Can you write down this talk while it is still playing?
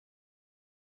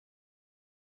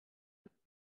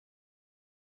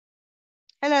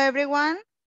Hello everyone.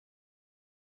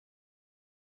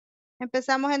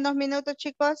 Empezamos en 2 minutos,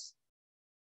 chicos.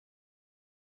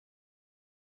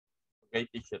 Ok,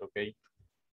 teacher, ok.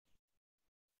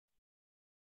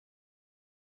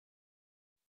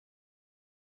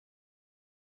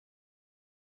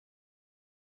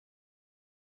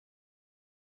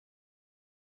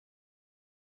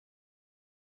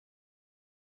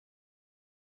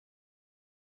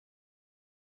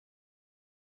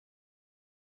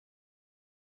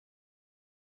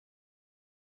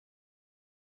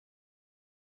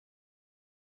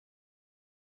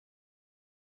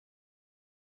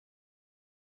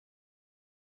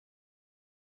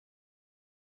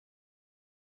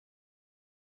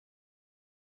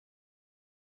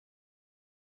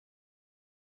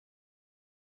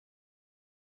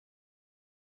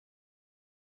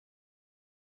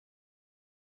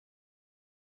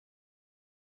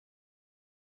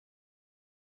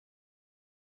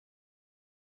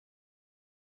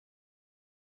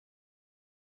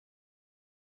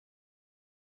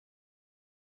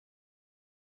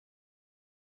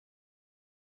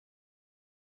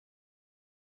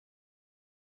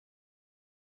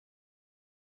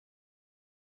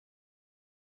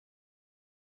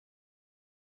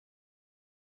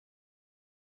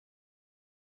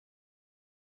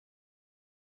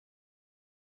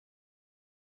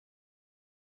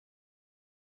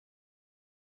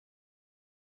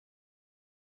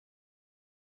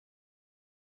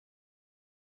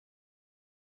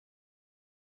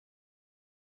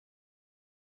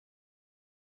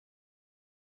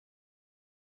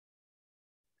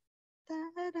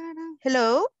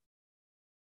 Hello.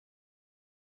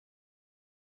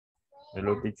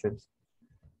 Hello, teacher.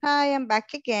 Hi, I'm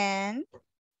back again.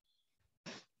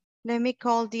 Let me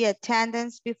call the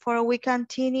attendance before we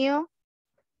continue.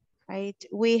 Right,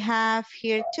 we have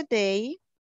here today.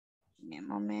 Give me a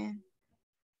moment.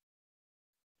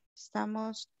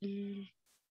 Estamos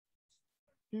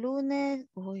lunes,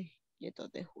 uy, ya 2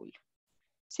 de julio.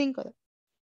 5 de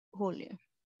julio.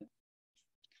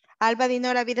 Alba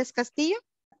Dinora Vides Castillo.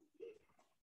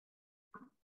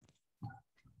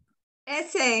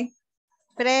 Ese.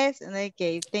 Present.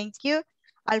 Okay, thank you.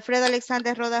 Alfredo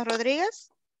Alexander Rodas Rodríguez.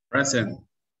 Present.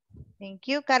 Thank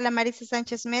you. Carla Marisa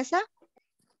Sánchez Mesa.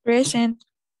 Present.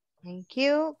 Thank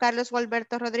you. Carlos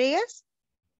Gualberto Rodríguez.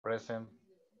 Present.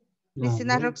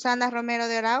 Cristina Roxana Romero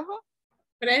de Araujo.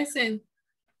 Present.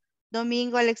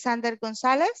 Domingo Alexander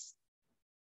González.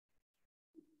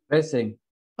 Present.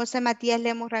 José Matías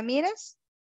Lemus Ramírez.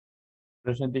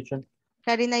 Present, teacher.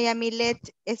 Karina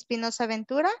Yamilet Espinosa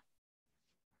Ventura.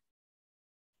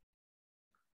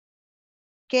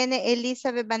 Kene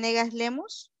Elizabeth Vanegas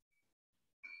Lemus.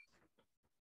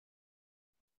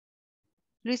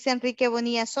 Luis Enrique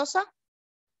Bonilla Sosa.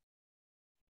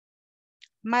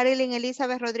 Marilyn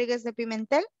Elizabeth Rodríguez de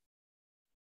Pimentel.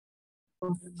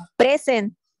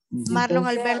 Present. Marlon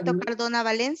Alberto Cardona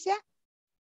Valencia.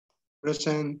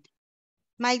 Present.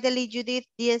 Maideli Judith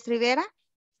Díez Rivera.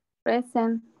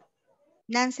 Present.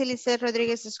 Nancy Lisset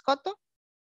Rodríguez Escoto.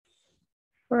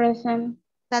 Present.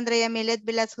 Sandra Yamilet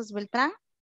Velázquez Beltrán.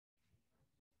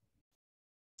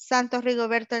 Santos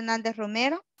Rigoberto Hernández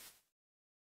Romero.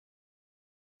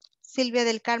 Silvia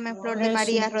del Carmen Flor de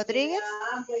María Rodríguez.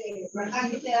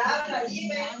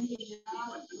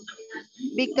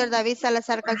 Víctor David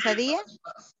Salazar Calzadilla.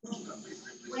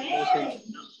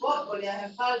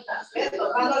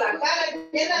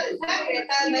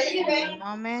 Un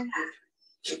moment.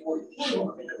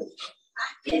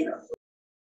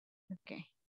 Okay,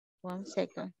 1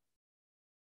 second.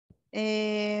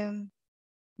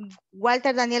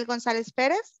 Walter Daniel González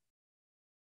Pérez.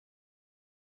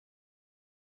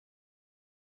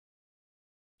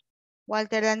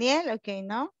 Walter Daniel, okay,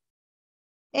 no.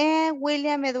 And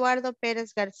William Eduardo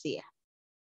Pérez García.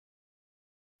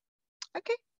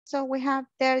 Okay, so we have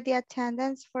there the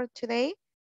attendance for today.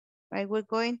 Right, we're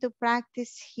going to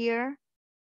practice here.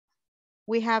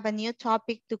 We have a new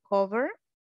topic to cover,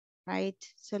 right?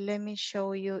 So let me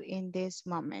show you in this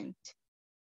moment.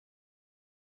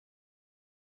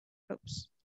 Oops,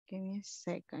 give me a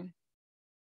second.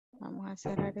 Vamos a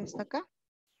cerrar esto acá.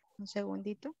 Un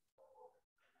segundito.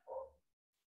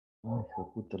 Ay, hijo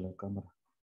de puta la cámara.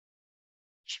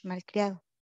 Malcriado.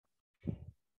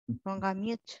 Ponga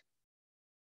mute.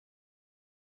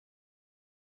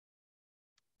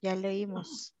 Ya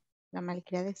leímos la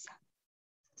malcriadeza.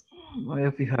 No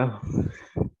había fijado.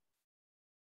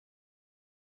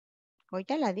 Hoy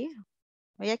ya la dijo.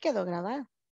 Hoy ya quedó grabado.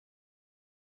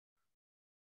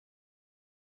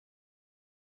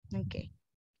 Okay.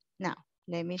 Now,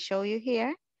 let me show you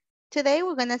here. today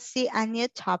we're gonna see a new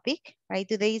topic, right?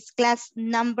 Today is class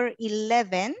number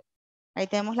 11. Ahí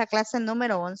tenemos la clase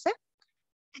número 11.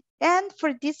 And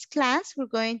for this class, we're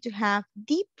going to have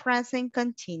the present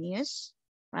continuous,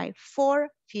 right? For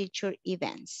future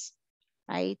events,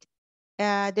 right?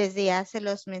 Desde ya se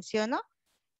los menciono,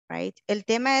 right? El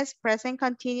tema es present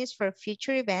continuous for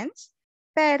future events,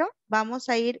 pero vamos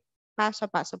a ir paso a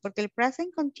paso porque el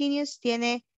present continuous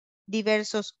tiene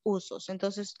diversos usos.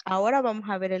 Entonces, ahora vamos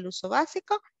a ver el uso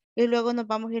básico y luego nos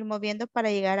vamos a ir moviendo para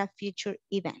llegar a future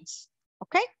events,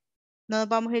 ¿ok? No nos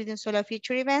vamos a ir de un solo a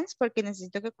future events porque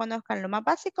necesito que conozcan lo más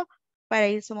básico para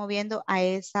irse moviendo a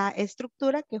esa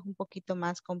estructura que es un poquito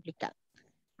más complicada.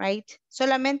 Right?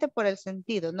 Solamente por el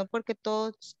sentido, no porque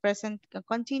todos present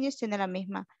continuous tienen la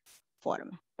misma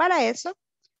forma. Para eso,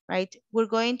 right, we're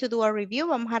going to do a review.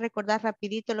 Vamos a recordar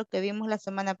rapidito lo que vimos la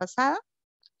semana pasada,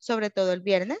 sobre todo el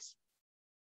viernes.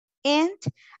 And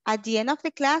at the end of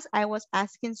the class, I was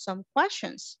asking some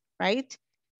questions, right?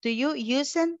 Do you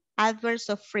use an adverbs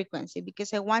of frequency?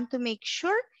 Because I want to make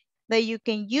sure that you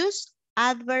can use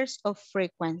adverbs of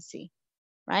frequency,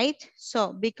 right?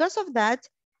 So because of that,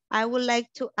 I would like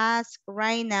to ask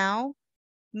right now,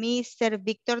 Mr.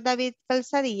 Victor David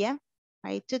Calzadilla,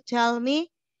 right, to tell me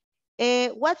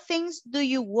what things do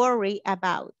you worry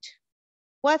about?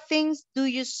 What things do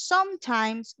you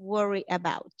sometimes worry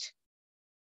about?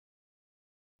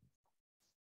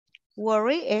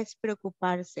 Worry es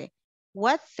preocuparse.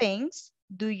 What things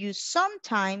do you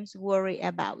sometimes worry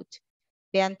about?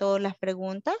 Vean todas las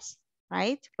preguntas,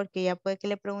 right? Porque ya puede que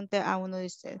le pregunte a uno de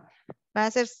ustedes. Van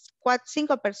a ser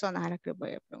 5 personas a las que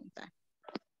voy a preguntar.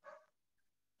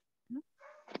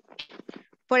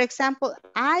 For example,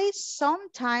 I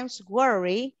sometimes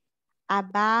worry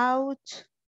about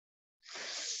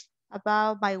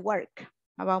my work,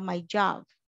 about my job.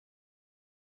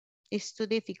 It's too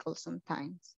difficult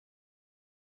sometimes.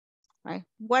 Right?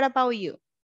 What about you?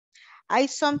 I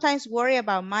sometimes worry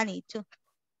about money too.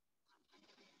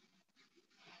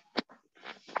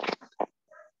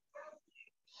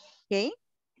 Okay.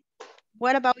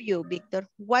 What about you, Victor?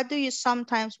 What do you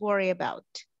sometimes worry about?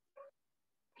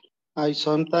 I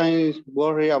sometimes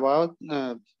worry about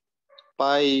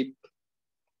buy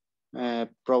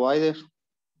providers.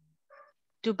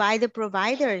 To buy the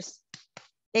providers.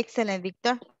 Excellent,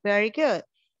 Victor. Very good.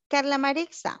 Carla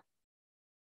Marixa,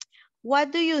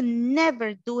 what do you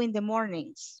never do in the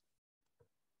mornings?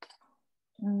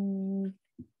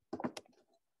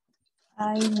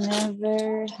 I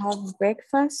never have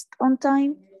breakfast on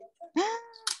time.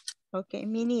 Okay,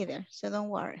 me neither, so don't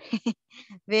worry.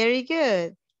 Very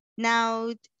good.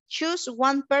 Now, choose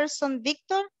one person,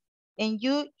 Victor, and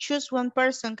you choose one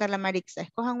person, Carla Marixa.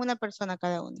 Escojan una persona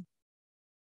cada uno.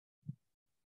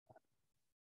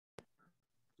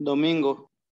 Domingo.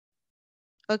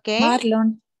 Okay.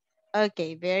 Marlon.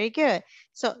 Okay, very good.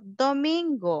 So,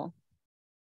 Domingo.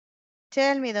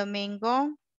 Tell me,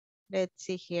 Domingo. Let's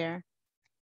see here.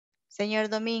 Señor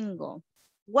Domingo,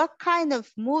 what kind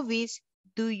of movies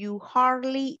do you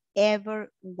hardly ever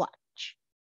watch?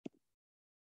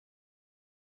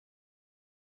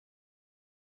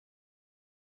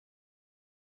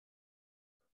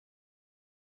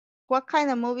 What kind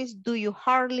of movies do you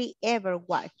hardly ever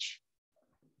watch?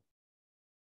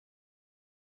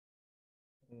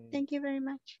 Thank you very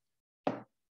much.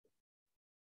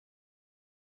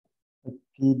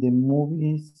 Aquí the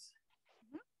movies.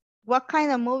 What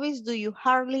kind of movies do you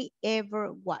hardly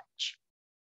ever watch?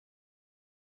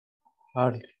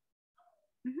 Hardly.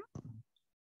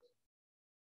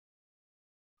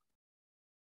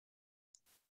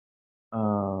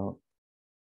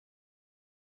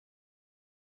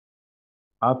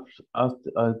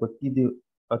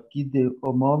 Aquí de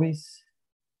movies.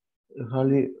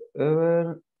 Hardly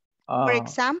ever. For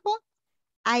example,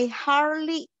 I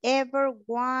hardly ever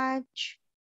watch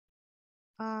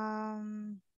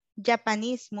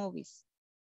Japanese movies.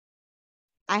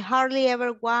 I hardly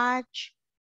ever watch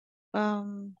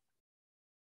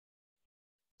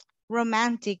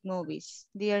romantic movies.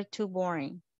 They are too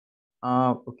boring.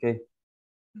 Okay.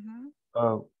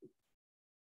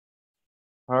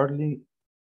 Hardly.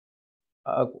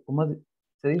 ¿Cómo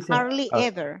se dice? Hardly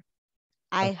ever.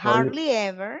 I hardly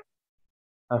ever.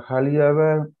 I hardly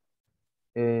ever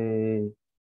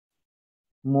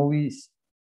movies,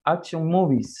 action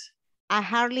movies. I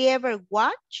hardly ever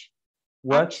watch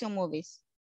action movies.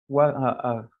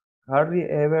 Hardly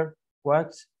ever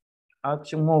watch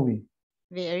action movie.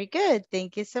 Very good.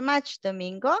 Thank you so much,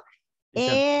 Domingo.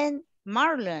 And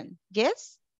Marlon,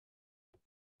 yes?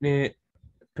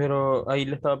 Pero ahí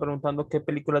le estaba preguntando qué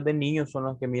películas de niños son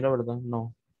las que mira, ¿verdad?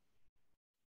 No.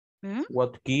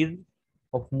 What kid?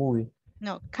 of movie.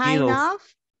 No, kind Titles.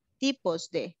 of, tipos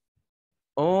de.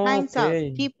 Oh, Kinds of,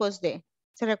 okay. tipos de.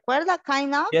 ¿Se recuerda?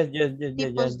 Kind of, Yes, yes.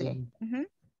 tipos de. Ujú.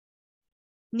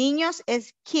 Niños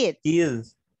es kids.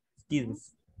 Kids.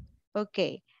 Kids.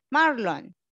 Okay.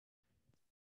 Marlon.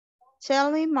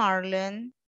 Tell me,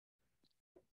 Marlon,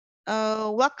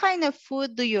 what kind of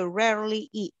food do you rarely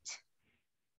eat?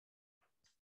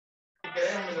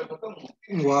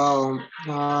 Well,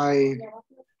 I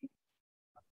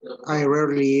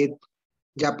rarely eat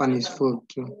Japanese food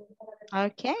too.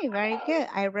 Okay, very good.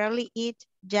 I rarely eat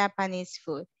Japanese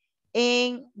food.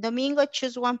 And Domingo,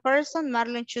 choose one person,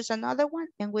 Marlon choose another one,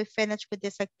 and we finish with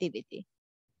this activity.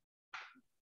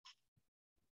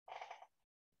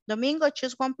 Domingo,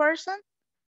 choose one person.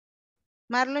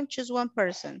 Marlon, choose one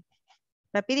person.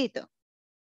 Rapidito.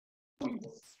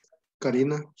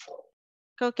 Karina,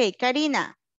 Okay,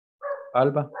 Karina.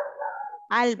 Alba.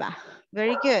 Alba.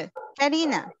 Very good.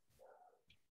 Karina.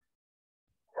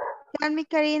 Tell me,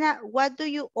 Karina, what do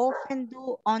you often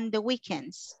do on the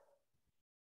weekends?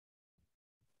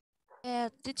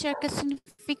 Teacher, ¿qué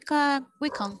significa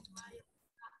weekend?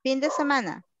 Fin de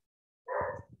semana.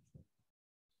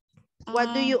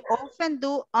 What do you often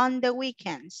do on the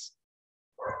weekends?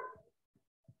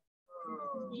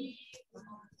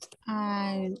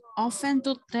 I often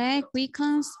do take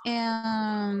weekends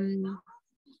and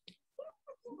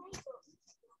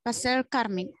Paseo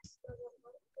Carmen.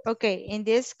 Okay, in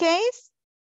this case,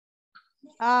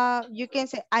 you can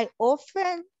say, I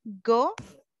often go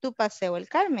to Paseo El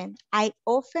Carmen. I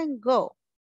often go.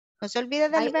 No se olvide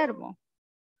del verbo.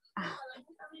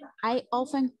 I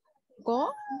often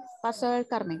go Paseo del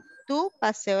Carmen. Tu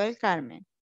Paseo El Carmen.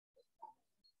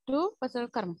 To Paseo del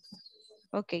Carmen.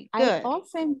 Okay, I good.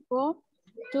 often go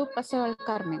to Paseo del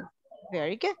Carmen.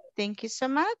 Very good. Thank you so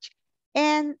much.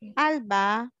 And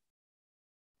Alba,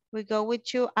 we go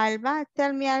with you, Alba.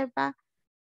 Tell me, Alba,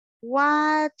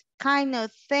 what kind of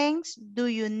things do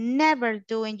you never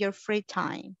do in your free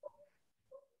time?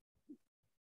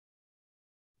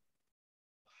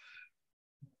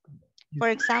 For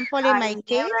example, in my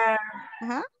case,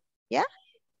 yeah,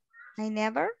 I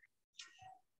never.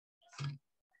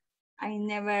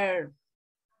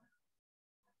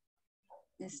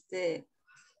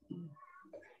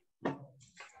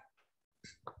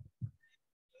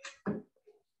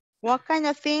 What kind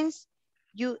of things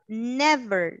you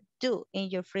never do in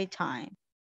your free time?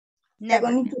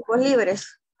 Never.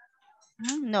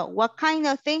 No, what kind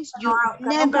of things you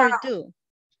never do?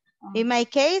 In my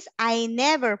case, I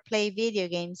never play video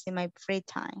games in my free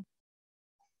time.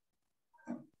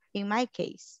 In my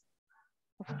case,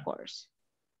 of course.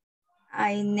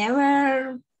 I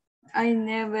never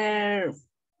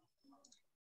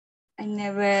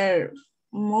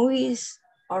movies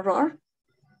horror.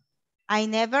 I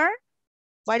never,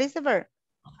 what is the verb?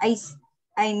 I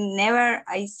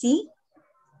see.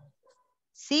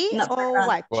 See No, or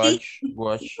watch?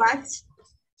 Watch.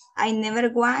 I never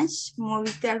watch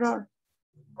movie terror.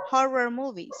 Horror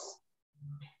movies.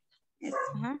 Yes.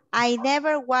 I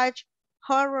never watch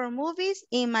horror movies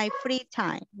in my free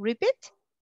time. Repeat.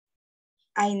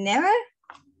 I never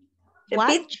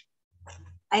Watch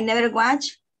I never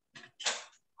watch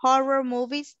horror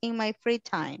movies in my free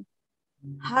time.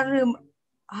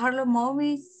 horror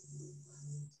movies.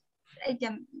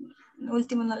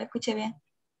 Último no lo escuché bien.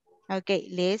 Okay,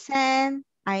 listen.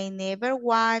 I never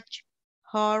watch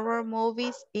horror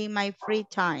movies in my free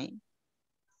time.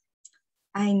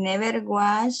 I never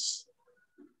watch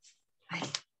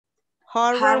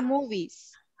Horror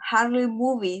movies. horror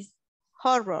movies.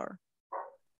 Horror.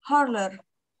 Horror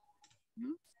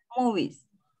movies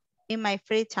In my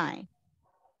free time.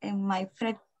 in my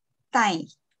free time.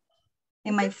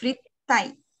 In my free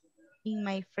time. In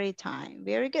my free time.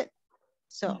 Very good.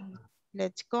 So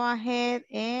let's go ahead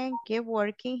and keep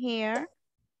working here.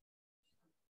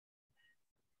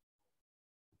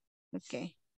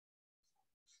 Okay.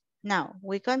 Now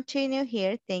we continue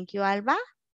here. Thank you, Alba.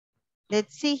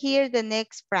 Let's see here the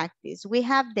next practice. We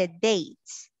have the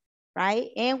dates, right?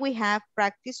 And we have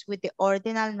practice with the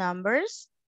ordinal numbers,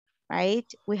 right?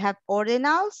 We have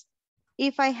ordinals.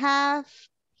 If I have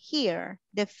here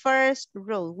the first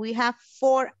row, we have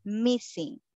 4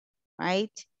 missing,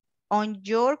 right? On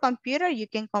your computer, you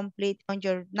can complete, on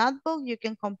your notebook, you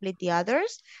can complete the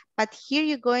others, but here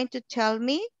you're going to tell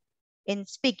me in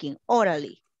speaking,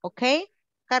 orally, okay?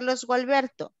 Carlos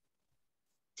Gualberto,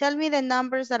 tell me the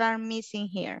numbers that are missing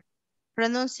here.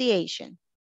 Pronunciation.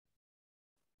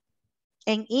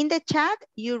 And in the chat,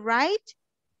 you write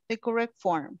the correct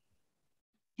form.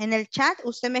 En el chat,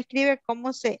 usted me escribe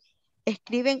cómo se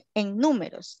escriben en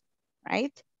números,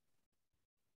 right?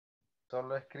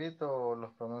 ¿Solo escrito o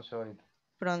los pronuncio ahorita?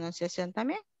 Pronunciación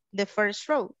también. The first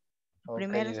row. Ok,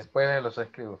 Primero. y después los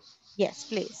escribo. Yes,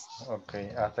 please. Ok,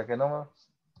 ¿hasta qué número?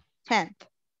 10th.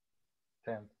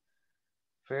 10.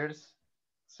 First,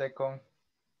 second,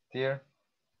 third,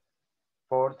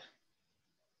 fourth,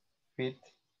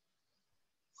 fifth,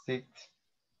 sixth,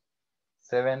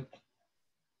 seventh,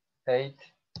 eighth,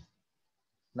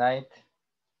 ninth,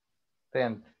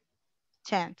 10th.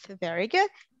 10th. Very good.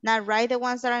 Now write the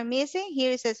ones that are missing.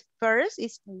 Here it says first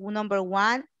is number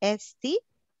 1, ST.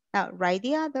 Now write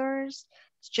the others.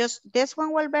 Just this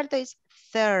one, Alberto, is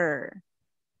third.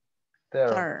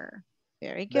 Third.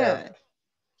 Very good.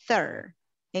 Third.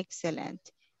 Excellent.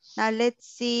 Now let's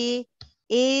see.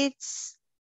 It's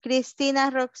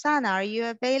Cristina Roxana. Are you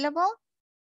available?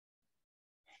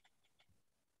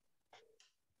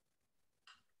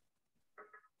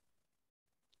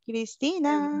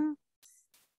 Cristina.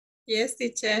 Yes,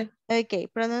 teacher. Okay,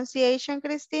 pronunciation,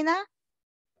 Cristina,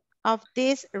 of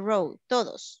this row,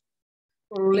 todos.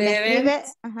 Y me 11, escribe,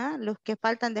 ajá, los que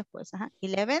faltan después, ajá.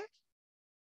 11,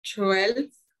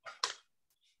 12,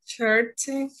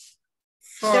 13,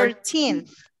 13,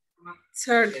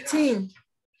 13,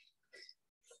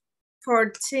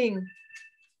 14,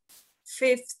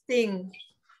 15,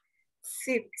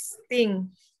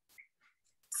 16,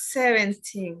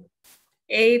 17,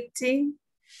 18,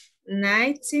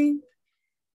 19,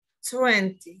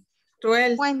 20,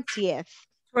 20th,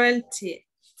 20,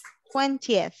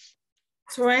 20th.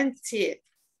 20.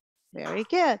 Very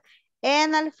good.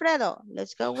 And Alfredo,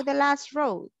 let's go with the last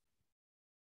row.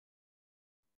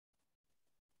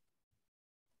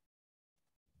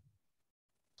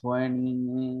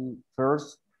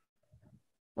 First,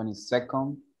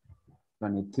 22nd,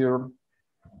 23rd,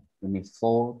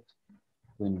 24th,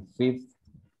 25th,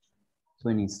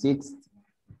 26th,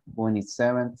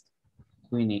 27th,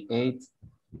 28th,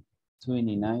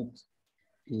 29th,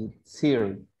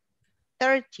 30th,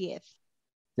 30th,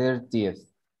 30th,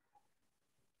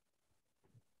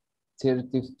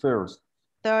 31st,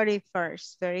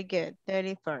 31st. Very good.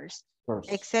 31st.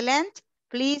 first. Excellent.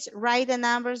 Please write the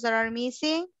numbers that are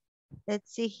missing.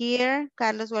 Let's see here.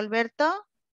 Carlos o Alberto.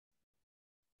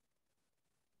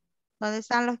 ¿Dónde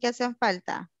están los que hacen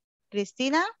falta?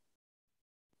 Cristina.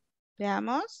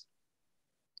 Veamos.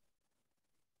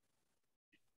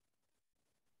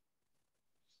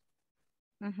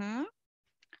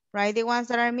 Write the ones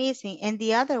that are missing and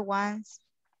the other ones.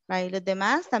 Right. Los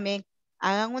demás también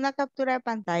hagan una captura de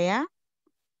pantalla.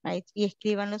 Right. Y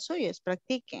escriban los suyos.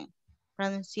 Practiquen.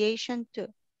 Pronunciation 2.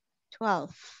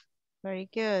 12. Very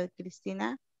good,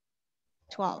 Cristina.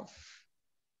 12.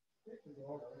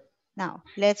 Now,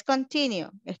 let's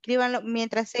continue. Escríbanlo.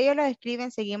 Mientras ellos lo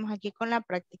escriben, seguimos aquí con la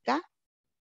práctica.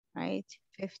 Right.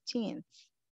 15th.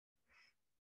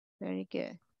 Very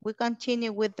good. We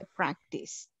continue with the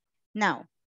practice. Now,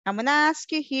 I'm going to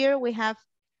ask you here, we have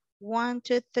 1,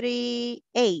 2, 3,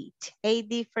 8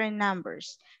 different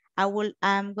numbers.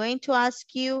 I'm going to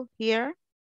ask you here,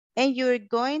 and you're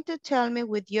going to tell me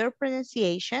with your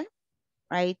pronunciation,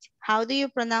 right? How do you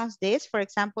pronounce this? For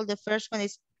example, the first one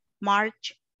is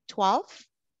March 12th.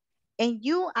 And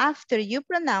you, after you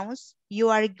pronounce, you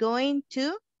are going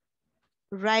to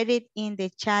write it in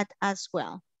the chat as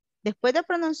well. Después de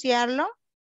pronunciarlo,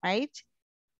 right?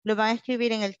 Lo van a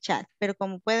escribir en el chat, pero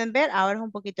como pueden ver, ahora es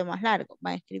un poquito más largo.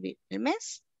 Van a escribir el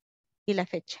mes y la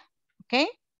fecha, ¿ok?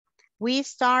 We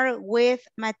start with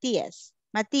Matías.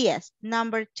 Matías,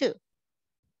 number 2.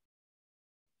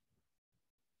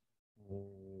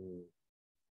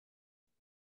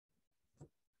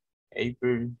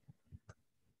 April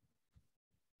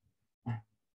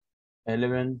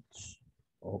 11th.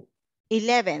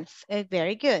 11th,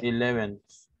 very good.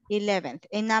 11th. 11th.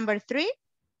 And number 3?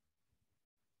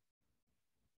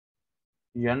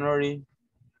 January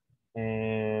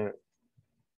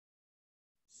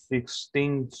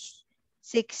 16th.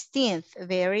 16th,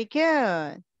 very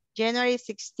good. January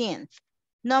 16th.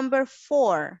 Number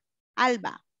 4,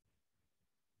 Alba.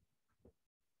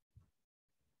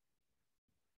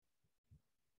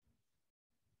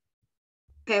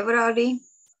 February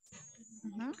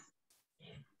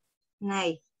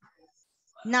 9th.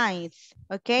 9th,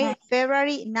 okay? 9th.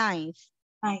 February 9th.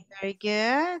 9th. Very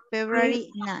good. February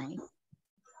 9th.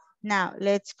 Now,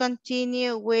 let's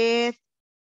continue with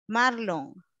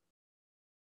Marlon.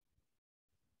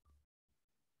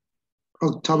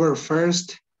 October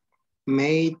 1st,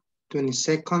 May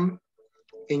 22nd,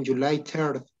 and July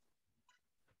 3rd.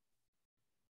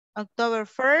 October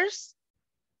 1st,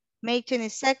 May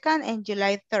 22nd, and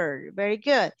July 3rd. Very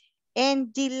good.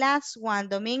 And the last one,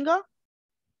 Domingo.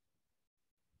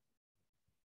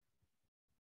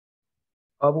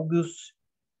 August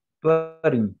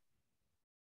 20.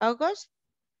 August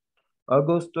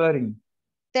August 20.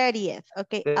 30th.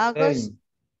 Okay, 30. August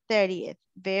 30th.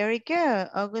 Very good.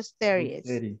 August 30th.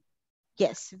 30.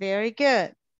 Yes, very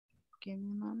good. Give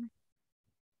me a moment.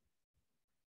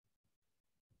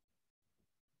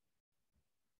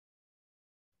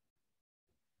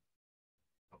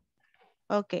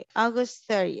 Okay, August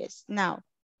 30th. Now,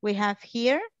 we have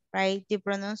here, right, the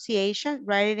pronunciation.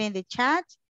 Write it in the chat.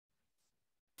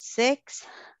 6th,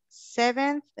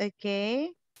 7th,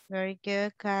 okay. Very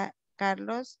good,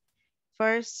 Carlos.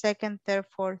 1st, 2nd, 3rd,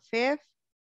 4th, 5th.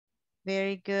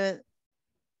 Very good.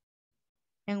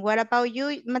 And what about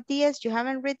you, Matías? You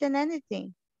haven't written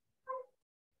anything.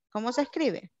 ¿Cómo se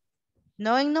escribe?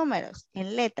 No en números,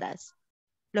 en letras.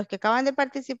 Los que acaban de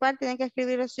participar tienen que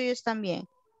escribir los suyos también.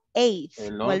 8th.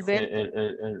 El O 11, Alberto.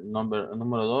 el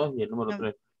número 2 y el número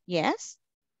 3. Yes.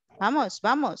 Vamos,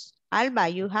 vamos. Alba,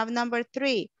 you have number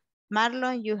 3.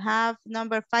 Marlon, you have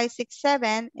number 5, 6,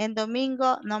 7. And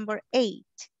Domingo, number 8.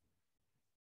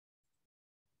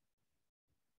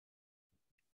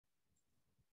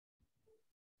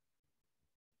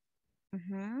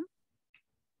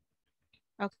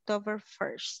 October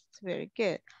 1st. Very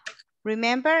good.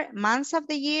 Remember, months of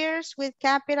the years with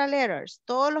capital letters.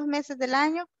 Todos los meses del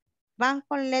año van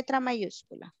con letra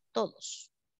mayúscula.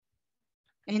 Todos.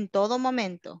 En todo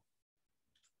momento.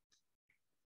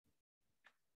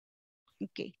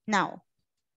 Okay, now,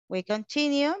 we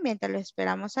continue mientras lo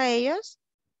esperamos a ellos,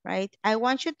 right? I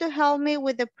want you to help me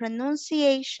with the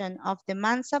pronunciation of the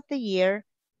months of the year.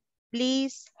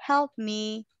 Please help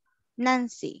me,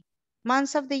 Nancy.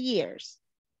 Months of the years.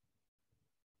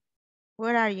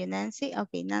 Where are you, Nancy?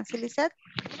 Okay, Nancy Lisette.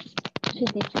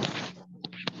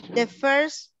 The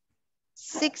first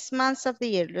 6 months of the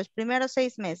year, los primeros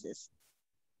 6 meses.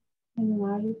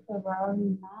 January,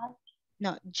 February, March.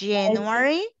 No,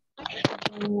 January.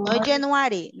 No,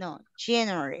 January. No,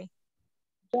 January.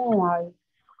 January,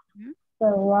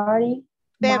 February,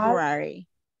 February.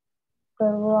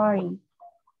 February,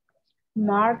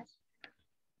 March,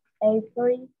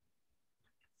 April,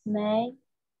 May,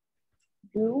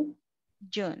 June.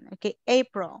 June. Okay,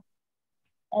 April.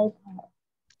 April.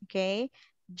 Okay,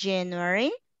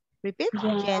 January. Repeat.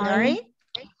 January.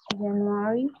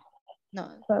 January.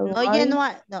 No, February. no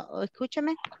January. No,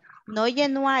 escúchame. No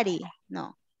January.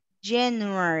 No.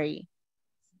 January.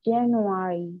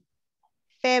 January.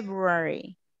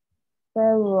 February.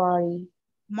 February.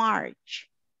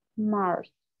 March. March.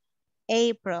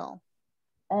 April.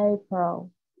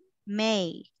 April.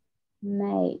 May.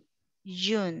 May.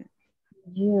 June.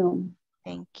 June.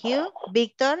 Thank you.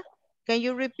 Victor, can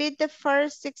you repeat the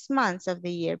first 6 months of the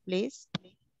year, please?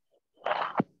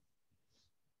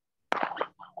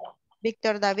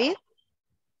 Victor David?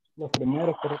 Los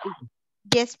primeros, por repito.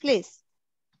 Yes, please.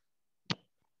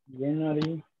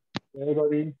 January,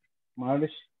 February,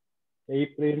 March,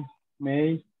 April,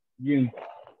 May, June.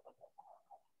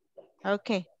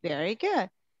 Okay, very good.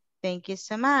 Thank you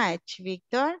so much,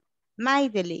 Victor.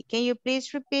 Maideli, can you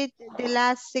please repeat the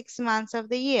last 6 months of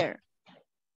the year?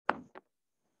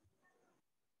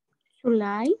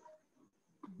 July,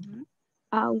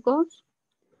 August,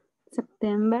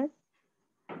 September,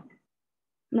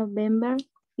 November,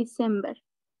 December.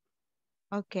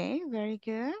 Okay, very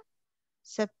good.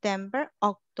 September,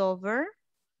 October,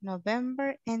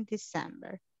 November, and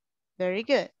December. Very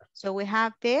good. So we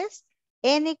have this.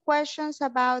 Any questions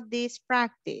about this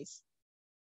practice?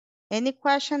 Any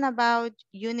question about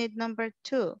unit number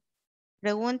 2?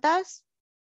 ¿Preguntas?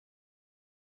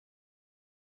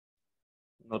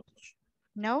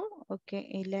 No?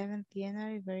 Okay, 11th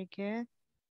January, very good.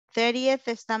 30th,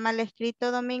 ¿está mal escrito,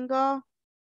 Domingo?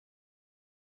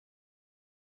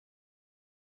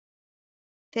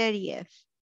 30th.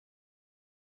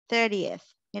 30th.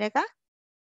 Mira acá.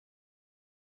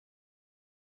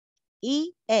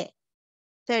 I-E.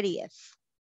 30th.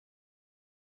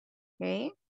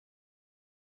 Okay.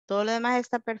 Todo lo demás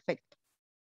está perfecto.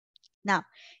 Now,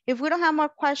 if we don't have more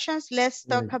questions, let's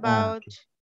talk about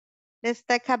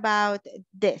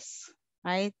this,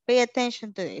 right? Pay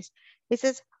attention to this. It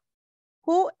says,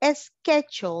 who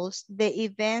schedules the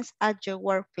events at your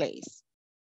workplace?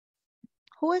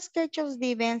 Who schedules the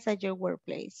events at your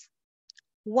workplace?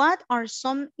 What are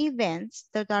some events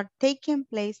that are taking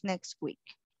place next week?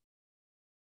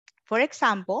 For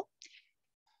example,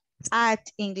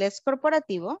 at Inglés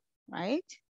Corporativo, right?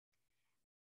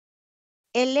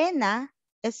 Elena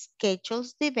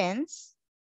schedules the events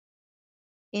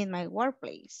in my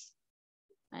workplace.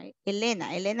 Right?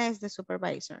 Elena is the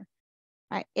supervisor.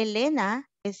 Right? Elena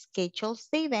schedules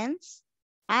the events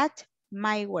at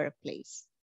my workplace.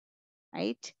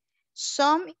 Right?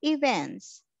 Some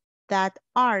events that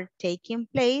are taking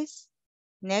place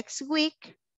next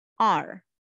week are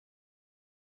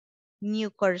new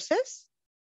courses,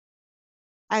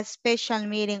 a special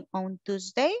meeting on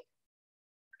Tuesday,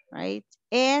 right?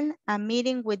 And a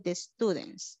meeting with the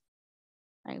students,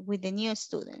 right? With the new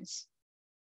students.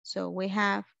 So we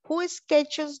have, who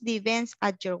schedules the events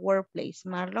at your workplace,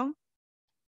 Marlon?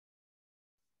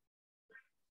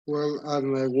 Well, at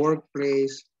my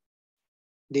workplace,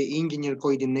 the engineer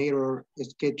coordinator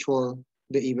schedule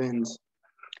the events.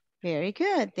 Very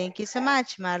good. Thank you so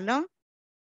much, Marlon.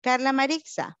 Carla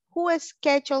Marixa, who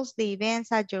schedules the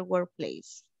events at your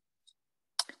workplace?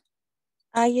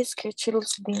 I schedule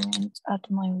the event at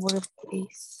my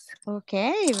workplace.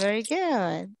 Okay, very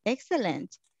good.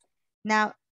 Excellent.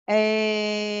 Now,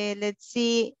 let's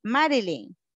see,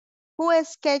 Marilyn, who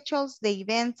schedules the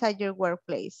events at your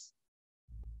workplace?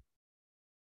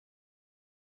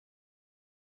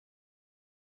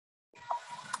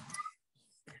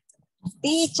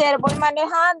 Teacher, voy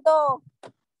manejando.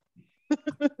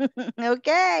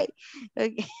 Okay.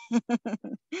 Okay.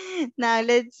 Now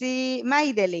let's see,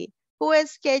 Maideli, who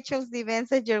schedules the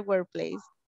events at your workplace?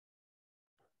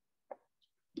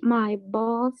 My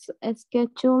boss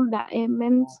schedule the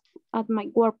events at my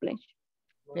workplace.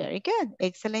 Very good.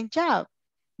 Excellent job.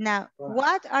 Now,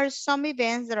 what are some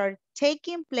events that are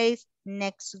taking place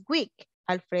next week,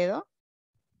 Alfredo?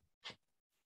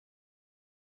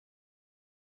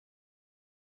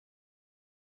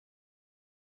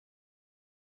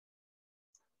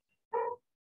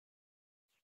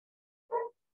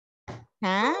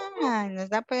 Ah, nos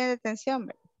da poniendo atención.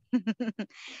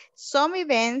 Some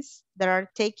events that are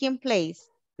taking place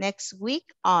next week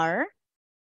are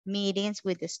meetings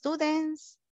with the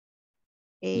students,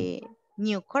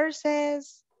 new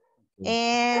courses,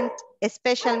 and a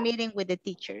special meeting with the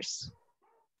teachers.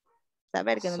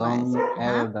 Saber que nos van a Some decir.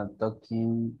 Ajá. events that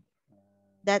talking,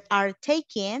 That are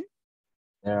taking.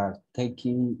 they are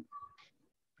taking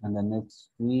and the next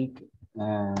week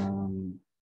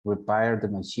repair the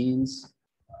machines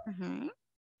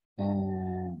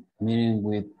and meeting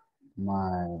with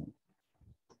my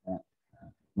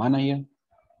manager.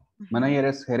 Manager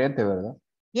es gerente, ¿verdad?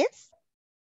 Yes.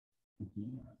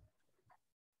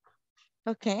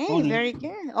 Okay, Only. very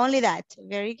good. Only that,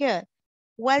 very good.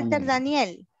 Walter Only.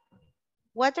 Daniel,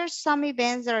 what are some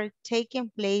events that are taking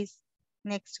place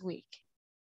next week?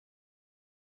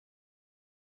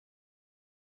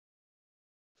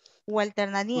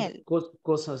 Walter Daniel.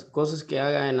 Cosas que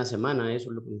haga en la semana, eso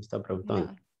es lo que me está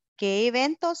preguntando. No. ¿Qué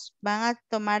eventos van a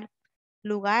tomar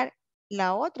lugar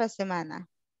la otra semana?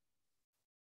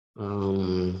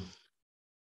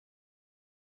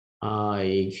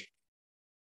 Ay.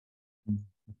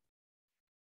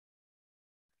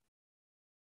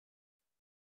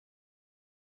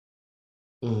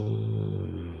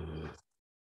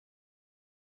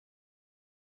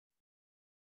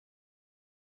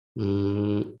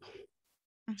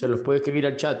 Se los puede escribir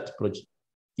al chat,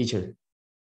 teacher.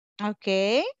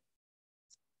 Ok.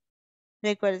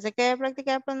 Recuérdese que debe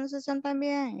practicar pronunciación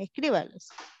también. Escríbalos.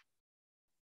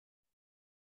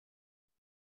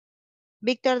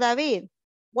 Víctor David,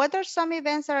 what are some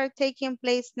events that are taking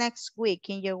place next week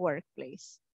in your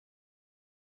workplace?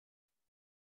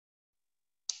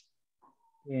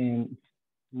 In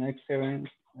next event,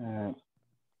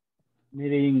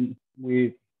 meeting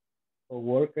with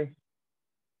coworkers.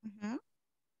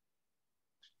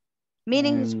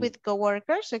 Meetings with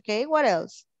coworkers, okay, what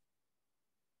else?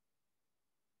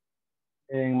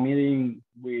 And meeting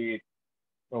with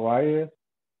providers.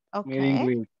 Okay. Meeting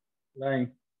with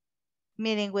clients.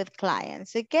 Meeting with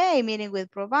clients, okay, meeting with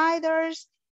providers,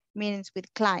 meetings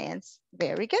with clients,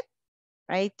 very good,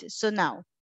 right? So now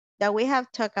that we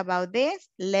have talked about this,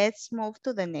 let's move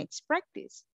to the next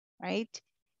practice, right?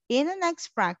 In the next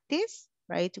practice,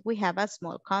 right, we have a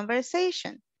small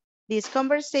conversation. This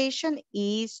conversation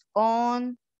is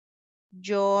on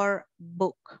your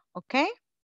book, okay?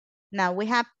 Now we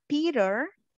have Peter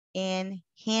and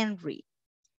Henry.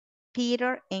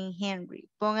 Peter and Henry.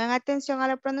 Pongan atención a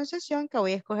la pronunciación que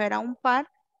voy a escoger a un par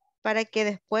para que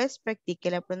después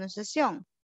practique la pronunciación,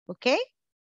 okay?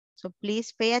 So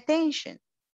please pay attention.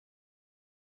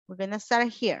 We're gonna start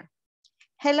here.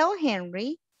 Hello,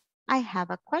 Henry. I have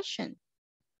a question.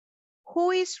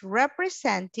 Who is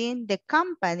representing the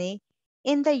company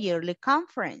in the yearly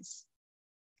conference?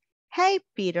 Hey,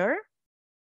 Peter.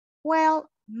 Well,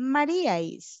 Maria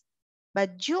is,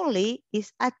 but Julie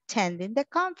is attending the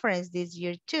conference this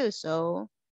year too, so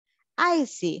I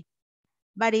see.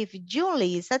 But if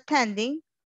Julie is attending,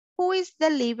 who is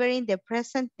delivering the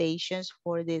presentations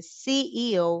for the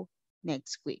CEO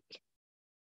next week?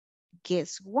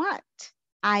 guess what?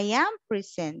 I am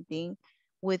presenting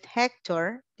with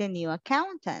Hector, the new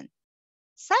accountant.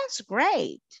 Sounds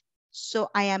great. So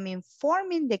I am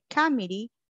informing the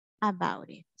committee about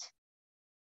it.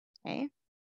 Okay,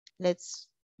 let's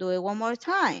do it one more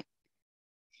time.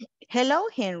 Hello,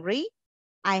 Henry.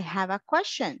 I have a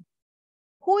question.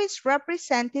 Who is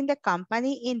representing the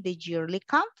company in the yearly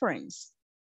conference?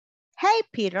 Hey,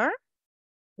 Peter.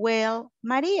 Well,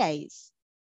 Maria is.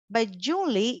 But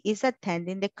Julie is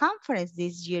attending the conference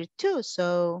this year too,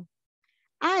 so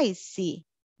I see.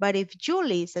 But if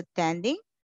Julie is attending,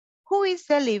 who is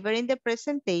delivering the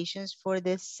presentations for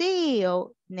the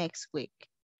CEO next week?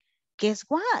 Guess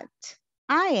what?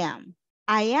 I am.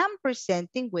 I am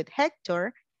presenting with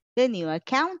Hector, the new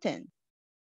accountant.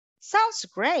 Sounds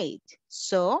great.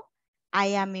 So I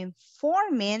am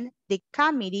informing the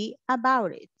committee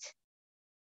about it.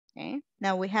 Okay,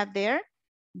 now we have there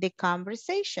the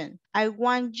conversation. I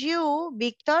want you,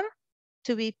 Victor,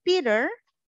 to be Peter.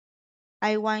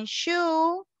 I want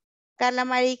you, Carla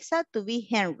Marixa, to be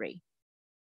Henry.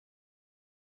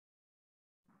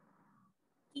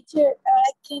 Teacher,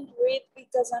 I can't read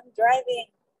because I'm driving.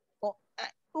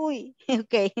 Oh,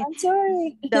 okay. I'm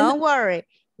sorry. Don't worry.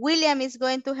 William is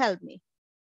going to help me.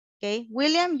 Okay,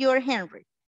 William, you're Henry.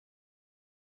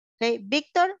 Okay,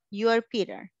 Victor, you are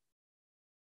Peter.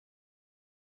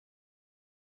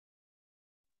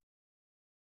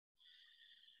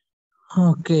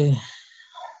 Okay.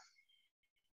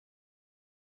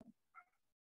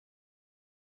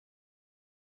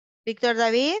 Víctor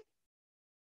David,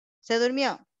 ¿se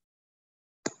durmió?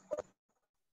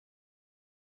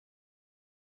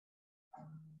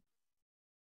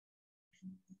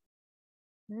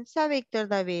 ¿Dónde está Víctor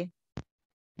David?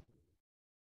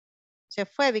 Se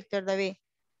fue Víctor David.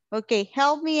 Okay,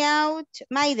 help me out,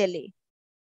 Maideli.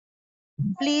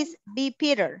 Please be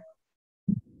Peter.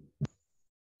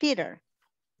 Peter.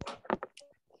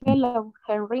 Hello,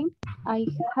 Henry. I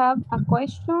have a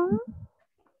question.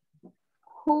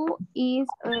 Who is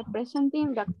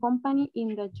representing the company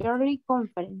in the yearly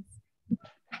conference?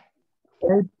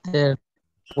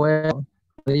 Well,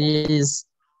 is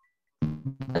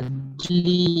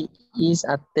Julie is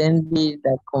attending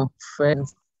the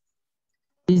conference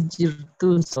this year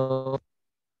too, so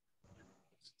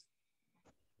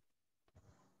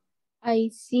I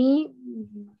see,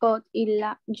 but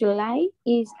July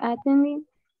is attending.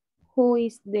 Who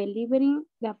is delivering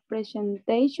the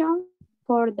presentation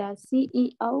for the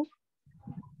CEO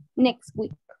next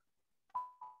week?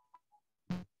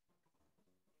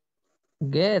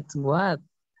 get what?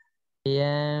 I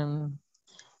am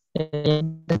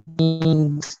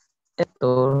in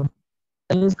sector.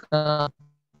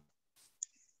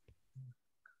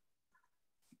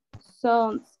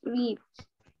 Sounds great.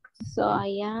 So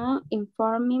I am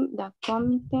informing the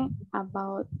committee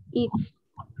about it.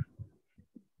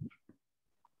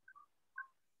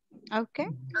 Okay,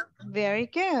 very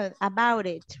good. About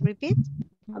it. Repeat.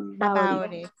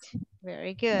 About it.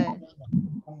 Very good.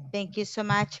 Thank you so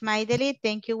much, Maideli.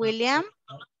 Thank you, William.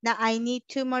 Now I need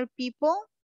two more people,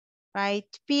 right?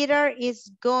 Peter is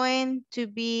going to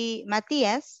be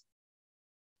Matthias,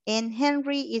 and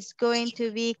Henry is going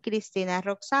to be Cristina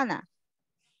Roxana.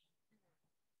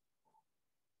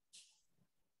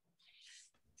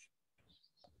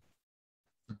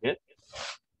 Yes.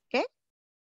 Okay.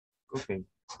 Okay.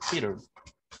 Peter.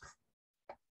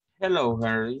 Hello,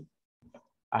 Henry.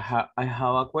 I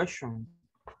have a question.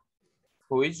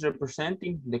 Who is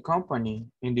representing the company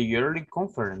in the yearly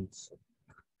conference?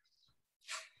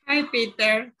 Hi,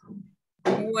 Peter.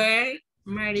 Well,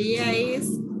 Maria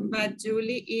is, but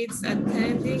Julie is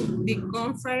attending the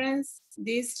conference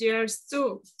this year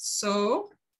too. So?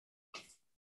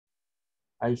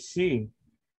 I see.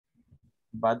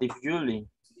 But if Julie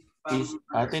is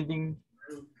attending,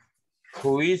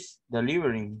 who is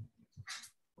delivering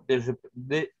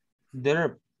the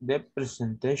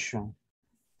presentation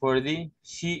for the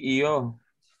CEO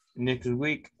next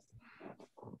week?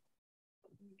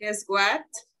 Guess what?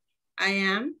 I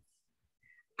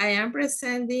am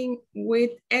presenting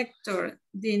with Hector,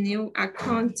 the new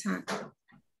accountant.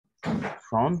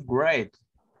 Sounds great.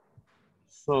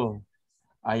 So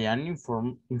I am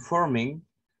informing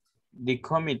the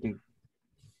committee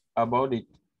about it.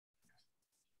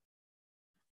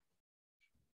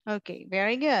 Okay,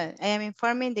 very good. I am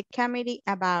informing the committee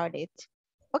about it.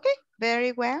 Okay,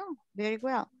 very well, very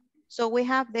well. So we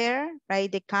have there,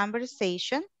 right, the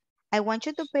conversation. I want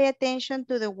you to pay attention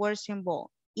to the words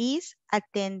involved. Is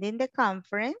attending the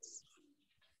conference.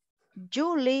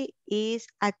 Julie is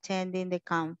attending the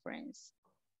conference.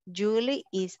 Julie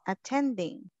is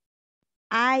attending.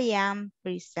 I am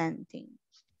presenting.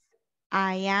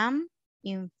 I am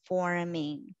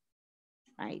informing.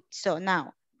 Right? So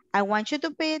now, I want you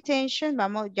to pay attention.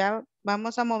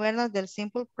 Vamos a movernos del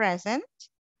simple present.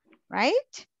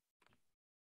 Right?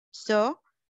 So,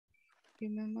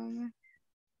 give me a moment.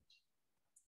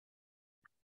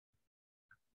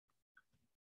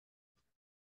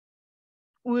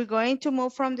 We're going to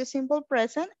move from the simple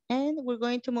present and we're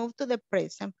going to move to the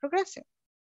present progressive.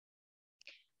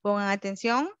 Pongan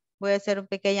atención, voy a hacer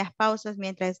pequeñas pausas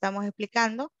mientras estamos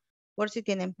explicando por si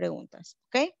tienen preguntas,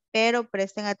 ¿ok? Pero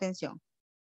presten atención,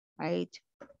 right?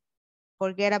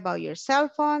 Forget about your cell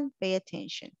phone, pay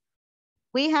attention.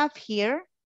 We have here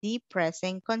the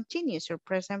present continuous or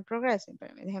present progressive.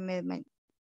 Déjenme,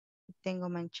 tengo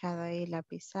manchado ahí la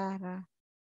pizarra.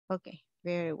 Ok,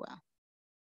 very well.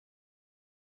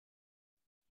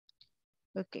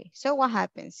 Okay, so what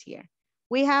happens here?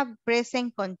 We have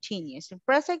present continuous. The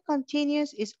present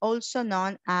continuous is also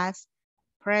known as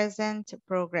present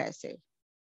progressive.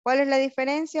 ¿Cuál es la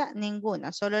diferencia?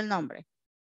 Ninguna, solo el nombre,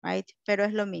 right? Pero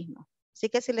es lo mismo.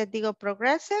 Así que si les digo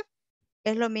progressive,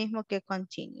 es lo mismo que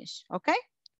continuous, ¿ok?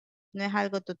 No es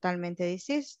algo totalmente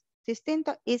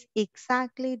distinto, it's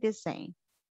exactly the same.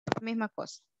 Misma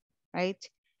cosa, right?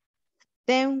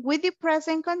 Then with the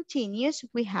present continuous,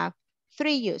 we have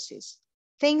three uses.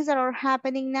 Things that are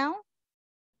happening now,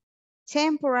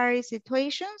 temporary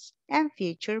situations, and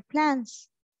future plans.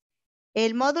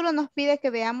 El módulo nos pide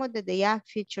que veamos desde ya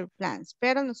future plans,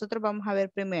 pero nosotros vamos a ver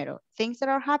primero things that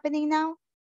are happening now,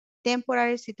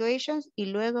 temporary situations y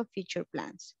luego future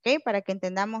plans, ¿ok? Para que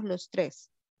entendamos los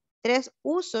tres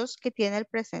usos que tiene el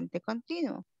presente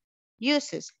continuo.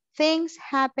 Uses, things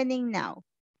happening now.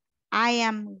 I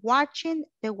am watching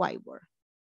the whiteboard.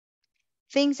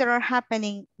 Things that are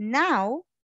happening now,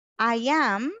 I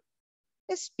am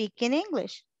speaking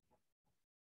English.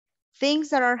 Things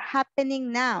that are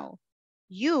happening now,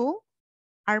 you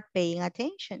are paying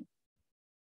attention.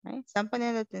 Right? Están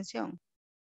poniendo atención.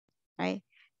 Right?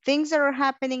 Things that are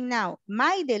happening now,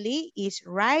 Maideli is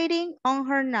writing on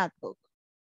her notebook.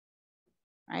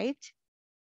 Right?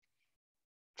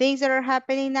 Things that are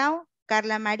happening now,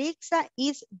 Carla Marixa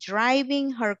is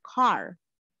driving her car.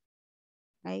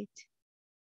 Right?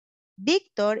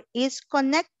 Victor is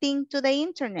connecting to the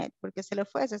internet, porque se le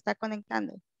fue, se está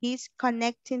conectando. He's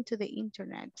connecting to the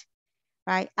internet,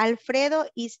 right? Alfredo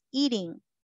is eating.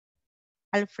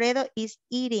 Alfredo is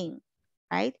eating,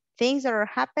 right? Things that are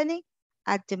happening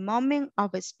at the moment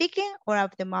of speaking or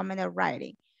at the moment of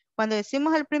writing. Cuando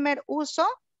decimos el primer uso,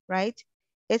 right?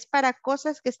 Es para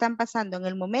cosas que están pasando en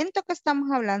el momento que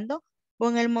estamos hablando o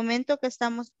en el momento que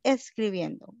estamos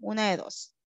escribiendo. Una de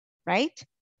dos, right?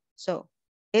 So,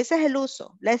 ese es el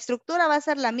uso. La estructura va a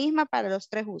ser la misma para los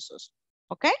tres usos.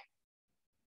 ¿Ok?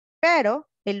 Pero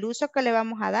el uso que le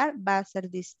vamos a dar va a ser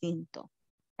distinto.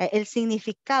 El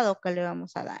significado que le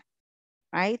vamos a dar.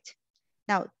 Right?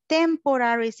 Now,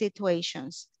 temporary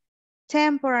situations.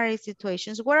 Temporary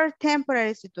situations. What are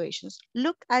temporary situations?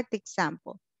 Look at the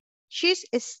example. She's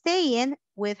staying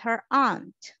with her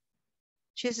aunt.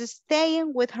 She's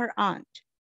staying with her aunt.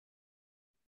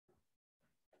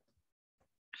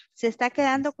 Se está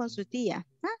quedando con su tía.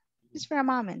 Just for a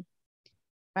moment,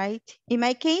 right? In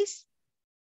my case,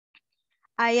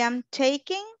 I am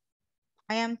taking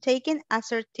a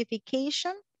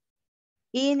certification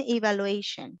in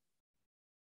evaluation,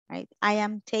 right? I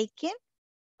am taking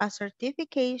a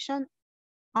certification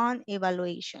on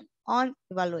evaluation,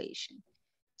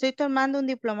 Estoy tomando un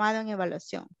diplomado en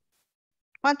evaluación.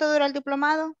 ¿Cuánto dura el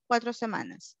diplomado? 4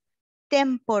 semanas.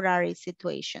 Temporary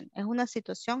situation. Es una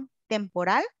situación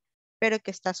temporal, pero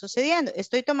que está sucediendo.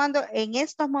 ¿Estoy tomando en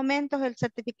estos momentos el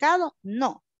certificado?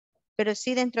 No, pero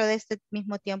sí dentro de este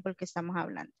mismo tiempo el que estamos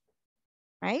hablando.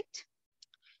 Right?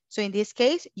 So in this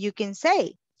case, you can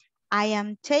say, I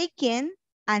am taking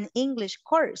an English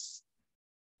course.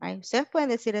 Right? Ustedes pueden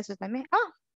decir eso también.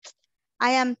 Oh,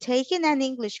 I am taking an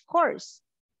English course.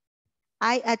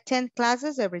 I attend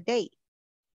classes every day.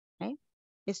 Right?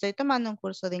 Estoy tomando un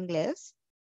curso de inglés.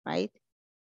 Right?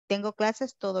 Tengo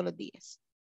clases todos los días.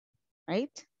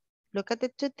 Right? Look at the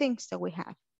two things that we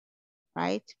have,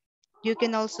 right? You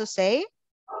can also say,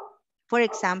 for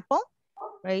example,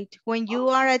 right? When you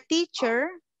are a teacher,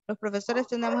 los profesores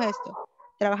tenemos esto.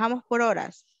 Trabajamos por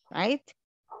horas, right?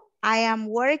 I am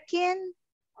working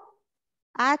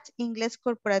at Inglés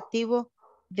Corporativo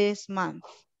this month,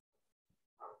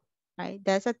 right?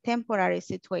 That's a temporary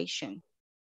situation.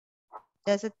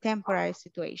 That's a temporary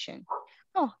situation.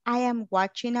 Oh, I am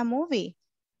watching a movie.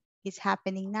 It's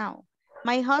happening now.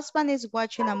 My husband is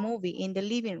watching a movie in the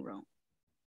living room.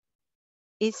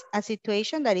 It's a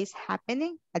situation that is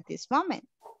happening at this moment,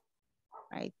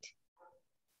 right?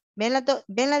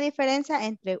 ¿Ven la diferencia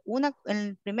entre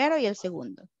el primero y el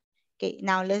segundo? Okay,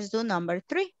 now let's do number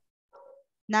 3.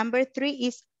 Number 3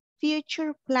 is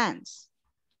future plans.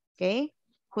 Okay,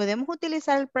 podemos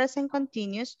utilizar el present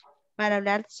continuous para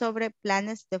hablar sobre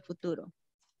planes de futuro.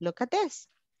 Look at this.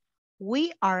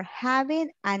 We are having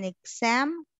an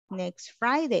exam next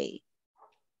Friday.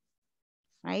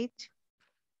 Right?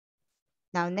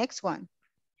 Now, next one.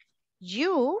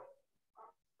 You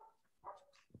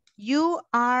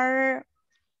are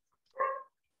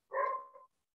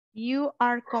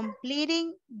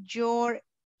completing your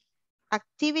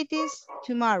activities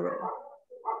tomorrow.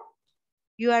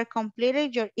 You are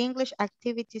completing your English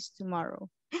activities tomorrow.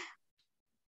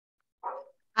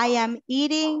 I am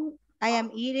eating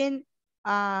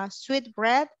sweet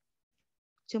bread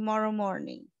tomorrow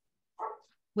morning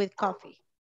with coffee.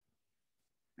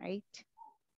 Right?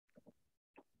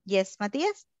 Yes,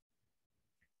 Matías?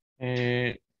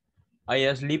 I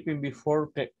am sleeping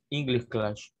before English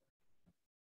class.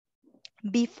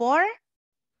 Before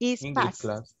is English past.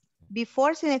 class.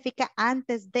 Before significa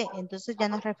antes de, entonces ya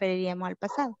nos referiríamos al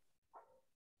pasado.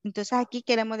 Entonces aquí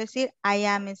queremos decir, I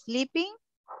am sleeping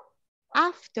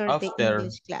after the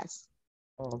English class.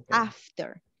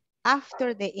 Okay.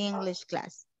 After the English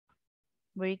class.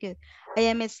 Very good. I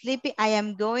am sleeping, I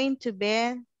am going to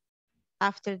bed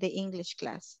after the English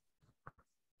class.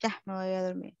 Ya, me voy a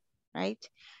dormir, right?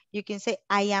 You can say,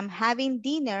 I am having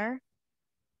dinner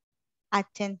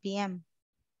at 10 p.m.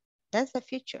 That's the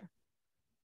future,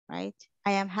 right?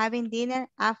 I am having dinner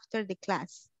after the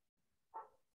class,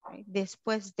 right?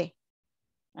 Después de,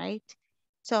 right?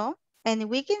 So, and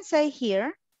we can say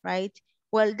here, right?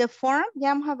 Well, the form, ya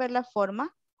vamos a ver la forma,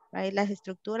 right? Las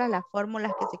estructuras, las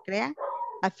fórmulas que se crean.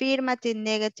 Affirmative,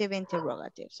 negative,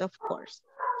 interrogatives, of course.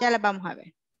 Ya las vamos a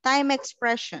ver. Time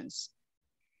expressions.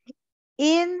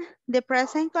 In the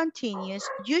present continuous,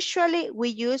 usually we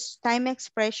use time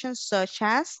expressions such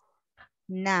as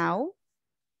now,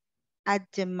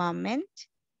 at the moment,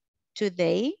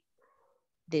 today,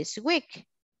 this week,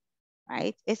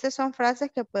 right? Estas son frases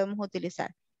que podemos utilizar.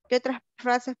 ¿Qué otras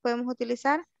frases podemos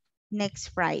utilizar? Next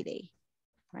Friday,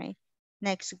 right?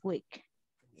 Next week,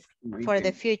 for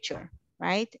the future,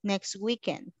 right? Next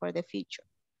weekend, for the future.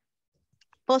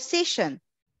 Position,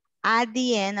 at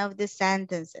the end of the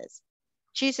sentences.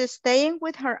 She's staying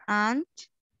with her aunt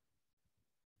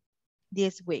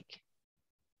this week.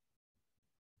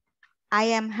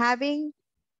 I am having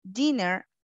dinner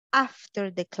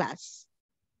after the class.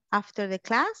 After the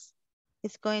class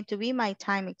is going to be my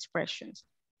time expressions.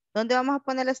 ¿Dónde vamos a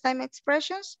poner las time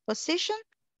expressions? Position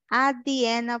at the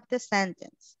end of the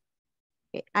sentence.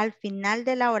 Okay. Al final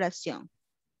de la oración.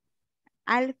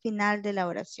 Al final de la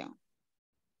oración.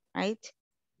 Right?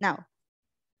 Now,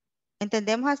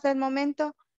 ¿entendemos hasta el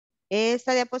momento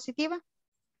esta diapositiva?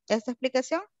 ¿Esta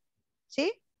explicación?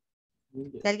 ¿Sí?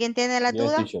 Si alguien tiene la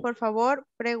duda, por favor,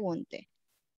 pregunte.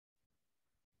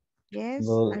 Yes,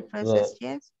 Alfredo says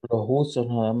yes. Los usos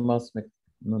nada más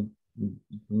no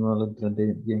lo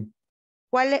entendí bien.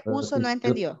 ¿Cuál uso no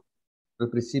entendió? Al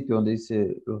principio donde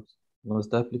dice, nos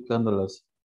está explicando las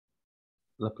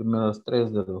primeras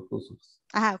 3 de los usos.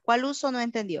 Ajá, ¿cuál uso no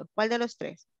entendió? ¿Cuál de los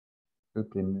 3? El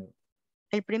primero.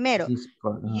 El primero.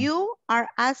 You are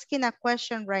asking a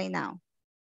question right now.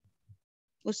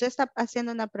 Usted está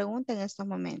haciendo una pregunta en estos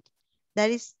momentos. That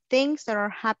is things that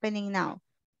are happening now.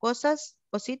 Cosas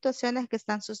o situaciones que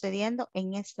están sucediendo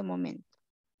en este momento.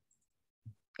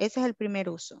 Ese es el primer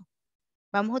uso.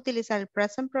 Vamos a utilizar el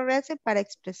present progressive para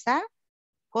expresar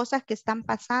cosas que están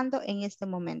pasando en este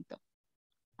momento.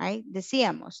 Right?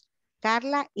 Decíamos,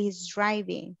 Carla is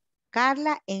driving.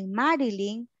 Carla and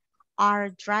Marilyn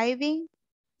are driving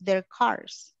their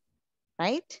cars.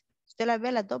 Right? Usted la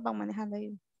ve, las dos van manejando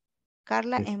ahí.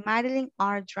 Carla and Marilyn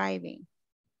are driving.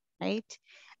 Right?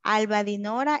 Alba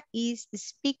Dinora is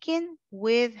speaking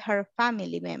with her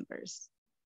family members.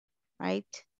 Right?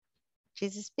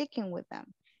 She's speaking with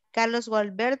them. Carlos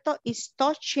Gualberto is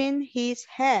touching his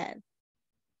head.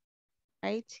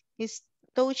 Right? He's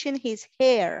touching his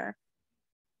hair.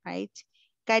 Right?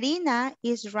 Karina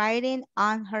is writing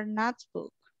on her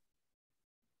notebook.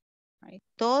 Right?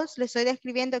 Todos les estoy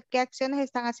describiendo qué acciones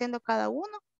están haciendo cada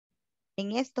uno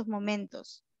en estos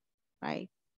momentos. Right?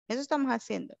 Eso estamos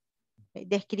haciendo.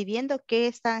 Describiendo qué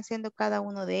están haciendo cada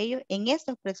uno de ellos en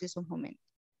estos precisos momentos.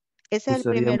 Ese es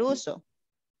el primer uso.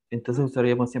 Entonces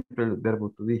usaríamos siempre el verbo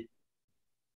to be.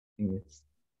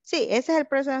 Sí, ese es el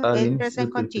present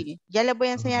continuous. Ya les voy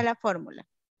a enseñar la fórmula.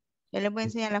 Ya les voy a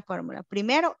enseñar la fórmula.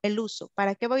 Primero, el uso.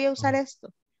 ¿Para qué voy a usar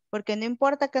esto? Porque no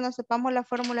importa que no sepamos la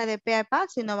fórmula de pe a pa,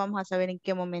 si no vamos a saber en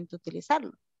qué momento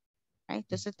utilizarlo.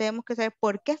 Entonces tenemos que saber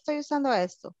por qué estoy usando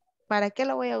esto. ¿para qué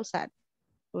lo voy a usar?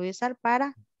 Lo voy a usar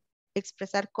para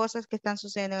expresar cosas que están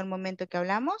sucediendo en el momento que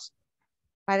hablamos,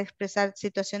 para expresar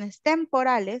situaciones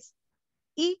temporales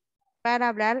y para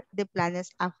hablar de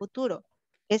planes a futuro.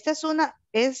 Esta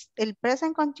es el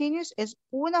present continuous, es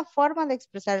una forma de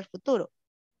expresar el futuro.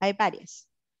 Hay varias,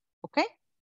 ¿ok?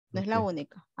 No es la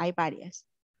única, hay varias.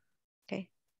 Ok.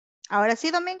 Ahora sí,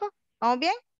 Domingo, ¿vamos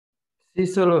bien? Sí,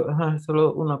 solo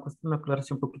una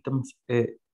aclaración un poquito más.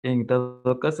 En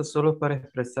dado caso, solo para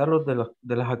expresarlos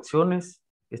de las acciones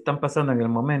que están pasando en el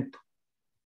momento.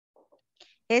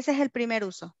 Ese es el primer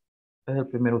uso. Es el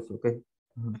primer uso, ¿ok?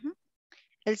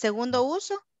 El segundo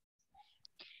uso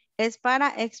es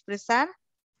para expresar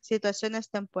situaciones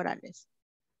temporales.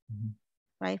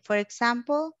 Right? For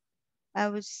example, I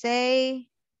would say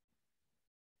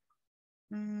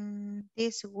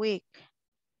this week.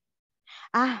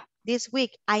 This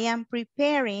week I am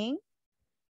preparing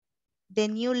the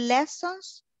new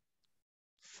lessons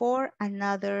for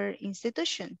another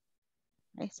institution.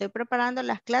 Estoy preparando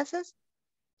las clases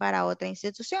para otra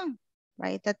institución.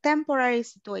 Right? A temporary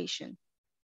situation.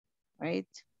 Right?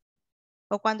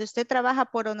 O cuando usted trabaja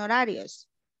por honorarios.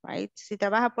 Right? Si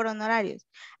trabaja por honorarios.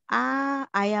 I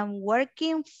am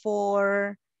working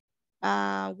for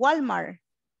Walmart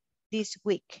this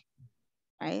week.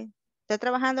 Right? Estoy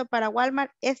trabajando para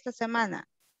Walmart esta semana.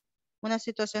 Una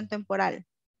situación temporal.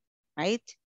 Right?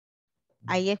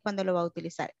 Ahí es cuando lo va a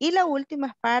utilizar. Y la última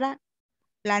es para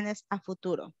planes a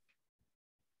futuro.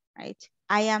 Right?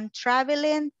 I am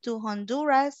traveling to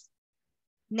Honduras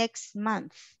next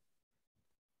month.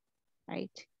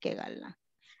 Right? Qué gala.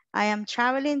 I am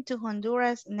traveling to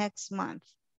Honduras next month.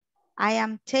 I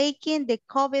am taking the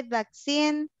COVID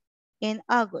vaccine in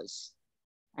August.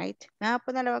 Right? Me van a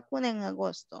poner la vacuna en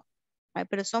agosto. Right?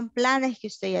 Pero son planes que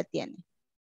usted ya tiene.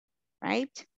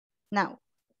 Right? Now,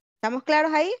 ¿estamos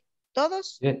claros ahí?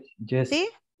 ¿Todos? Yes. ¿Sí?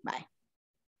 Bye.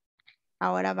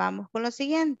 Ahora vamos con lo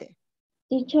siguiente.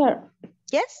 Teacher.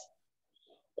 Yes.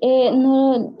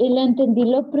 No, le entendí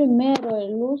lo primero,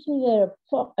 el uso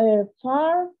del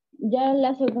far. Ya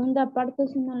la segunda parte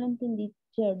sí no la entendí.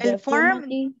 Teacher. El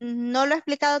form no lo he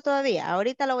explicado todavía.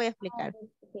 Ahorita lo voy a explicar.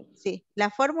 Sí, la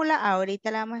fórmula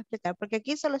ahorita la vamos a explicar porque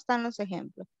aquí solo están los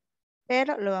ejemplos.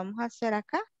 Pero lo vamos a hacer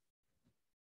acá.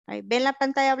 Ahí, ¿ven la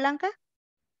pantalla blanca?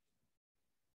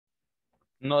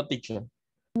 No, teacher.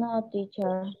 No,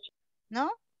 teacher.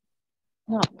 ¿No?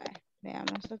 No. Bueno,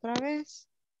 veamos otra vez.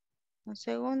 Un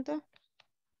segundo.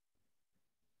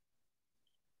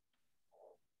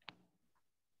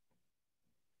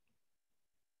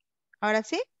 ¿Ahora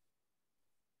sí?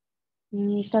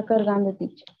 Está cargando,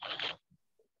 teacher.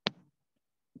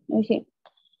 Ahí sí.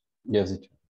 Yes, teacher.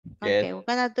 Okay, we're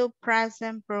gonna do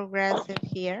present progressive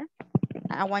here.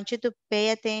 I want you to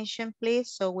pay attention, please,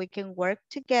 so we can work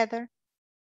together,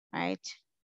 right?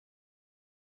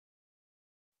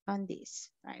 On this,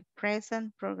 right?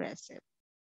 Present progressive,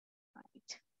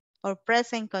 right? Or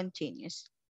present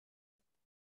continuous.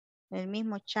 El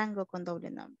mismo chango con doble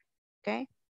nombre, okay?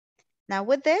 Now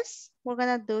with this, we're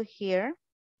gonna do here,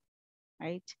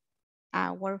 right?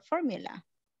 Our formula.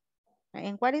 Right?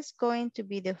 And what is going to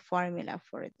be the formula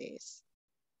for this,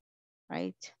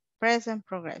 right? Present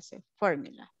progressive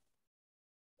formula.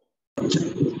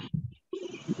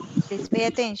 Please pay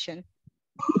attention.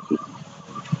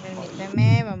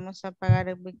 Permíteme, vamos a apagar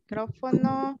el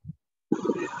micrófono.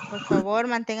 Por favor,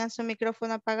 mantengan su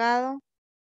micrófono apagado.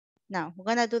 Now, we're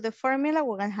gonna do the formula.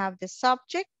 We're gonna have the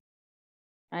subject,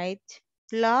 right?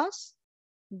 Plus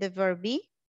the verb be,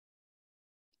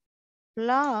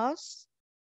 plus,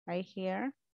 right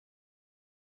here,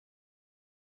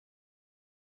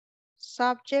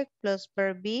 subject plus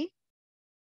verb be,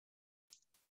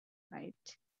 right?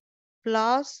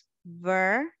 Plus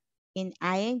verb in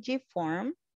ing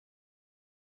form,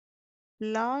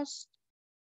 plus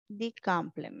the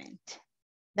complement.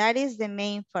 That is the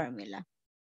main formula,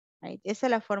 right? Esa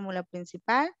es la fórmula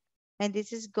principal. And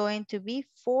this is going to be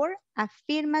for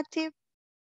affirmative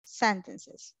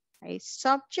sentences, right?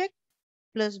 Subject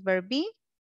plus verb be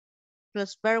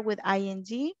plus verb with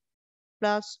ing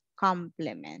plus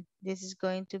complement. This is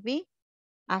going to be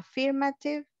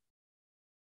affirmative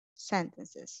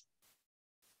sentences,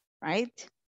 right?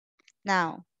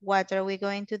 Now, what are we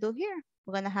going to do here?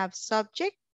 We're going to have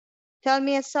subject. Tell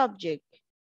me a subject.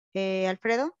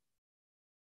 Alfredo?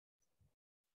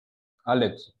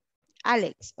 Alex.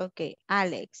 Alex, okay,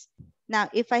 Alex. Now,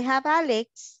 if I have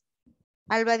Alex,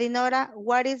 Alba Dinora,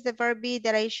 what is the verb be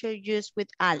that I should use with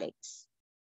Alex?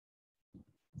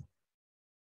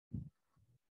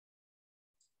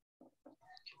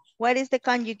 What is the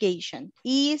conjugation?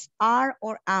 Is, are,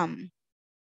 or am?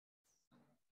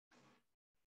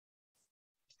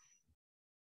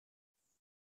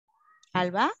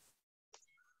 Alba?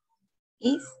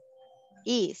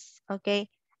 Is, okay.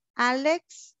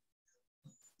 Alex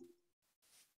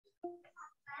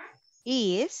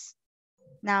is.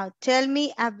 Now tell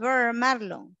me a verb,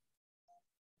 Marlon.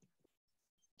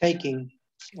 Taking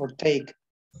or take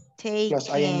plus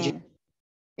ing. Taken.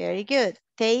 Very good.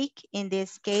 Take, in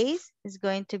this case, is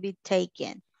going to be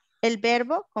taken. El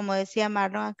verbo, como decía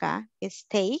Marlon acá, es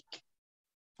take,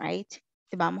 right?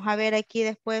 Vamos a ver aquí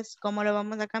después cómo lo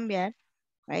vamos a cambiar,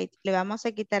 right? Le vamos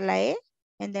a quitar la E,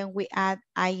 and then we add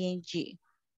ing.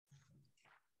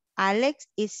 Alex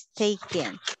is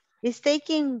taken. Is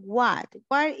taking what?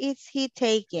 What is he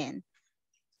taking?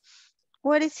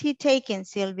 What is he taking,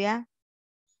 Sylvia?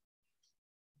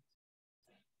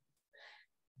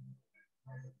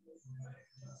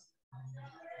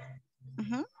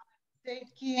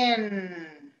 Taking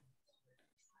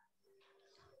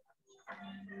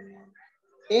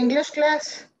English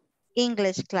class.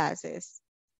 English classes.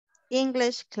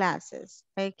 English classes.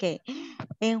 Okay.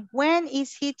 And when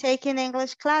is he taking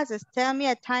English classes? Tell me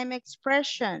a time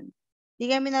expression.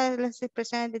 Dígame una de las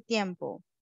expresiones de tiempo.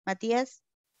 Matías.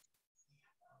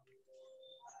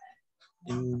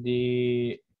 In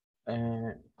the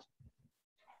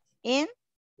In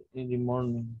the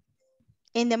morning.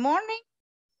 In the morning?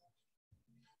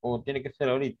 O tiene que ser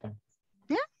ahorita.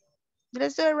 Yeah.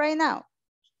 Let's do it right now.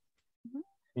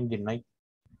 In the night.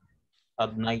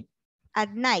 At night.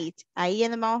 At night. Ahí ya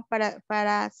nos vamos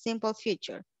para simple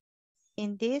future.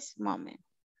 In this moment.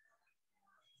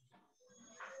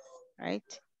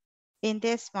 Right? In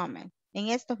this moment. En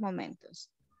estos momentos.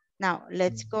 Now,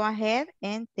 let's go ahead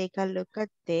and take a look at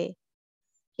the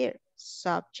here.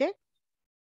 Subject.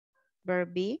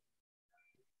 Verb be.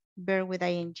 Verb with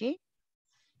ing.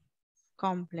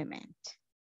 Complement.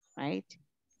 Right?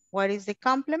 What is the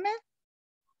complement?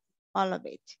 All of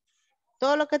it.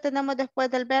 Todo lo que tenemos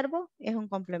después del verbo es un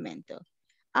complemento.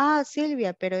 Ah,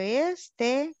 Silvia, pero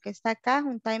este que está acá es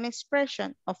un time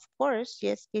expression. Of course,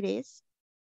 yes, it is.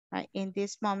 Right? In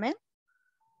this moment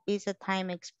is a time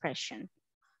expression.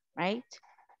 Right?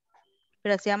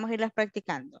 Pero así vamos a irlas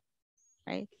practicando.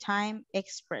 Right? Time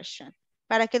expression.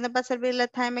 ¿Para qué nos va a servir la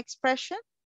time expression?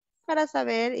 Para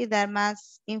saber y dar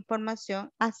más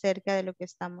información acerca de lo que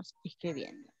estamos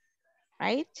escribiendo.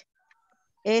 Right?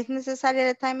 ¿Es necesaria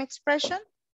la time expression?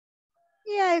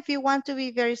 Yeah, if you want to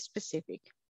be very specific.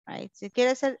 Right? Si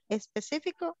quieres ser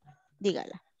específico,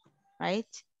 dígala. Right?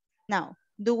 Now,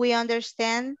 do we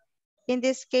understand in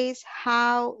this case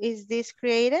how is this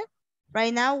created?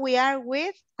 Right now we are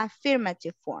with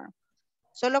affirmative form.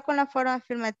 Solo con la forma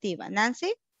afirmativa.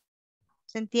 Nancy,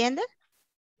 ¿se entiende?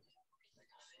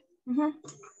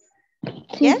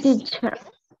 Yes? Teacher.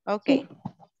 Okay.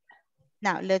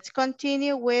 Now, let's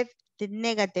continue with the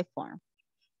negative form,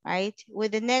 right?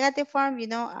 With the negative form, you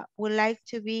know, we like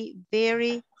to be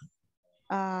very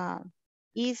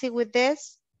easy with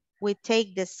this. We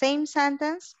take the same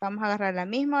sentence, vamos a agarrar la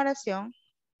misma oración,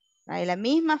 right? La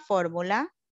misma fórmula,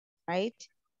 right?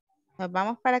 Nos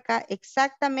vamos para acá,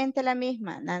 exactamente la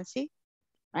misma, Nancy,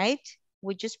 right?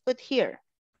 We just put here,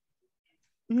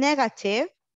 negative,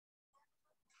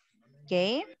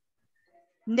 okay?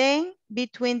 Then,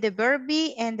 between the verb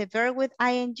be and the verb with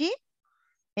ing,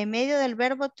 en medio del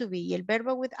verbo to be y el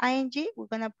verbo with ing, we're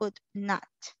going to put not.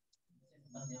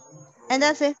 And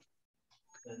that's it.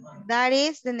 That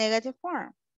is the negative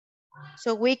form.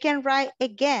 So we can write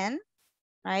again,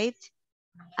 right?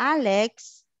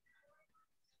 Alex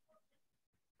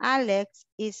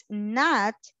is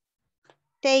not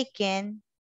taking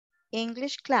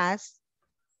English class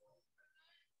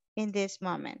in this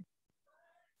moment.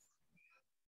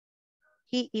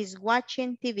 He is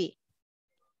watching TV.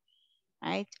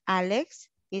 Right? Alex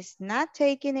is not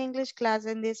taking English class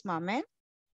in this moment.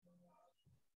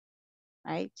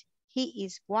 Right? He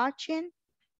is watching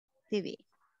TV.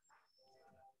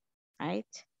 Right?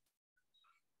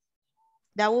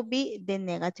 That would be the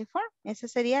negative form. Esa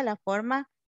sería la forma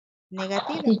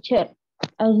negativa. Teacher,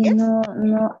 ahí Yes?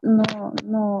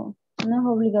 no es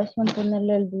obligación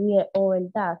ponerle el do o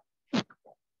el that.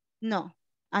 No.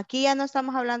 Aquí ya no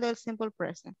estamos hablando del simple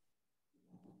present.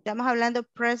 Estamos hablando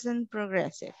present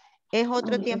progressive. Es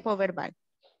otro tiempo verbal.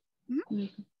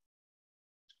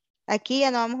 Aquí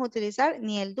ya no vamos a utilizar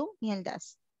ni el do ni el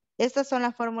das. Estas son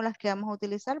las fórmulas que vamos a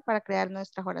utilizar para crear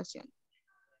nuestras oraciones.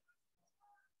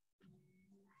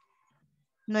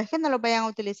 No es que no lo vayan a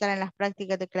utilizar en las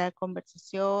prácticas de crear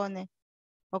conversaciones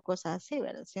o cosas así,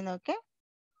 ¿verdad? Sino que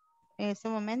en ese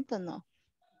momento no.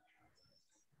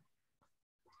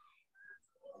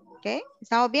 ¿Ok?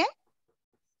 ¿Estamos bien?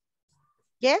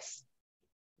 Yes?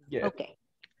 Yes. Okay.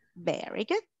 Very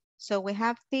good. So we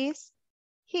have this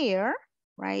here,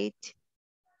 right,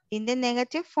 in the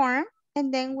negative form,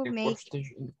 and then we make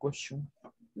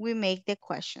the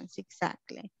questions,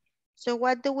 exactly. So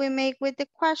what do we make with the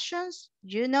questions?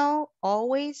 You know,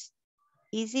 always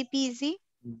easy peasy,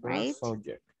 right?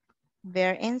 Subject.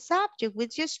 Verb and subject, we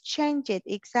just change it,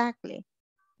 exactly.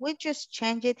 We just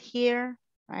change it here,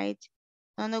 right?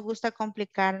 No nos gusta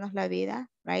complicarnos la vida,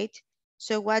 right?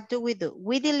 So what do? We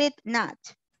delete not.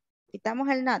 Quitamos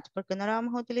el not porque no lo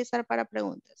vamos a utilizar para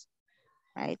preguntas,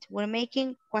 right? We're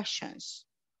making questions.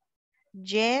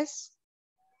 Yes,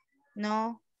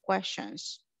 no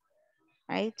questions,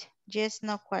 right? Yes,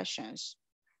 no questions.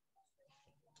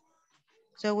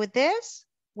 So with this,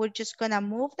 we're just gonna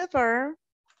move the verb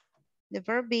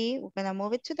be, we're gonna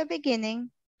move it to the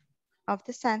beginning of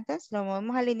the sentence. Lo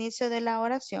movemos al inicio de la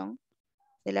oración,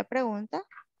 de la pregunta,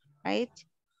 right?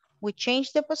 We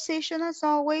change the position as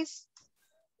always,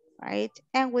 right?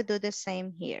 And we do the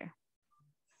same here.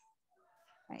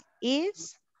 Right.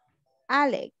 Is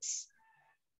Alex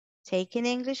taking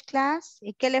English class?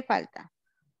 ¿Y qué le falta?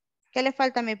 ¿Qué le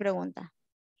falta a mi pregunta?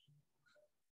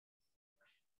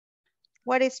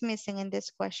 What is missing in this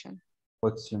question?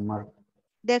 Question mark.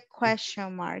 The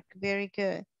question mark, very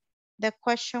good. The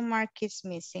question mark is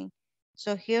missing.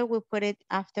 So here we put it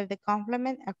after the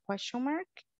complement, a question mark.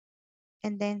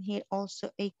 And then here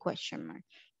also a question mark.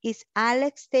 Is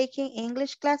Alex taking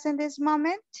English class in this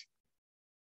moment?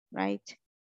 Right.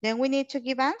 Then we need to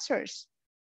give answers.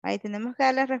 Right. Tenemos que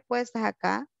dar las respuestas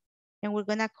acá. And we're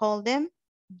going to call them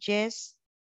yes,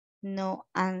 no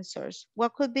answers.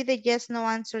 What could be the yes, no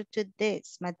answer to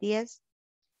this, Matías?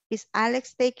 Is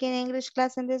Alex taking English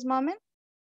class in this moment?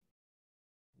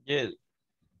 Yes.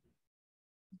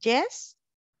 Yes?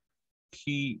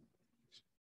 He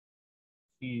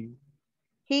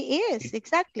He is,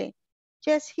 exactly.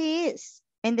 Yes, he is.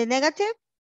 And the negative?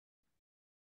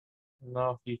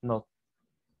 No, he's not.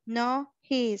 No,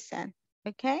 he isn't.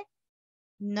 Okay?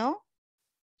 No,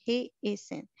 he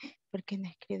isn't. ¿Por qué no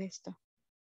escribe esto?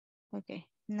 Okay.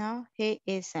 No, he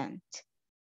isn't.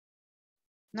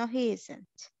 No, he isn't.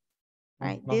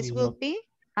 Right. No, This he's will not. be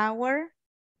our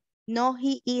no,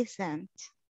 he isn't.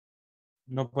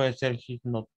 No puede ser he's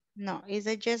not. No, it's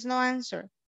a yes, no answer.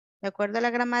 De acuerdo a la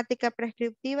gramática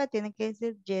prescriptiva, tiene que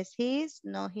decir yes, he is,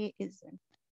 no, he isn't.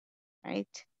 Right?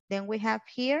 Then we have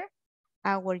here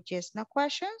our yes, no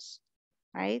questions.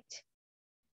 Right?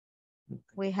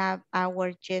 We have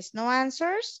our yes, no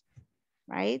answers.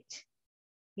 Right?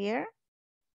 Here.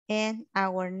 And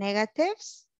our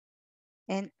negatives.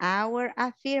 And our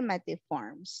affirmative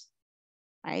forms.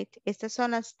 Right? Estas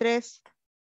son las tres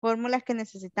fórmulas que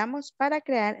necesitamos para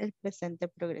crear el presente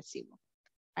progresivo.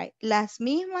 Right. Las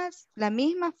mismas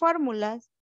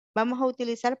fórmulas vamos a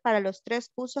utilizar para los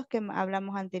tres usos que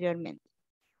hablamos anteriormente.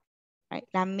 Right.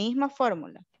 La misma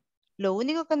fórmula. Lo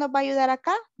único que nos va a ayudar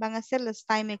acá van a ser los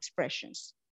time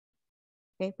expressions.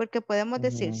 Okay. Porque podemos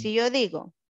decir, si yo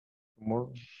digo,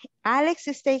 Tomorrow. Alex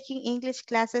is taking English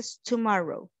classes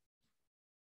tomorrow.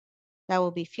 That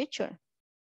will be future.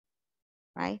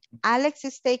 Right? Alex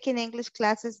is taking English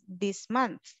classes this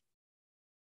month.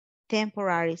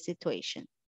 Temporary situation.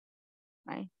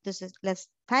 Right? Entonces, las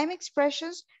time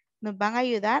expressions nos van a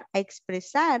ayudar a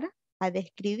expresar, a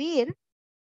describir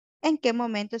en qué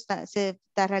momento se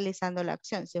está realizando la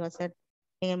acción. Si va a ser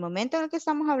en el momento en el que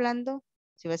estamos hablando,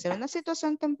 si va a ser una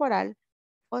situación temporal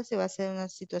o si va a ser una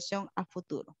situación a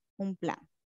futuro, un plan.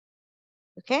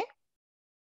 ¿Ok?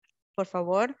 Por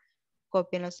favor,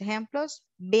 copien los ejemplos,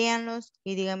 véanlos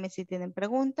y díganme si tienen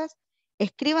preguntas.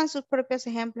 Escriban sus propios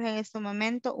ejemplos en este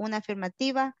momento, una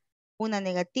afirmativa, una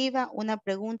negativa, una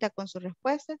pregunta con sus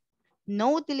respuestas.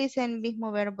 No utilicen el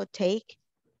mismo verbo take,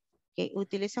 que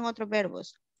utilicen otros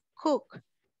verbos. Cook,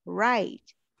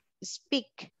 write,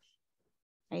 speak,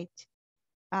 right?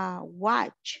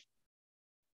 Watch.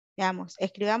 Veamos,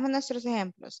 escribamos nuestros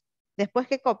ejemplos. Después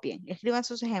que copien, escriban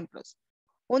sus ejemplos.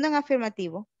 Uno en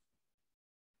afirmativo,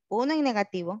 uno en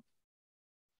negativo,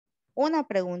 una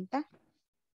pregunta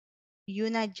y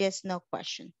una yes, no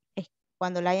question.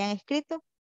 Cuando la hayan escrito,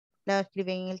 la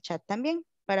escriben en el chat también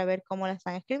para ver cómo la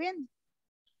están escribiendo.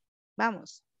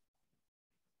 Vamos.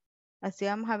 Así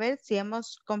vamos a ver si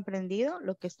hemos comprendido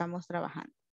lo que estamos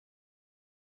trabajando.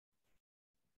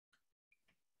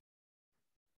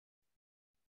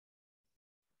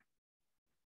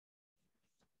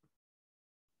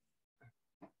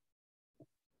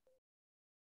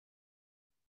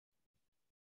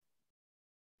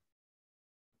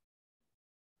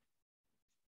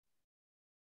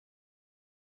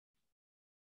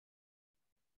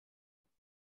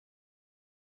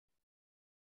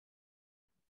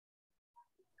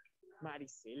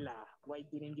 Marisela, why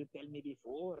didn't you tell me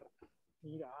before?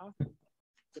 Mira,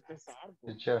 qué pesar, po,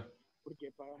 Teacher,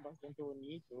 porque pagan bastante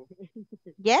bonito.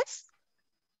 Yes?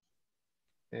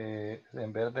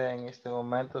 en verde en este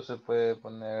momento se puede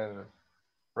poner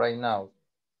right now.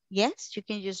 Yes, you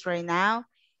can use right now,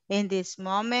 in this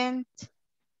moment,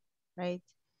 right?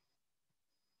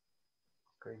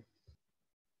 Okay.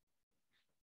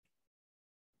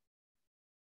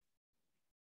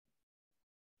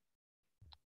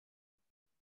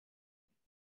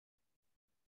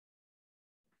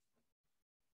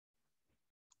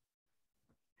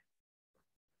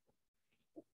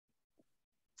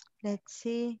 Let's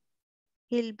see.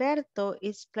 Gilberto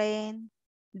is playing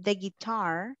the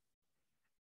guitar.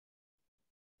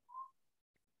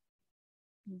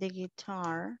 The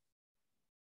guitar.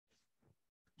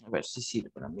 A ver si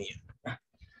sirve la mía.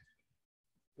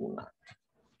 Una.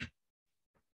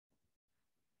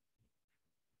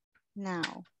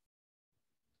 Now.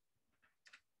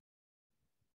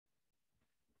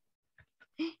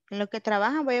 En lo que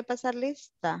trabajan voy a pasar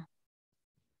lista.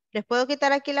 ¿Les puedo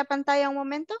quitar aquí la pantalla un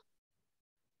momento?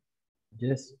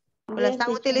 Yes. ¿O la Yes, están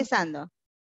teacher. utilizando?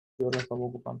 Yo la estaba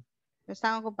ocupando. Lo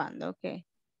están ocupando, ok.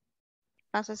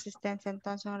 Paso asistencia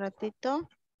entonces un ratito.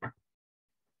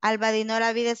 Alba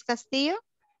Dinora Vides Castillo.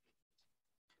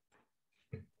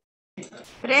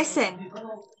 Present.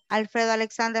 Alfredo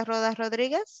Alexander Rodas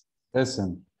Rodríguez.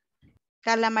 Present.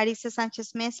 Carla Marisa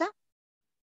Sánchez Mesa.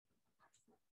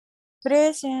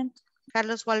 Present.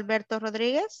 Carlos Gualberto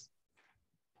Rodríguez.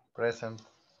 Present.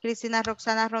 Cristina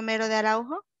Roxana Romero de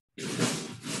Araujo.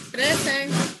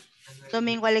 Present.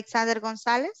 Domingo Alexander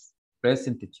González.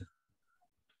 Present, teacher.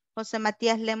 José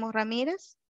Matías Lemos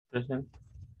Ramírez. Present.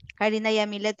 Karina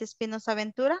Yamilet Espinosa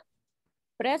Ventura.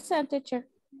 Present, teacher.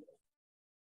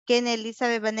 Ken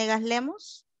Elizabeth Vanegas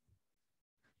Lemos.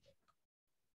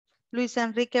 Luis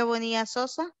Enrique Bonilla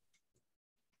Sosa.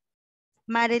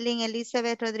 Marilyn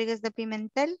Elizabeth Rodríguez de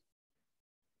Pimentel.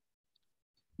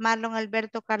 Marlon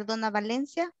Alberto Cardona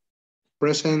Valencia.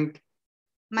 Present.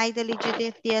 Maideli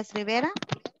Judith Díaz Rivera.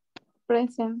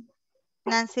 Present.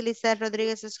 Nancy Lizeth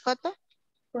Rodríguez Escoto.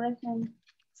 Present.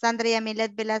 Sandra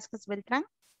Yamilet Velázquez Beltrán.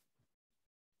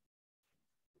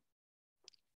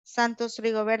 Santos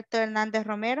Rigoberto Hernández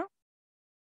Romero.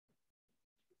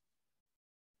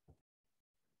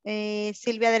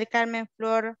 Silvia del Carmen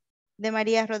Flor de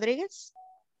María Rodríguez.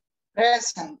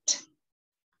 Present.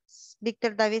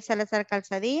 Víctor David Salazar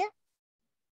Calzadilla.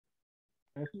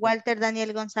 Walter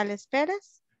Daniel González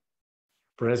Pérez.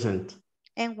 Present.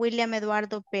 And William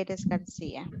Eduardo Pérez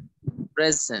García.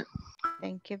 Present.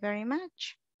 Thank you very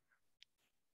much.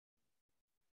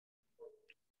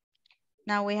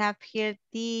 Now we have here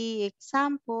the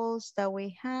examples that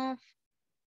we have.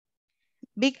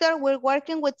 Victor, we're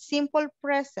working with simple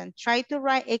present. Try to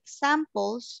write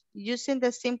examples using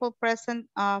the simple present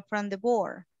from the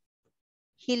board.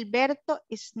 Gilberto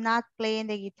is not playing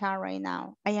the guitar right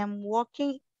now. I am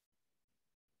walking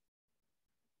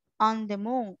on the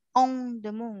moon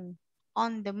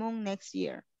next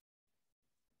year.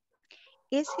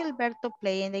 Is Gilberto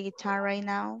playing the guitar right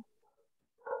now?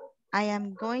 I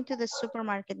am going to the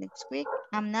supermarket next week.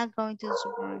 I'm not going to the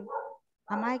supermarket.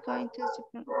 Am I going to the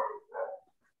supermarket?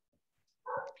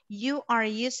 You are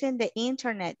using the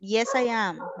internet. Yes, I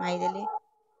am, Maideli.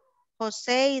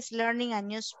 Jose is learning a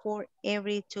new sport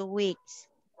every 2 weeks.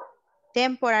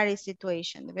 Temporary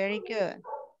situation. Very good.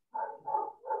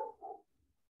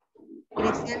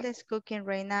 Griselda is cooking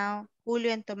right now.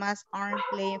 Julio and Tomas aren't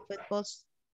playing football,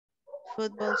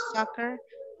 soccer.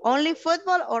 Only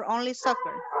football or only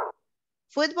soccer?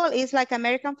 Football is like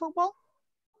American football.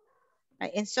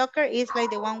 Right? And soccer is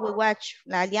like the one we watch,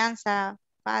 La Alianza,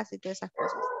 Paz, y todas esas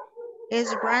cosas.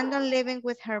 Is Brandon living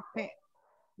with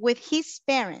his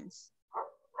parents?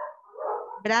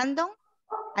 Brandon,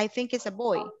 I think it's a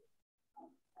boy.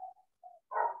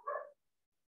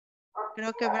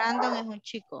 Creo que Brandon es un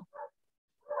chico.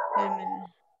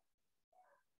 Espérenme.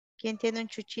 ¿Quién tiene un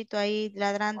chuchito ahí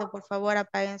ladrando? Por favor,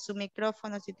 apaguen su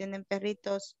micrófono si tienen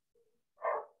perritos.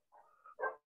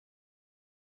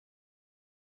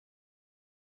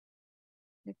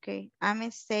 Okay,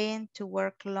 I'm staying to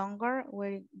work longer.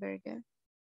 Very good.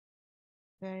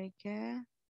 Very good.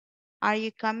 Are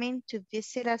you coming to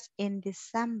visit us in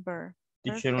December?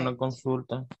 Teacher, una Perfect.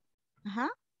 consulta. Ajá.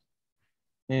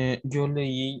 Yo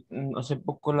leí hace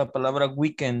poco la palabra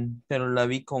weekend, pero la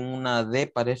vi con una D,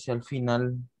 parece al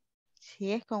final.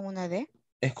 Sí, es con una D.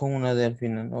 Es con una D al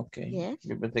final, ok. Yes.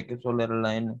 Yo pensé que solo era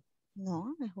la N.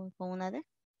 No, es con una D.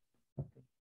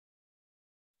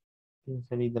 Quiero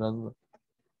salir de la duda.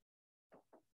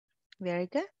 Very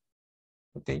good.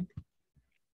 Ok.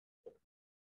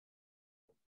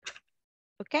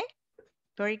 Okay.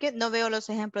 Very good. No veo los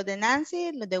ejemplos de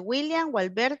Nancy, los de William o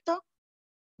Alberto.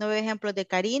 No veo ejemplos de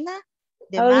Karina,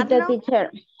 de Ahorita, Marlon,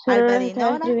 teacher, Alba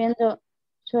Dinora.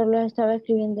 solo estaba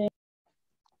escribiendo.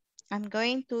 I'm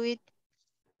going to eat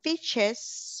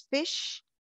fish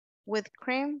with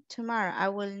cream tomorrow. I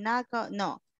will not go.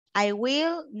 No. I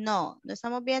will. No. No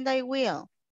estamos viendo I will.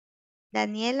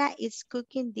 Daniela is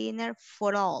cooking dinner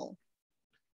for all.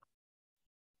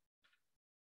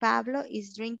 Pablo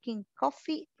is drinking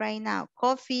coffee right now.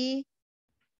 Coffee.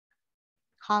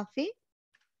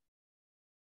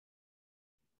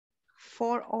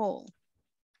 For all.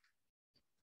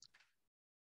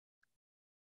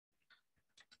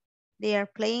 They are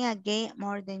playing a game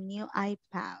more than new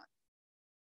iPad.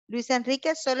 Luis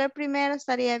Enrique, solo el primero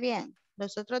estaría bien.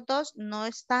 Los otros dos no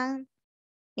están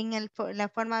en la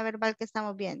forma verbal que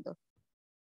estamos viendo.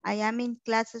 I am in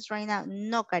classes right now.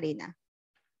 No, Karina.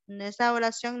 Esa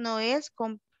oración no es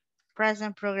con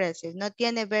present progressive. No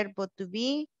tiene verbo to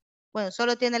be. Bueno,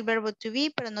 solo tiene el verbo to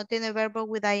be, pero no tiene verbo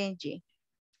with ing.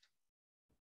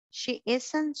 She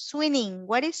isn't swimming.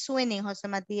 What is swimming, José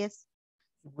Matías?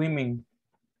 Swimming.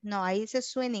 No, ahí dice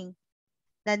swimming.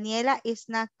 Daniela is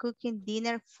not cooking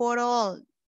dinner for all.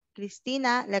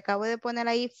 Cristina, le acabo de poner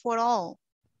ahí for all.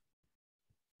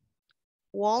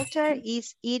 Walter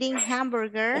is eating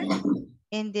hamburger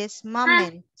in this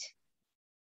moment.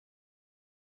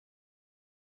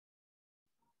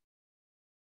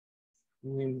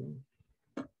 Me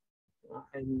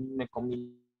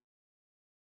comí.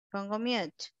 Pongo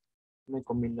mute. Me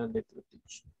comí la letra,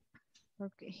 teacher.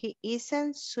 Okay, he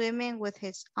isn't swimming with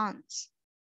his aunts.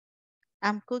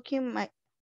 I'm cooking my...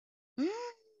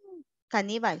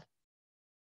 Caníbal.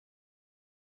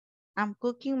 I'm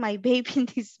cooking my baby in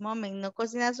this moment. ¿No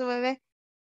cocina su bebé?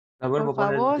 La vuelvo Por a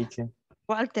poner, favor. teacher.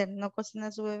 Walter, ¿no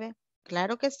cocina su bebé?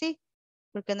 Claro que sí.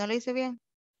 Porque no lo hice bien.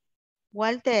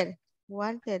 Walter,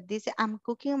 dice, I'm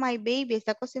cooking my baby.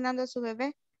 ¿Está cocinando a su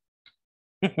bebé?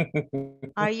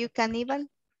 Are you cannibal?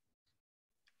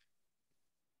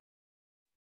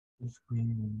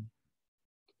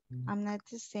 I'm not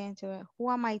saying to her.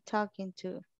 Who am I talking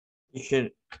to?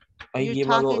 Teacher, ahí You're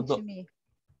lleva talking to me.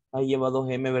 ahí lleva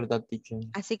 2M, ¿verdad, teacher?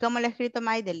 Así como lo ha escrito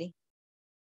Maideli.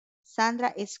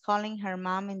 Sandra is calling her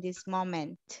mom in this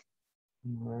moment.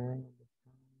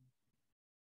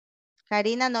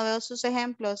 Karina, no veo sus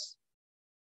ejemplos.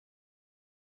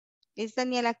 Is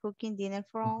Daniela cooking dinner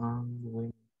for all?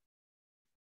 Bueno.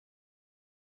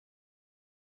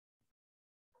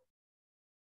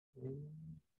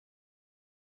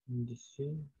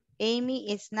 Dice...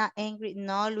 Amy is not angry.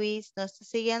 No, Luis, no está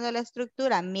siguiendo la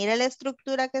estructura. Mira la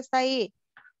estructura que está ahí.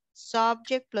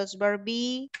 Subject plus verb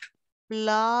be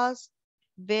plus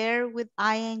verb with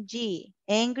ing.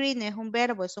 Angry no es un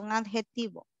verbo, es un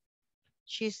adjetivo.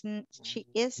 She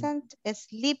isn't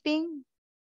sleeping.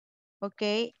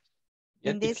 Okay.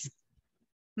 Ya, In this,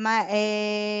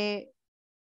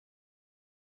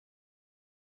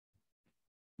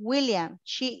 William,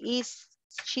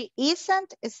 she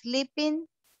isn't sleeping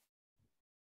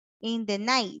in the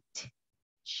night.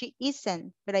 She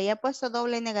isn't, pero ahí ha puesto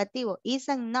doble negativo.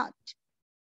 Isn't not.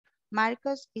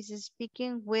 Marcos is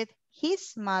speaking with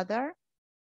his mother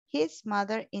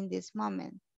in this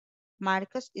moment.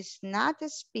 Marcos is not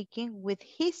speaking with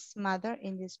his mother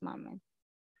in this moment.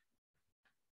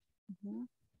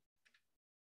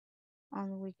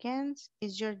 On weekends,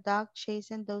 is your dog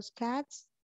chasing those cats?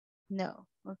 No.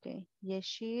 Okay. Yes,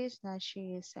 she is. No,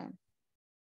 she isn't.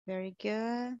 Very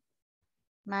good.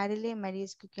 Marilyn, Marie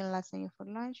is cooking lasagna for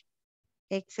lunch.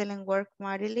 Excellent work,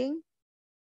 Marilyn.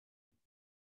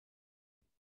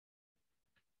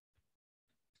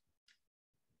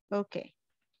 Okay.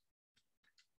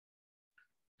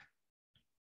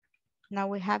 Now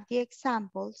we have the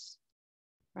examples,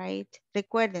 right?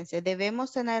 Recuérdense,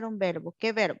 debemos tener un verbo.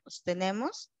 ¿Qué verbos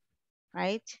tenemos?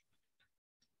 Right?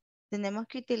 Tenemos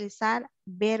que utilizar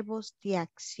verbos de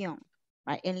acción.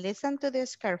 Right? And listen to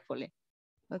this carefully.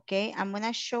 Okay, I'm going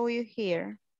to show you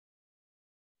here.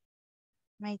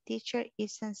 My teacher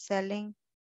isn't selling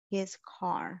his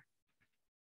car.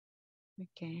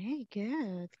 Okay,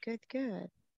 good.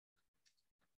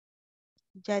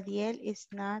 Yadiel is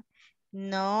not.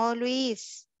 No,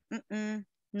 Luis.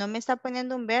 No me está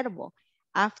poniendo un verbo.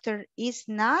 After is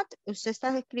not, usted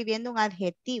está escribiendo un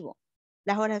adjetivo.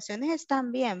 Las oraciones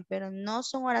están bien, pero no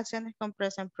son oraciones con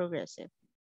present progressive.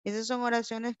 Esas son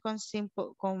oraciones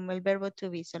con el verbo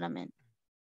to be solamente.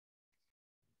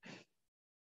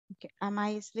 Okay. Am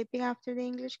I sleeping after the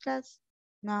English class?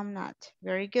 No, I'm not.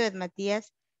 Very good,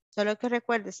 Matías. Solo que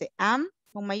recuérdese, am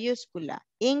con mayúscula,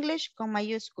 English con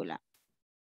mayúscula.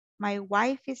 My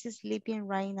wife is sleeping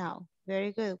right now.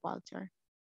 Very good, Walter.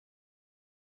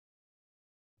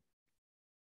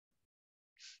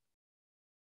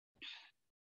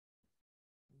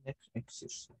 Next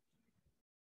exercise.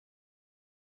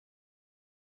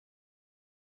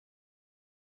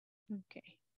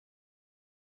 Okay.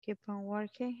 Keep on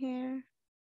working here.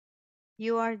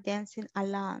 You are dancing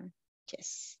alone.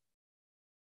 Yes.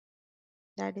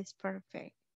 That is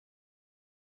perfect.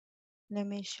 Let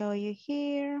me show you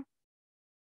here.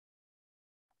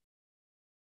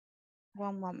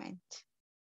 One moment.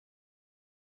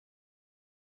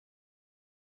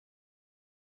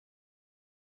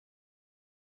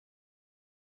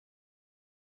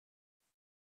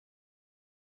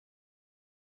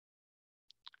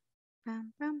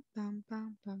 Pam, pam, pam,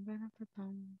 pam, pam, pam, pam,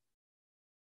 pam.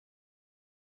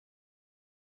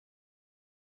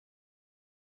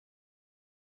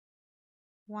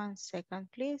 One second,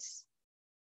 please.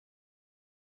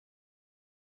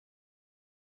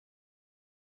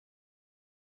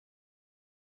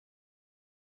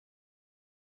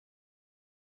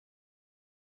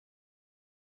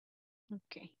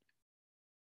 Okay.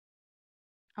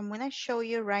 I'm going to show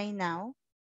you right now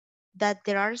that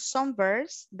there are some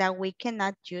verbs that we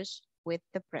cannot use with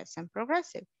the present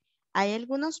progressive. Hay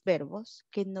algunos verbos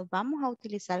que no vamos a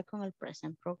utilizar con el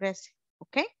present progressive,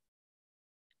 ¿ok?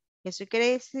 Eso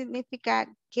quiere significar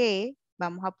que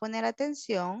vamos a poner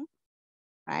atención,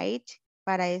 right,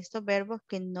 para estos verbos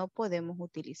que no podemos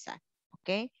utilizar,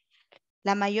 ¿ok?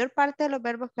 La mayor parte de los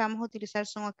verbos que vamos a utilizar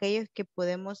son aquellos que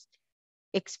podemos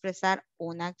expresar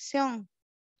una acción,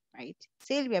 right?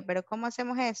 Silvia, ¿pero cómo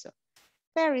hacemos eso?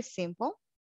 Very simple,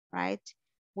 right?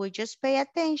 We just pay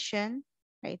attention,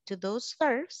 right, to those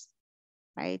verbs,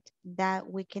 right, that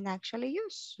we can actually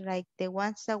use, like the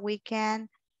ones that we can,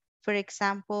 for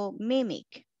example,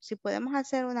 mimic. Si podemos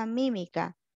hacer una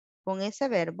mímica con ese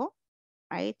verbo,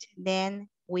 right, then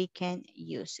we can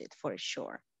use it for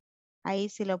sure. Ahí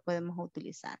sí lo podemos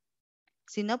utilizar.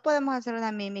 Si no podemos hacer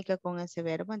una mímica con ese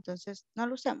verbo, entonces no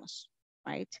lo usemos,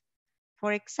 right?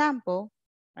 For example,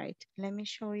 right, let me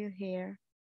show you here.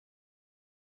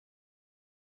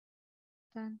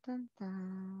 Tan, tan,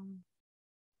 tan.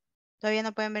 ¿Todavía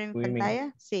no pueden ver mi Swimming.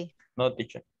 pantalla? Sí. No,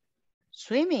 teacher.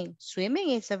 Swimming.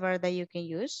 Swimming is a verb that you can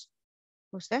use.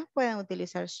 Ustedes pueden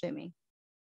utilizar swimming,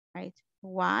 right?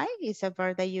 Why is a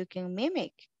verb that you can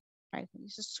mimic, right?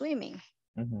 This is swimming,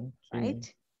 Swimming.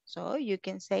 right? So you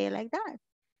can say it like that,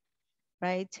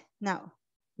 right? Now,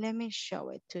 let me show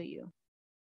it to you.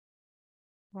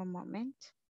 One moment.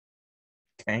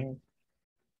 Okay.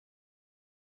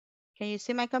 Can you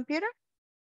see my computer?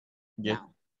 Yes.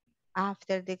 Now,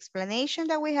 after the explanation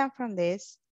that we have from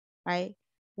this, right,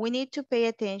 we need to pay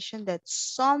attention that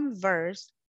some verbs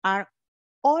are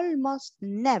almost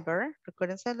never,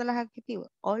 recuérdense de los adjetivos,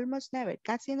 almost never,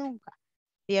 casi nunca.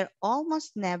 They are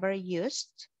almost never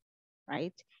used,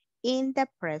 right, in the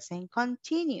present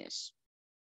continuous,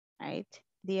 right?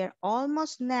 They are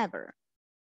almost never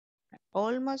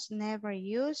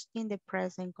used in the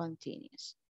present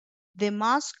continuous. The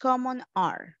most common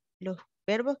are, los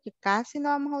verbos que casi no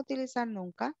vamos a utilizar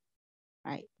nunca,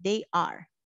 right? They are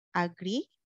agree,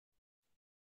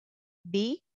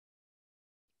 be,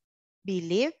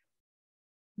 believe,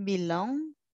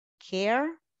 belong,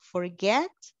 care,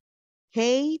 forget,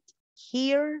 hate,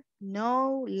 hear,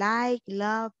 know, like,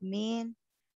 love, mean,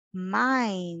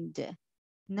 mind,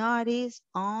 notice,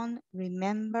 on,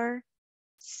 remember,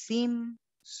 seem,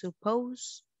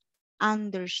 suppose,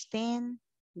 understand,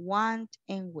 want,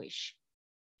 and wish.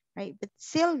 Right? But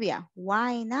Sylvia,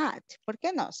 why not? ¿Por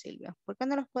qué no, Sylvia? ¿Por qué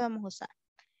no los podemos usar?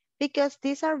 Because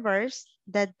these are verbs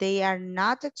that they are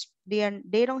not,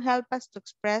 they don't help us to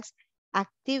express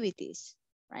activities,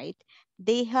 right?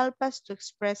 They help us to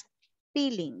express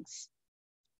feelings,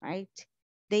 right?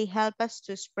 They help us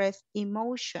to express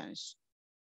emotions.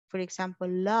 For example,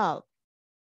 love,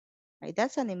 right?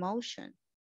 That's an emotion,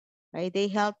 right? They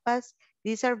help us,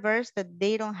 these are verbs that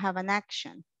they don't have an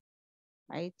action,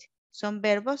 right? Son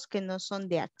verbos que no son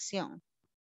de acción,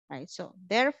 right? So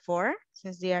therefore,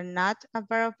 since they are not a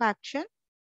verb of action,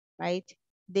 right?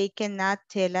 They cannot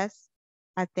tell us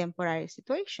a temporary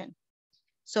situation.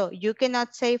 So you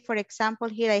cannot say, for example,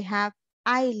 here I have,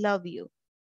 I love you.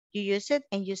 You use it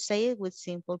and you say it with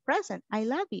simple present, I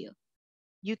love you.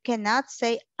 You cannot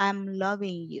say, I'm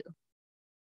loving you,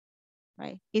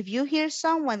 right? If you hear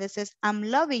someone that says, I'm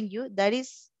loving you, that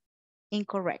is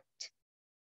incorrect,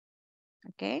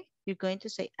 okay? You're going to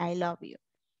say, I love you.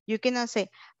 You cannot say,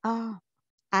 oh,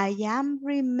 I am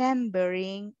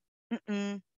remembering,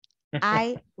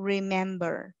 I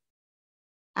remember.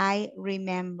 I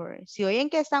remember. Si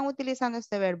oyen que están utilizando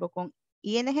este verbo con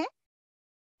ing,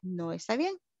 no está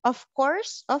bien. Of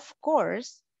course,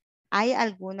 hay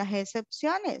algunas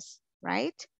excepciones,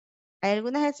 right? Hay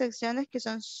algunas excepciones que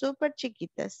son súper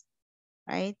chiquitas,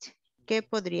 right? Que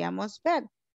podríamos ver,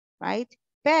 right?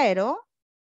 Pero,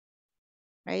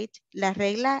 right, la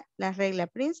regla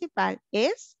principal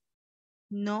es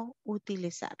no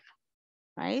utilizarlo,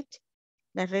 right?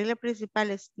 La regla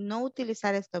principal es no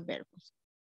utilizar estos verbos.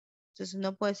 Entonces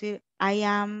no puedo decir I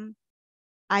am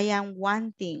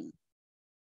wanting.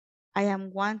 I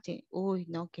am wanting. Uy,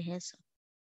 no, ¿qué es eso?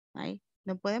 Right?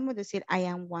 No podemos decir I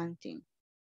am wanting.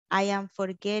 I am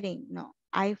forgetting. No,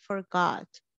 I forgot.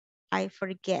 I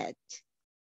forget.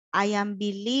 I am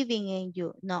believing in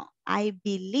you. No, I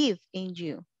believe in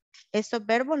you. Estos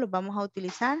verbos los vamos a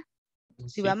utilizar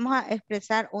si vamos a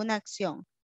expresar una acción.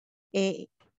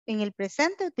 En el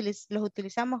presente los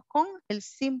utilizamos con el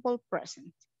simple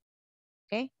present.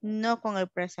 ¿Okay? No con el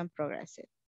present progressive.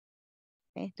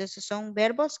 ¿Okay? Entonces son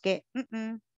verbos que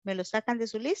me los sacan de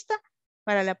su lista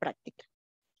para la práctica.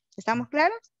 ¿Estamos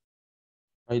claros?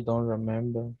 I don't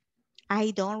remember.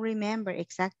 I don't remember,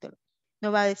 exacto.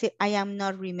 No va a decir I am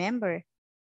not remember.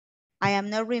 I am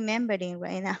not remembering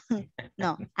right now.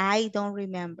 No, I don't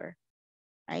remember.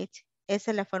 Right?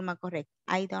 Esa es la forma correcta.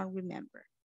 I don't remember.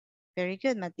 Very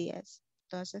good, Matías.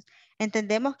 Entonces,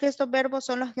 ¿entendemos que estos verbos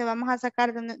son los que vamos a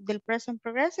sacar del present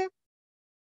progressive?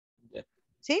 Yeah.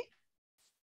 ¿Sí?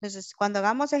 Entonces, cuando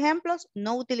hagamos ejemplos,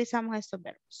 no utilizamos estos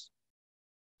verbos.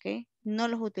 ¿Ok? No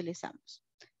los utilizamos.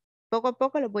 Poco a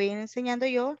poco les voy a ir enseñando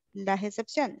yo las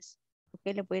excepciones.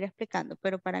 ¿Ok? Les voy a ir explicando.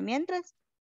 Pero para mientras,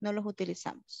 no los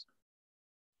utilizamos.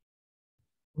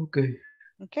 Ok.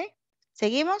 ¿Ok?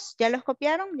 ¿Seguimos? ¿Ya los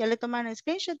copiaron? ¿Ya le tomaron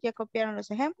screenshot? ¿Ya copiaron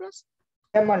los ejemplos?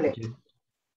 Démosle.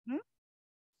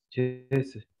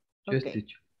 Yes, Ok.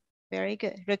 teacher. Very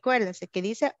good. Recuérdense que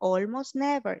dice almost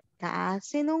never,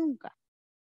 casi nunca.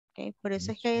 Okay. Por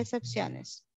eso es que hay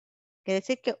excepciones. Quiere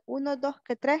decir que 1, 2,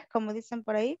 que 3, como dicen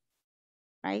por ahí.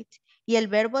 Right? Y el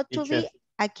verbo to be,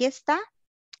 aquí está.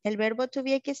 El verbo to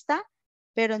be aquí está.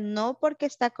 Pero no porque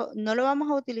está, no lo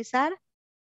vamos a utilizar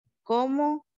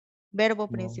como verbo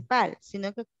principal,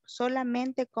 sino que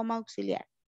solamente como auxiliar.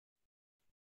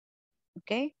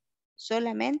 Ok.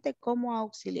 Solamente como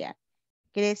auxiliar.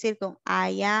 Quiere decir con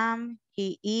I am,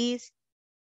 he is,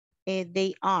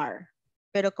 they are.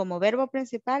 Pero como verbo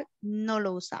principal no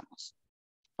lo usamos.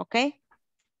 ¿Ok?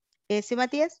 ¿Sí,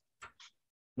 Matías?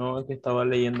 No, es que estaba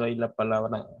leyendo ahí la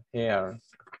palabra hair.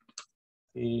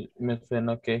 Y me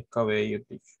suena que es cabello,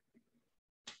 teacher.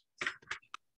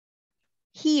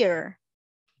 Hear.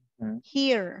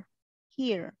 Hear.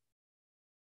 Hear.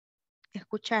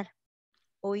 Escuchar.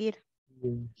 Oír.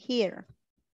 Hear.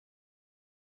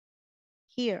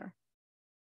 Hear.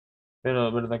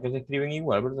 Pero verdad que se escriben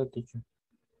igual, ¿verdad, teacher?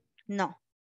 No.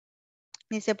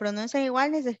 Ni se pronuncian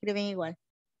igual ni se escriben igual.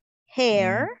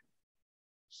 Hair.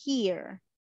 Hear.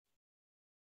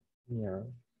 Yeah.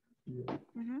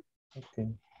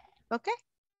 Okay. ¿Ok?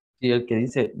 Y el que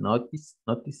dice notice.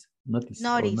 Notice. Notice.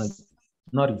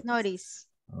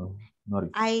 Oh,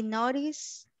 notice. I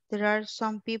notice there are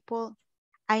some people.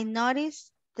 I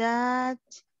notice that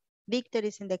Victor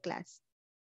is in the class.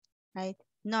 Right?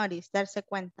 Notice, darse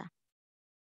cuenta.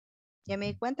 Ya me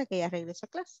di cuenta que ya regresó a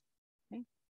clase.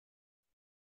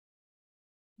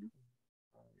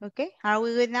 Okay, are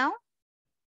we good now?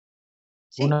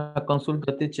 ¿Sí? Una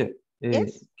consulta, teacher.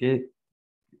 Yes. Que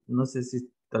no sé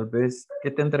si tal vez, ¿qué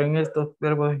tendrán estos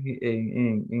verbos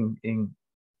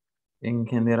en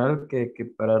general que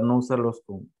para no usarlos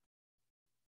con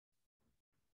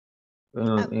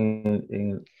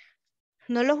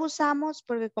No los usamos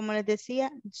porque, como les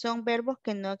decía, son verbos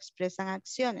que no expresan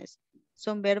acciones.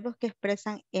 Son verbos que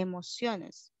expresan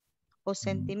emociones o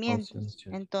sentimientos.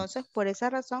 Entonces, por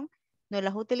esa razón, no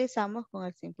las utilizamos con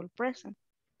el simple present.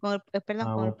 Con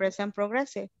el present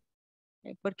progressive.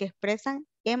 Porque expresan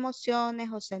emociones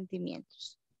o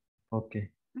sentimientos. Ok.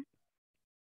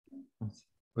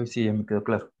 Pues sí, ya me quedó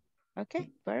claro. Ok,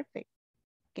 perfecto.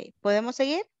 Ok, ¿podemos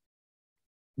seguir?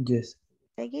 Yes.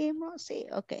 Seguimos, sí,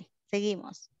 ok,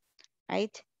 seguimos.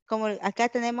 Right? Como acá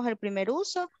tenemos el primer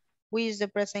uso, we use the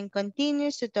present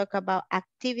continuous to talk about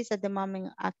activities at the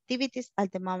moment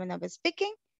of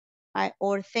speaking, right?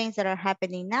 Or things that are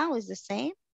happening now is the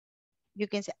same. You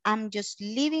can say, I'm just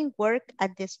leaving work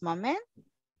at this moment,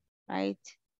 right?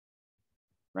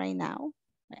 Right now,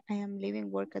 I am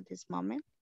leaving work at this moment.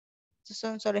 So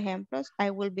son solo ejemplos.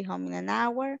 I will be home in an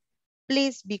hour.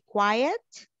 Please be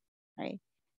quiet, right?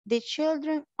 The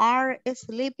children are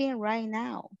sleeping right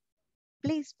now.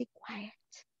 Please be quiet,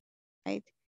 right?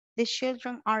 The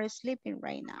children are sleeping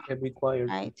right now. Yeah, be quiet.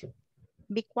 Right?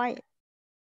 Be quiet.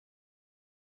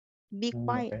 Be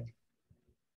quiet.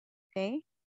 Okay?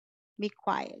 Be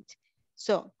quiet.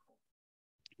 So,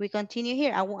 we continue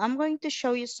here. I'm going to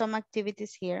show you some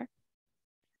activities here.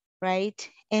 right?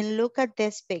 And look at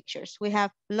these pictures. We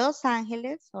have Los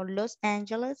Angeles or Los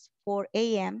Angeles, 4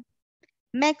 a.m.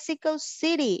 Mexico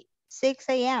City, 6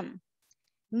 a.m.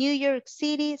 New York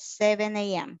City, 7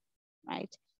 a.m.,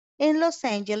 right? In Los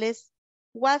Angeles,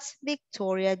 what's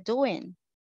Victoria doing?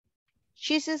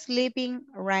 She's sleeping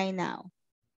right now,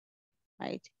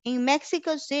 right? In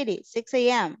Mexico City, 6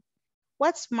 a.m.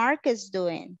 What's Marcus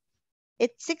doing?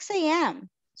 It's 6 a.m.,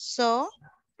 so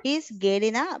he's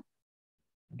getting up.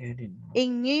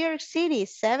 In New York City,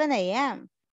 7 a.m.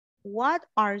 What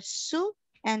are Sue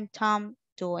and Tom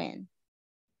doing?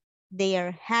 They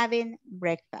are having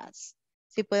breakfast.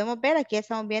 Si podemos ver, aquí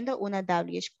estamos viendo una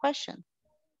WH question,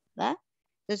 ¿verdad?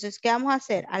 Entonces, ¿qué vamos a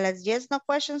hacer? A las yes, no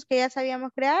questions que ya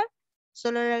sabíamos crear,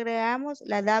 solo le agregamos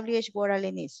la WH word al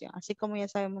inicio, así como ya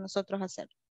sabemos nosotros hacer,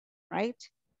 right?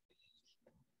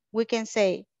 We can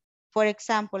say, for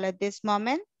example, at this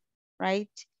moment, right?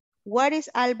 What is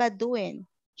Alba doing?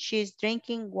 She's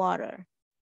drinking water,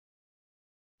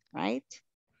 right?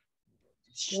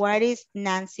 What is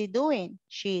Nancy doing?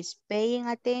 She's paying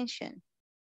attention,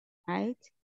 right?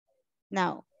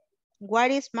 Now,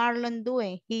 what is Marlon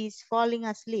doing? He's falling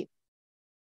asleep.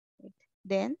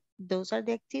 Then, those are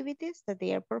the activities that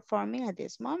they are performing at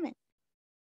this moment.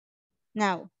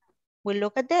 Now, we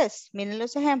look at this. Miren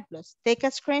los ejemplos. Take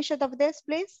a screenshot of this,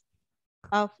 please,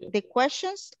 of the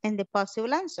questions and the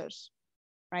possible answers,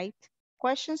 right?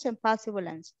 Questions and possible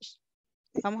answers.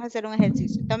 Vamos a hacer un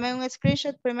ejercicio. Tome un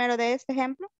screenshot primero de este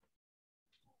ejemplo.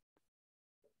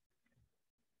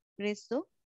 ¿Listo?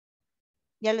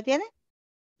 ¿Ya lo tiene?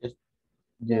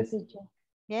 Yes.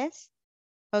 Yes?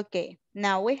 Okay,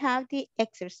 now we have the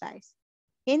exercise.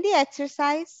 In the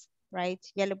exercise, right,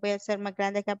 ya lo voy a hacer más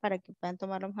grande acá para que puedan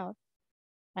tomarlo mejor,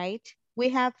 right? We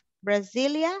have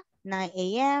Brasilia, 9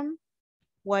 a.m.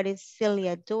 What is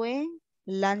Celia doing?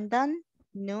 London,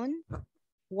 noon.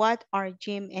 What are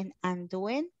Jim and Ann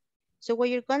doing? So what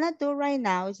you're gonna do right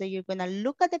now is that you're gonna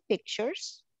look at the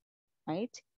pictures,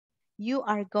 right? You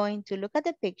are going to look at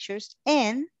the pictures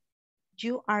and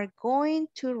you are going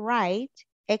to write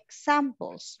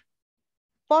examples,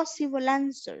 possible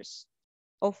answers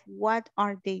of what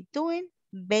are they doing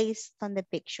based on the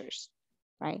pictures,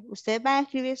 right? Ustedes van a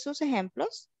escribir sus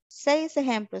ejemplos, 6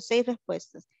 ejemplos, 6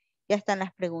 respuestas. Ya están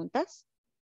las preguntas,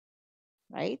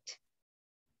 right?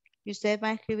 Y ustedes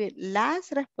van a escribir las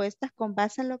respuestas con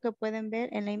base en lo que pueden ver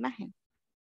en la imagen,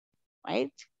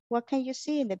 right? What can you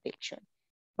see in the picture?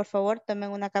 Por favor,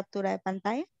 tomen una captura de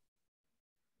pantalla.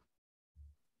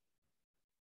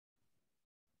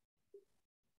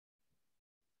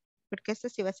 Porque este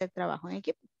sí va a ser trabajo en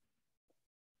equipo.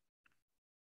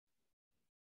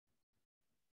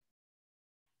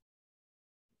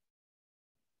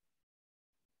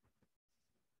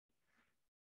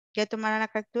 ¿Ya tomaron la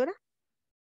captura?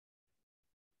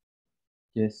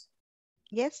 Yes.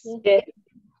 Yes. Yes.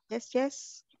 Yes,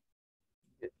 yes.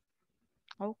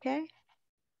 Okay.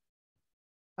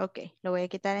 Okay, lo voy a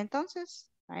quitar entonces,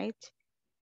 right?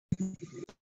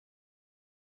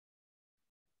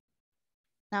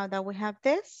 Now that we have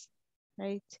this,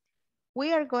 right?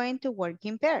 We are going to work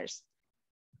in pairs.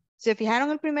 Se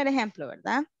fijaron el primer ejemplo,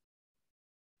 ¿verdad?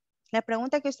 La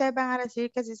pregunta que ustedes van a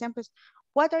recibir casi siempre es,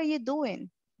 what are you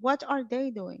doing? What are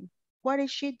they doing? What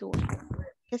is she doing?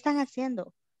 ¿Qué están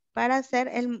haciendo? Para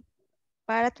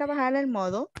trabajar el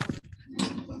modo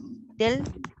del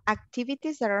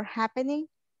activities that are happening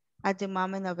at the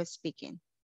moment of speaking,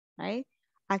 right?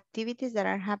 Activities that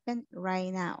are happening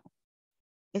right now.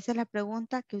 Esa es la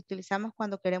pregunta que utilizamos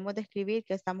cuando queremos describir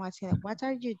qué estamos haciendo. What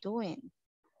are you doing?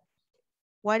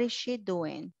 What is she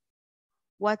doing?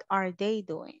 What are they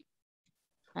doing?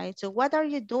 Right? So what are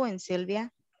you doing,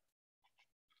 Sylvia?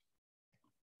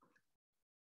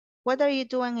 What are you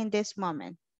doing in this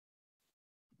moment?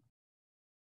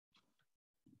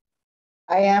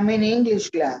 I am in English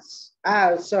class.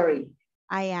 Sorry.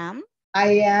 I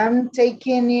am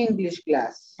taking English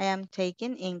class. I am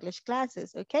taking English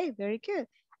classes. Okay, very good.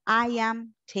 I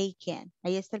am taking.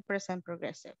 Ahí está el present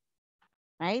progressive.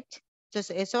 Right?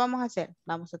 Entonces, eso vamos a hacer.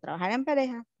 Vamos a trabajar en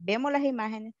pareja, vemos las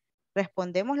imágenes,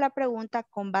 respondemos la pregunta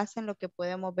con base en lo que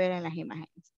podemos ver en las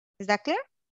imágenes. Is that clear?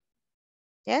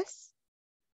 Yes?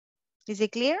 Is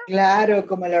it clear? Claro,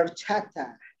 como la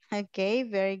horchata. Okay,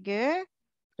 very good.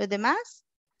 ¿Los demás?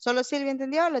 ¿Solo Silvia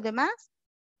entendió? ¿Los demás?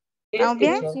 Yes, ¿Vamos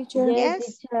bien? teacher.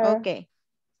 Yes? Teacher. Okay.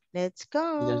 Let's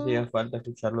go. Ya hacía falta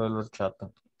escucharlo de los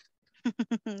chatos.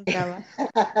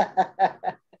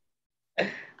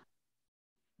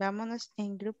 Vámonos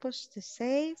en grupos de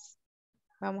 6.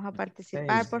 Vamos a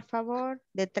participar, por favor,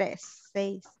 de 3.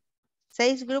 6.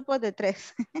 6 grupos de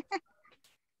 3.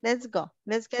 Let's go.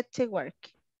 Let's get to work.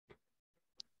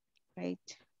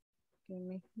 Right. Give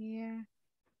me here.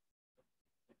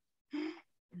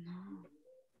 No.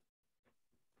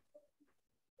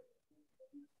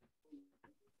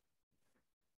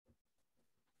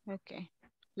 Okay.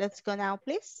 Let's go now,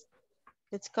 please.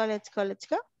 Let's go, let's go, let's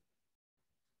go.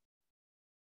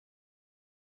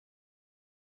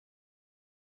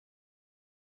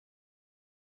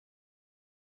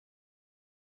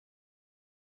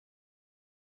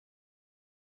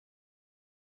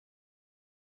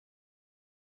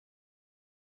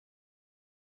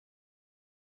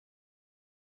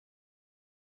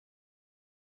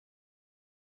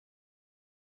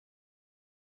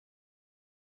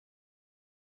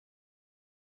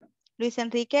 Luis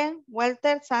Enrique,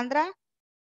 Walter, Sandra,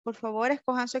 por favor,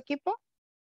 escojan su equipo.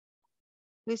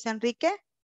 Luis Enrique,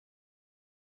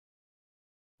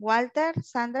 Walter,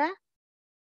 Sandra.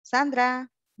 Sandra,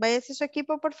 váyase a su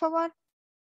equipo, por favor.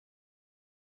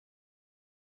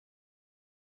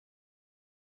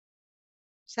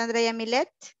 Sandra Yamilet.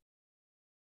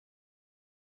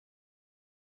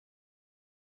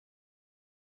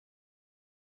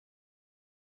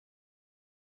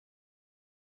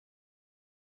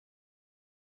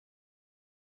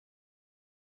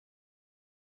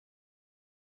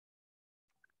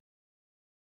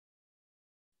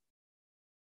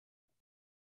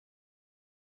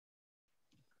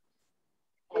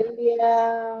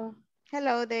 Elia.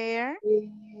 Hello there. Is...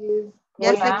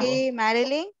 Ya está Hola. aquí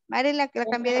Marilyn. Marilyn, la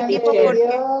cambié de equipo Madre de porque...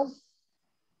 Dios.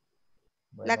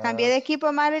 La cambié de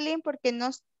equipo, Marilyn, porque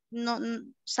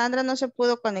Sandra no se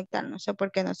pudo conectar. No sé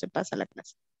por qué no se pasa la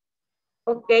clase.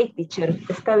 Ok, teacher,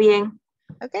 está bien.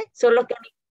 Ok. Solo que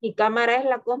mi cámara es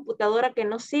la computadora que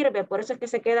no sirve, por eso es que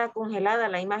se queda congelada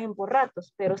la imagen por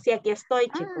ratos. Pero sí, aquí estoy,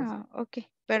 chicos. Ah, ok,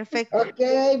 perfecto. Ok,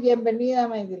 bienvenida,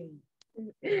 Maylin.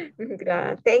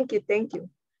 Thank you, thank you.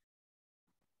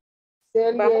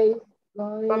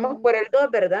 Vamos por el 2,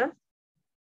 ¿verdad?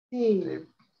 Sí.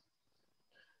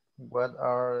 What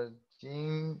are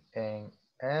Jim and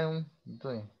Anne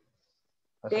doing?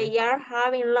 ¿Así? They are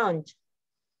having lunch.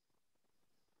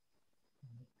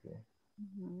 Okay.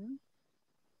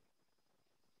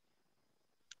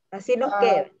 Así nos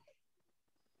queda.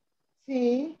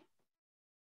 Sí.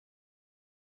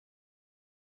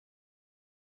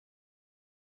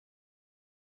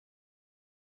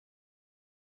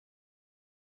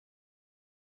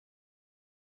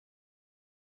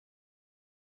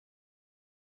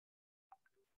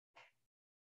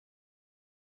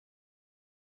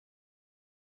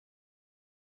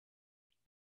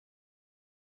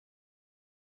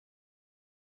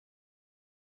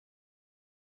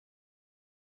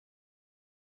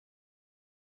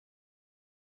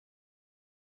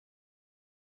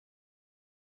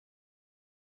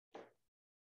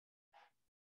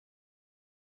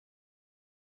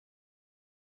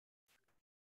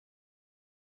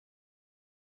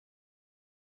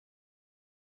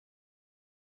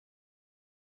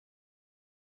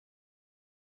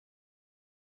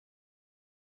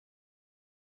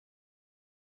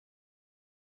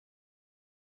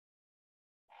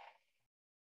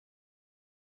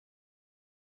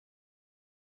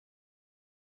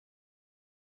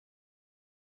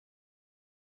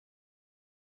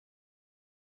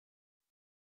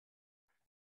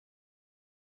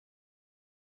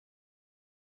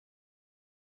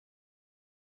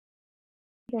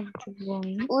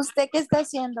 ¿Usted qué está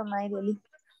haciendo, Mayreli?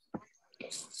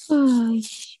 Ay,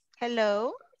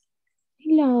 Hello.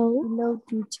 hello. Hello,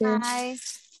 teacher. Hi.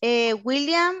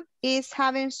 William is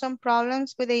having some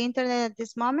problems with the internet at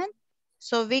this moment.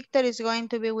 So Victor is going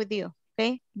to be with you.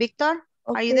 Okay. Victor,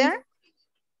 are you there?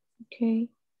 Okay.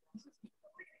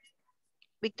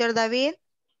 Victor David.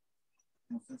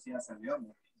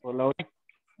 Hola.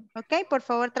 Ok, por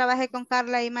favor trabaje con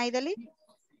Carla y Maideli.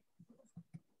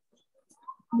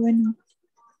 Bueno.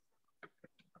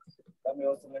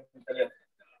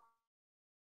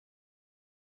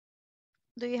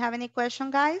 Do you have any question,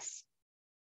 guys?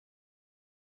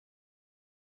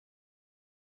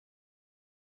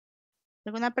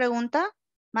 ¿Alguna pregunta?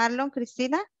 Marlon,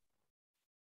 Cristina?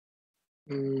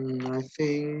 I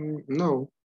think no.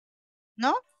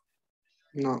 No?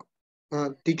 No.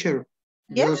 Teacher,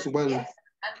 Yes? just one.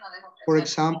 For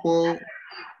example,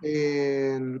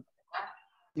 in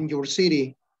your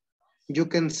city, you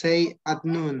can say at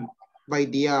noon by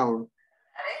the hour.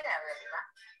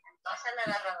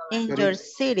 In That your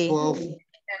is city. 12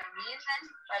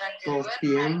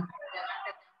 p.m.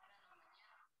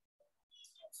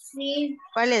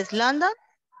 ¿Cuál es? London?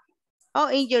 Oh,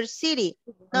 in your city.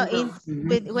 No,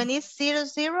 when it's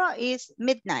 00, it's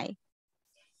midnight.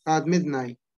 At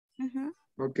midnight.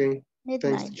 Okay.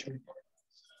 Midnight. Thanks, teacher.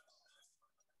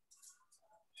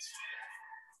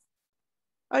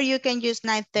 Or you can use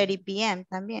 9:30 p.m.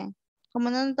 también. Como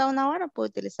no nos da una hora, puedo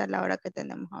utilizar la hora que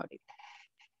tenemos ahorita.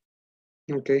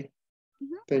 Okay,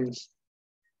 thanks.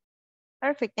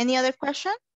 Perfect. Any other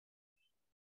question?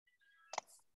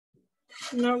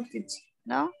 No, teacher.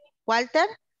 No? Walter?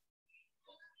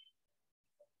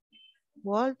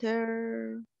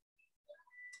 Walter.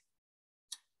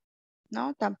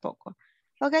 No, tampoco.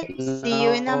 Okay, see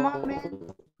you in a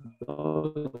moment.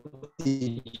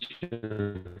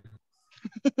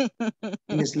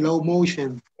 In slow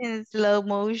motion. In slow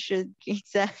motion,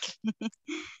 exactly.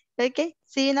 Okay,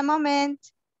 see you in a moment.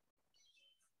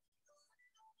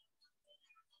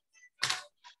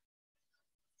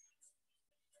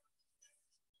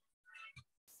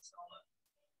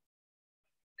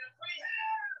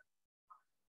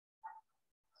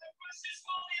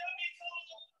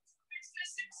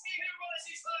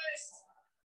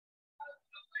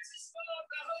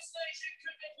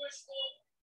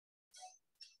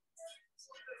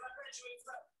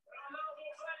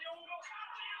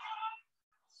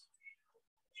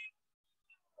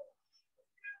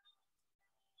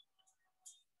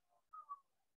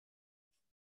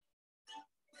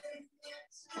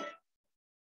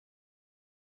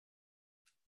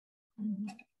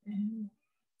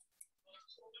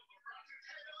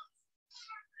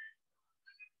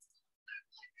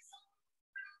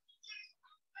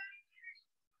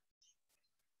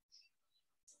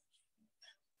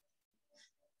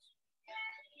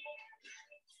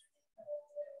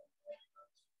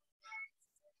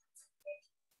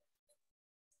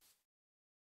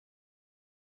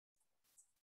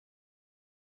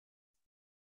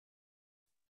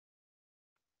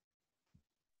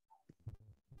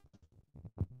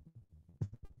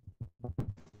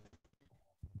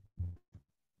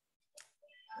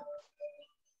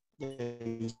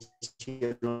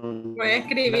 Voy a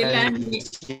escribirla.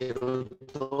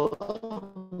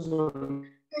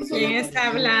 ¿Quién está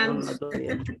hablando?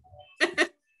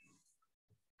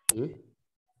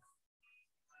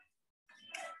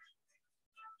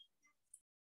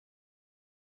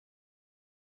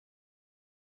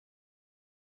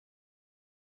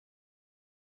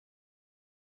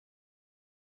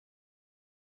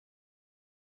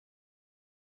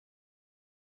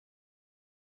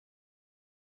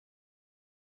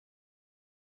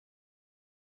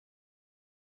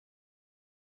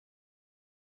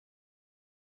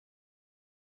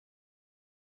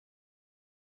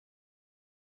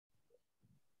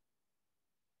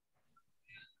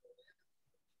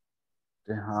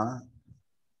 Ajá.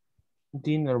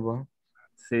 Dinner, va.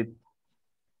 Sí,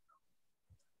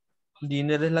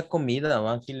 Dinner es la comida,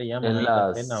 va. Aquí le es llaman ahí la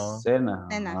la cena, va. cena.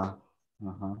 Cena. Ajá.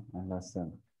 Ajá, es la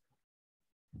cena.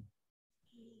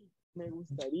 Me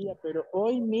gustaría, pero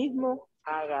hoy mismo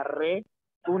agarré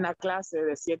una clase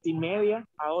de 7:30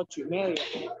 a 8:30.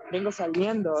 Vengo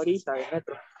saliendo ahorita de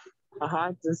metro. Ajá,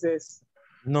 entonces,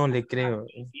 No le creo.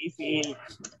 difícil.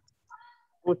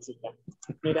 Puchica.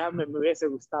 Mira, me hubiese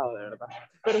gustado, de verdad.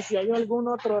 Pero si hay algún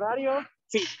otro horario,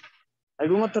 sí.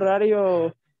 Algún otro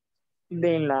horario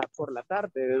por la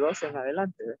tarde, de 12 en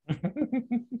adelante.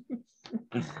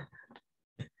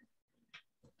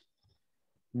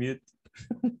 Mute.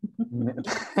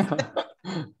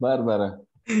 Bárbara.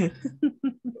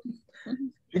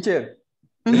 Teacher,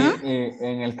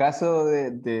 en el caso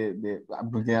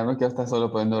porque ya no quiero estar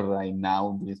solo poniendo right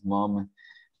now, this moment.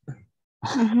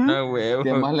 Ah, huevo.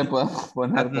 ¿Qué más le podemos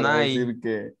poner At para night. decir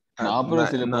que... At No, pero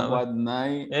si night, le pongo no. at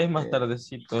night... Es más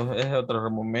tardecito, es otro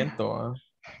momento, ¿va?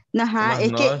 Ajá, Más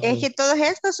es noche. que todos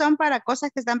estos son para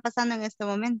cosas que están pasando en este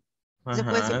momento. Entonces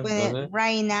Ajá, se puede entonces,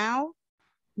 right now,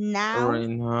 now, right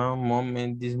now,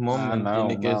 moment, this moment, now,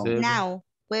 tiene que now. ser. now.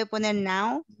 Puede poner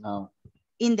now, No.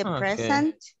 in the Ok.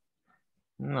 present.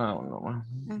 No, no.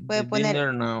 Puede The poner,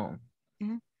 dinner now.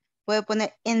 puede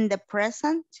poner in the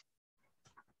present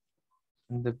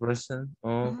In the present.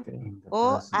 Ok.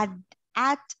 o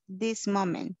at this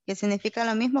moment, que significa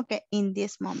lo mismo que in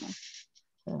this moment.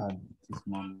 At this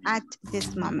moment. At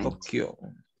this moment. Tokyo.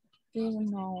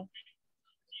 No.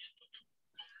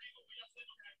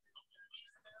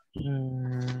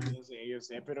 Yo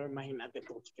sé, pero imagínate,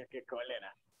 puchica, qué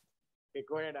cólera. Qué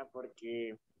cólera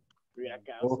porque hubiera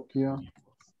quedado. Tokio.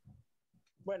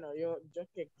 Bueno, yo es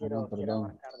que No, quiero perdón.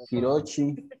 abarcar de todo.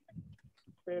 Hiroshi.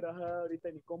 Pero ajá, ahorita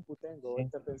ni compu tengo. Sí.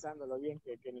 Estoy pensándolo bien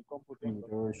que ni compu tengo.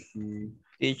 Hiroshi.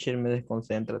 Teacher, me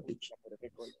desconcentra, teacher. Pero qué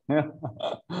cólera.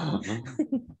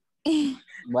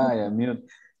 Vaya, mute.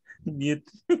 Mute.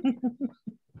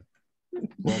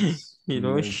 What's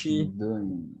Hiroshi.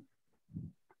 doing?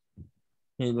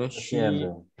 Hiroshi.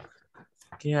 Haciendo.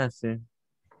 ¿Qué hace?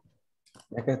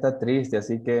 Es que está triste,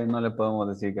 así que no le podemos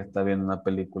decir que está viendo una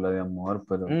película de amor,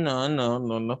 pero...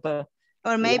 No está.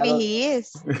 Or maybe Claro. he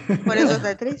is. Por eso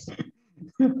está triste.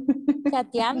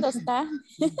 Chateando está.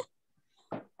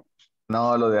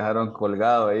 No, lo dejaron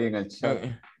colgado ahí en el chat.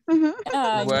 Ay,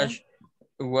 no.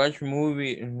 Watch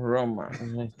movie romance.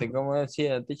 ¿Cómo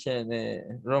decía, teacher?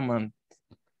 Romantic.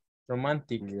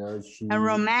 A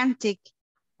romantic.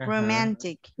 Ajá.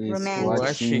 Romantic. Is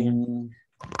Romantic.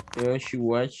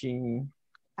 Watching.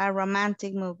 A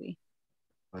romantic movie.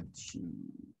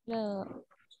 No.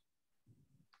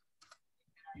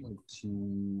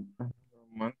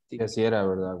 Que así era,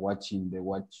 ¿verdad? Watching.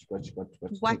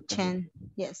 Watching.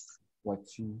 Yes.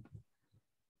 Watching.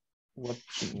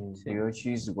 Sí.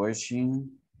 She's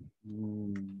watching.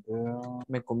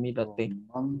 Me comí la té.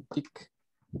 Romantic.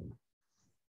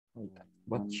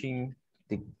 Watching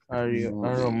a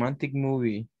romantic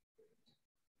movie.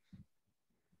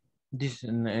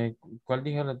 ¿Cuál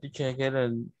dijo la teacher que era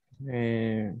el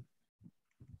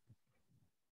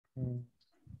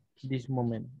this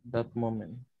moment, that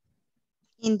moment?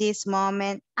 In this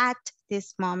moment, at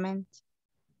this moment.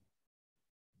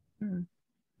 In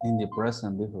the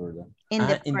present, dijo, ¿verdad? In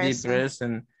the In the present.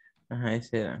 present. Ajá,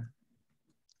 ese era.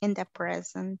 In the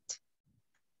present.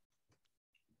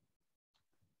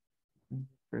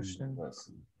 Present.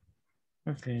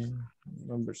 Okay,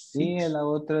 number 6. Sí, la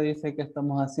otra dice que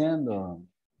estamos haciendo.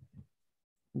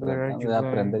 Where are you Tratando de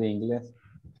aprender going? inglés.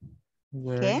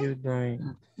 Where ¿Qué? are you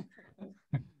going?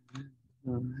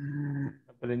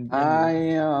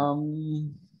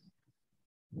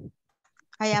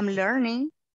 I am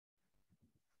learning.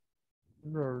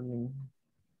 Learning.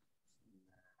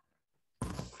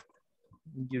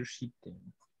 Your city.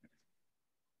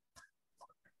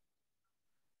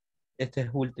 Esta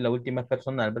es la última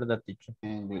personal, ¿verdad, teacher?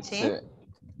 Sí.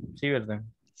 Sí, ¿verdad?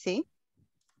 Sí.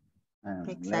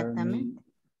 Exactamente.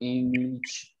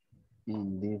 English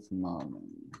in this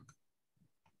moment.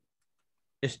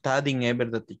 Studying,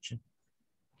 ¿verdad, teacher?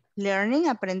 Learning,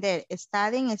 aprender.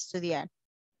 Studying, estudiar.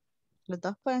 Los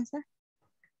dos pueden ser.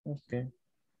 Ok.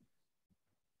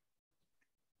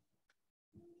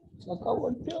 Se acabó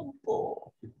el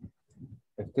tiempo.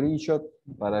 Screenshot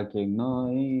para quien no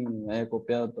haya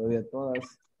copiado todavía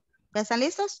todas. ¿Ya están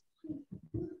listos?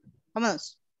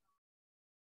 Vámonos.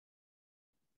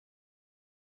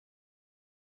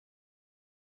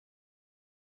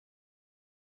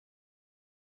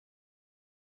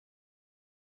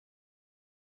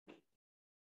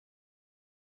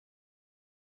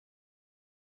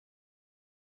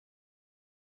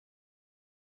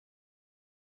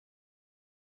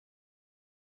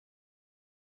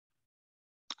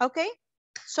 Okay,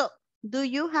 so do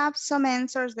you have some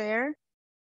answers there?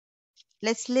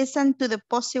 Let's listen to the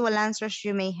possible answers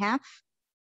you may have,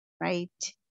 right?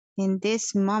 In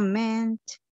this moment,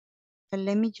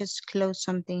 let me just close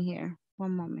something here.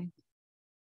 One moment.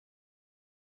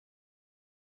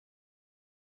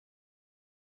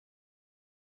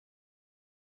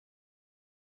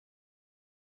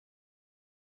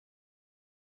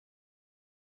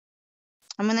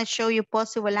 I'm going to show you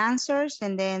possible answers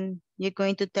and then you're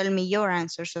going to tell me your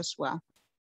answers as well.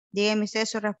 Díganme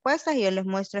ustedes sus respuestas y yo les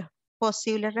muestro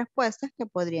posibles respuestas que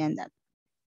podrían dar,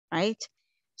 right?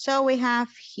 So we have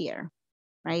here,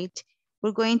 right?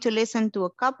 We're going to listen to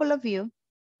a couple of you,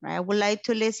 right? I would like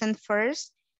to listen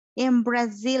first in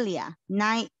Brasilia,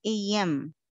 9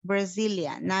 a.m.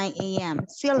 Brasilia, 9 a.m.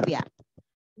 Sylvia,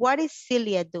 what is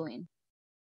Celia doing?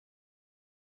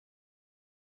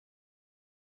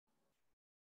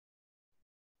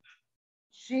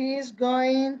 She is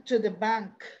going to the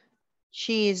bank.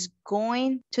 She is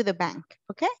going to the bank,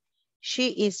 okay?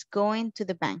 She is going to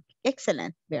the bank.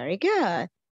 Excellent, very good.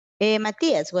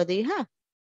 Matthias, what do you have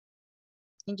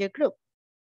in your group?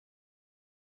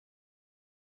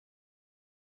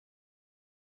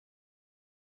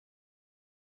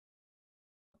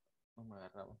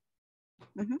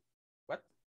 Mm-hmm. What?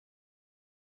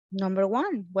 Number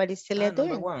one, what is Celia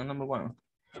doing? Number one.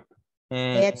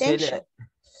 Pay attention.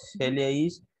 Celia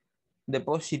is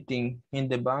depositing in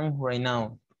the bank right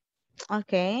now.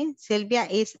 Okay, Sylvia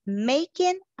is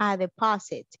making a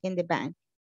deposit in the bank.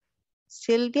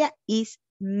 Sylvia is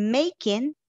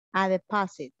making a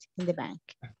deposit in the bank.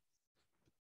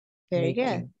 Very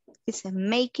good. It's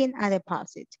making a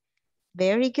deposit.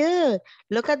 Very good.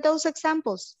 Look at those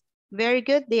examples. Very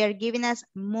good. They are giving us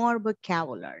more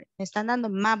vocabulary. Me están dando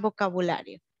más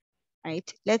vocabulario.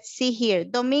 Right? Let's see here.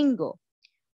 Domingo.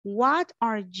 What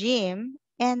are Jim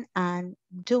and Ann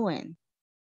doing?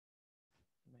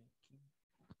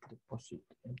 Deposit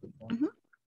in the bank. Mm-hmm.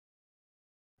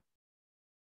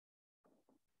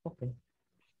 Okay.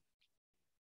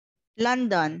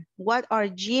 London, what are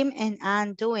Jim and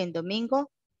Ann doing? Domingo?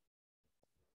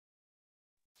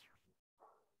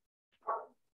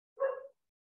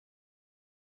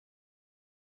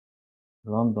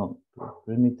 London.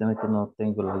 Permítame que no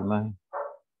tengo la imagen.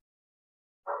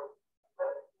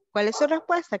 ¿Cuál es su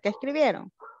respuesta? ¿Qué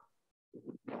escribieron?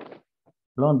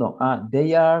 London.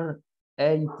 They are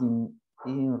eating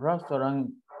in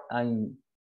restaurant and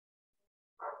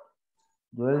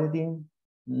dwelling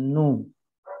noon.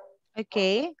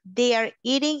 Okay. They are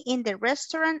eating in the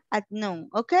restaurant at noon.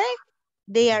 Okay.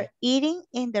 They are eating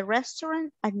in the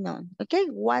restaurant at noon. Okay.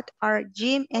 What are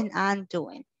Jim and Ann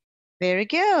doing? Very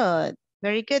good.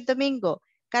 Very good, Domingo.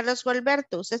 Carlos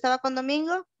Gualberto, ¿usted estaba con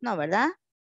Domingo? No, ¿verdad?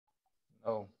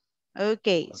 No.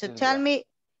 Okay. So tell me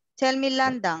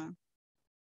London.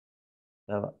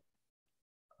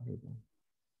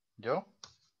 ¿Yo?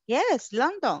 Yes,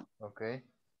 London. Okay.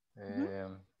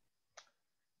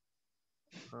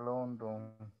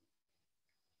 London.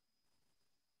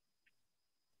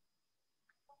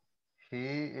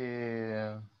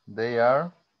 They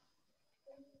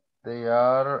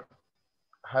are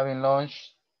having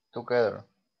lunch together.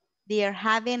 They are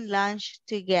having lunch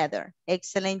together.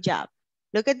 Excellent job.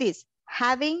 Look at this.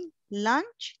 Having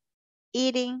lunch,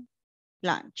 eating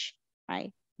lunch,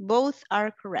 right? Both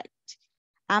are correct.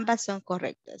 Ambas son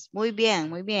correctas. Muy bien,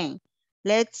 muy bien.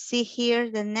 Let's see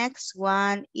here. The next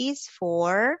one is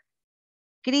for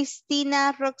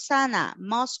Cristina Roxana,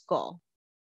 Moscow.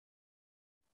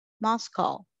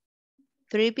 Moscow,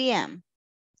 3 p.m.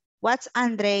 What's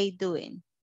Andre doing?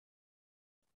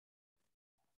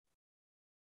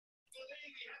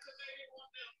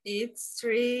 It's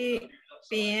 3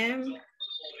 p.m.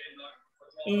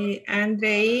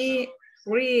 Andre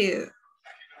read.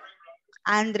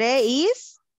 Andre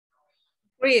is?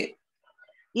 Read.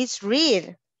 Is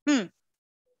read.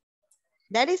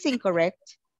 That is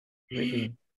incorrect.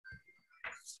 Reading.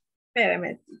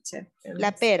 Espérame, teacher.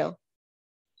 La pero.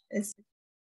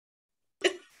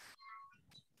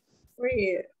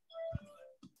 Read.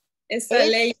 Está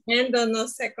leyendo, no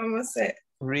sé cómo se...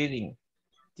 Reading.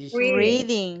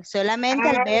 Reading. Solamente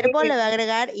al verbo le va a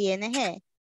agregar ing.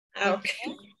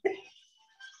 Okay.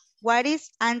 What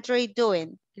is Andre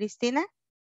doing? Cristina?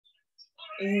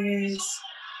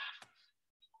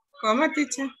 ¿Cómo,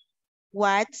 teacher?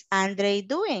 What's Andre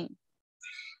doing?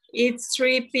 It's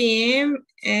 3 p.m.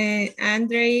 and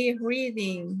Andre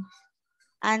reading.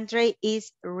 Andre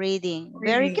is reading.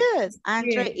 Very good.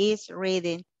 Andre is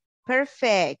reading.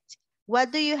 Perfect.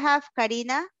 What do you have,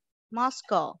 Karina?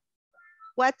 Moscow.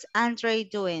 What's Andre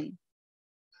doing?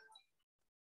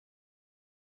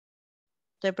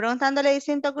 Estoy preguntándole a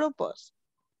distintos grupos.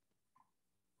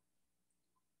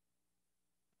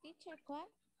 Teacher, ¿cuál?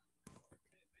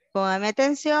 Póngame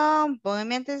atención,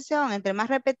 póngame atención. Entre más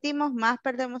repetimos, más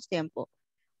perdemos tiempo.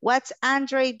 What's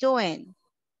Andre doing?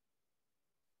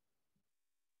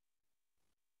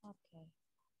 Okay.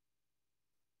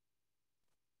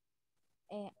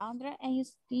 Andre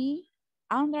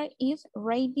is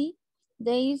ready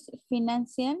this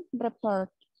financial report.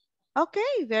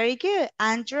 Okay, very good.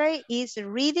 Andre is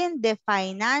reading the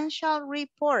financial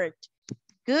report.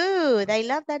 Good. I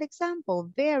love that example.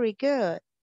 Very good.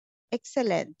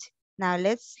 Excellent. Now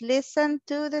let's listen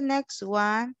to the next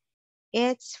one.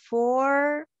 It's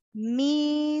for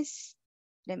Miss,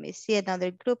 let me see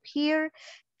another group here.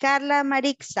 Carla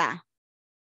Marixa.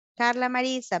 Carla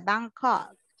Marisa,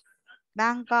 Bangkok.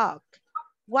 Bangkok.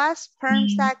 What's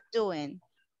Permsac doing?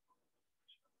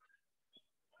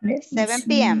 7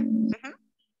 p.m.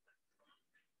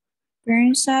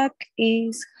 Permsac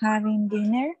is having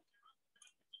dinner.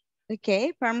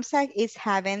 Okay, Permsac is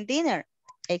having dinner.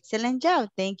 Excellent job.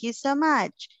 Thank you so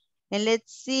much. And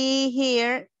let's see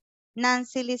here.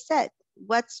 Nancy Lisette,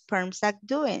 what's Permsac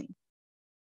doing?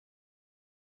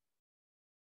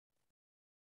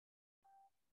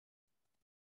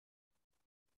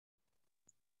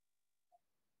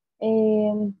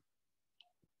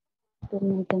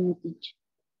 Permítame, teacher.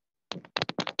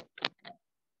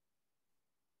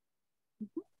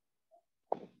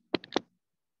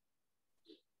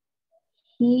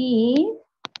 He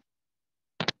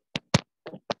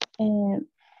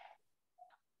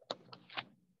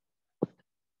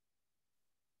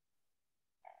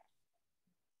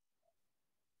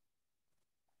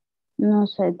no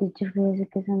sé, teacher, fíjese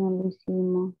que eso no lo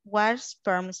hicimos. What's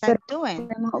Permsac doing?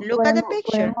 Look at the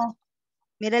picture.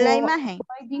 Mire la imagen.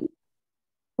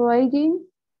 Writing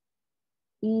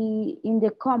in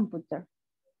the computer.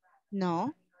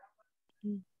 No.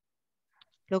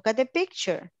 Look at the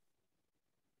picture.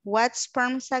 What's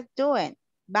Permsac doing?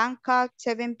 Bangkok,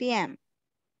 7 p.m.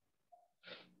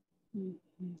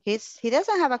 He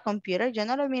doesn't have a computer. Yo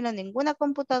no lo miro en ninguna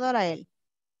computadora a él.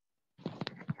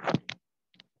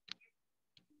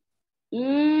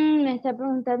 Me está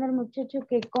preguntando el muchacho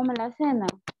que come la cena.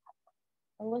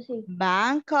 Algo así.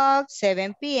 Bangkok,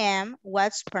 7 p.m.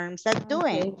 What's sperms are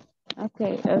doing?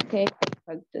 Okay,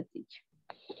 perfecto, teacher.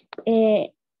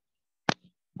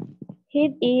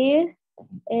 He is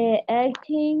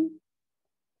acting.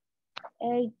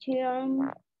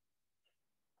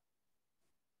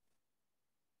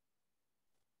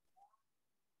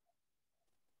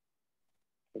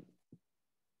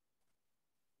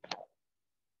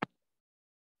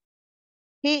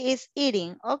 He is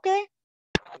eating, okay?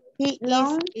 He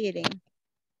is eating.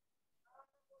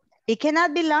 It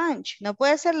cannot be lunch. No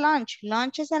puede ser lunch.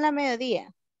 Lunch es en la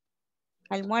mediodía.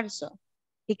 Almuerzo.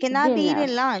 He cannot be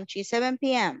eating lunch. It's 7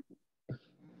 p.m.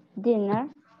 Dinner.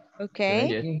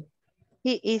 Okay.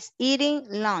 He is eating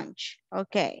lunch.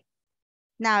 Okay.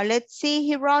 Now let's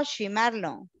see Hiroshi,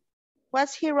 Marlon.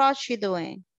 What's Hiroshi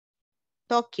doing?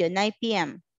 Tokyo, 9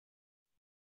 p.m.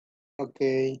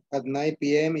 Okay, at 9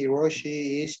 p.m.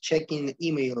 Hiroshi is checking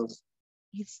emails.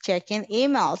 He's checking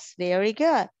emails. Very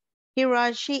good.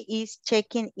 Hiroshi is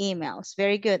checking emails.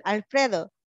 Very good.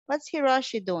 Alfredo, what's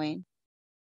Hiroshi doing?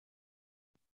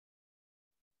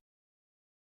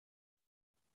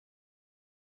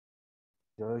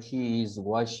 Hiroshi is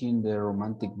watching the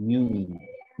romantic movie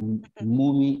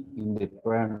in the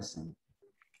present.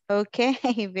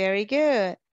 Okay, very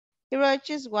good.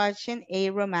 Hiroshi is watching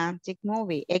a romantic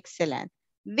movie. Excellent.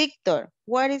 Victor,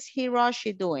 what is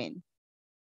Hiroshi doing?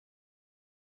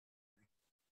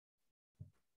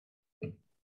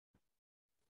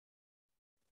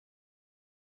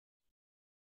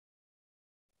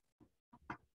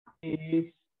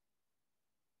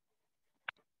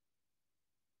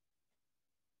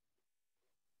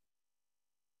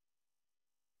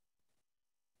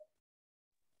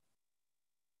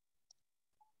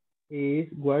 He is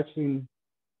watching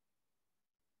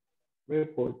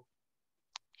report.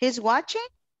 He's watching?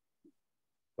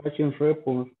 Watching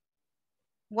report.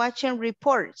 Watching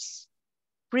reports.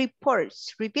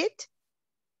 Reports. Repeat.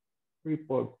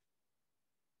 Report.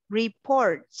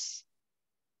 Reports.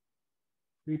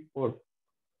 Report.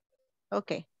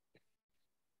 Okay.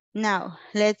 Now,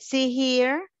 let's see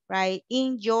here, right?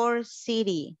 In your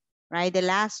city, right? The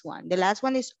last one. The last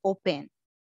one is open,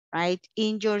 right?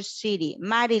 In your city.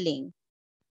 Marilyn,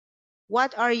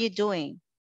 what are you doing?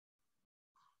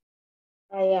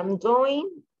 I am doing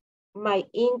my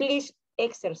English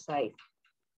exercise.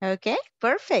 Okay,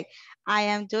 perfect. I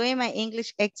am doing my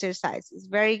English exercises.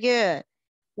 Very good.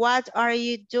 What are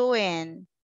you doing,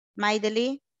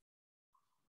 Maideli?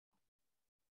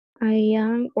 I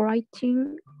am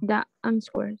writing the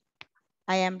answers.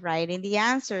 I am writing the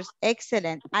answers.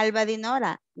 Excellent. Alba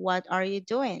Dinora, what are you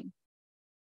doing?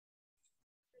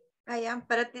 I am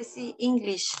practicing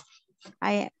English.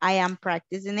 I am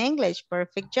practicing English.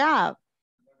 Perfect job.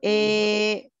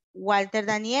 Walter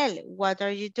Daniel, what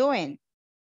are you doing?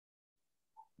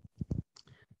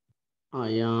 I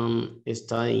am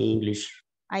studying English.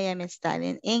 I am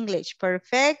studying English.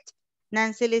 Perfect.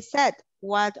 Nancy Lisette,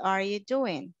 what are you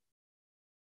doing?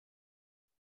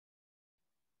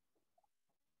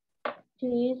 She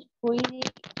is reading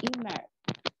email.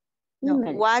 No,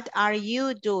 what are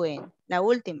you doing? La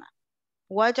última.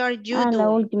 What are you doing? La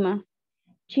última.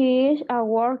 She is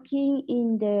working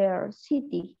in the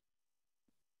city.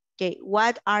 Okay,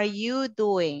 what are you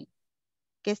doing?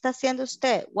 ¿Qué está haciendo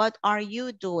usted? What are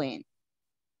you doing?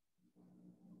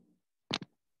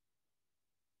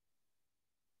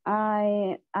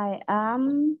 I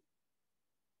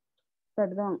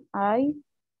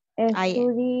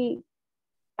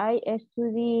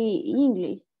study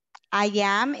English. I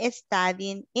am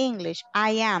studying English.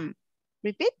 I am.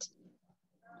 Repeat.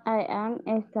 I am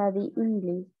studying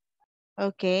English.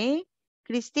 Okay.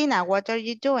 Christina, what are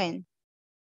you doing?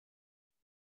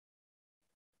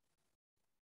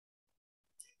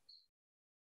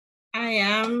 I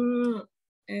am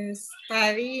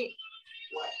studying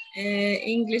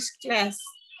English class.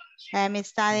 I'm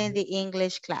studying the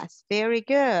English class. Very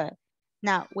good.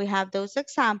 Now, we have those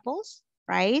examples,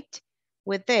 right?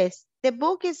 With this, the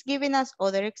book is giving us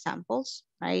other examples,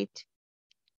 right?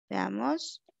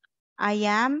 Veamos. I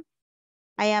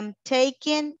am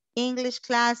taking English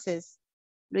classes.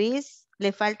 Luis,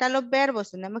 le faltan los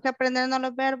verbos. Tenemos que aprendernos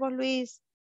los verbos, Luis.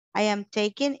 I am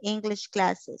taking English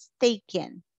classes.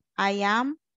 Taken. I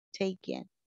am taking.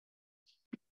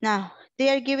 Now, they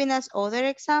are giving us other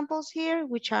examples here,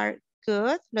 which are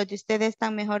good. Los de ustedes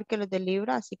están mejor que los del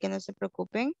libro, así que no se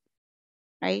preocupen.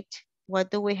 Right?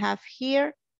 What do we have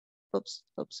here? Oops.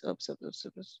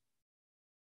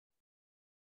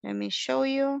 Let me show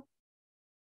you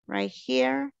right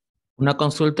here. Una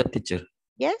consulta, teacher.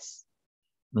 Yes.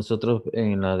 Nosotros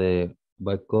en la de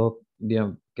Bangkok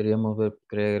queríamos ver,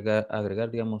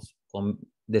 agregar, digamos,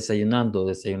 desayunando.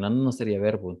 Desayunando no sería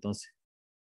verbo, entonces.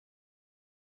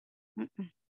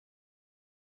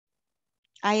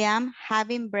 I am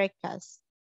having breakfast.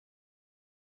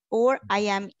 Or I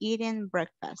am eating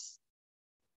breakfast.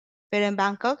 Pero en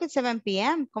Bangkok es 7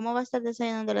 p.m. ¿Cómo va a estar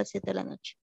desayunando a las 7 de la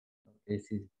noche?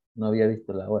 Sí, no había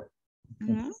visto la hora.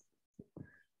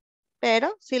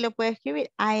 Pero sí lo puede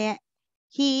escribir.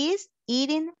 He is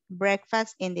eating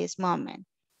breakfast in this moment.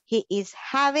 He is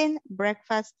having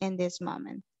breakfast in this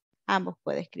moment. Ambos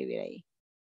puede escribir ahí.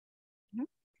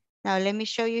 Now let me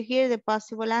show you here the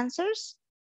possible answers.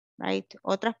 Right?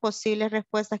 Otras posibles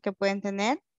respuestas que pueden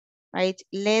tener. Right?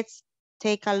 Let's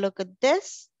take a look at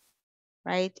this.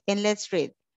 Right? And let's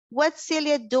read. What's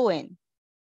Celia doing?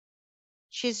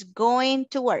 She's going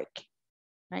to work.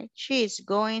 Right? She's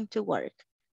going to work.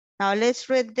 Now let's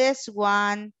read this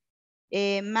one.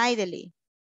 Maideli.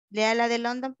 Lea la de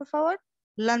London, por favor.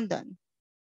 London.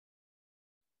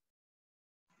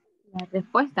 La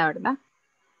respuesta, ¿verdad?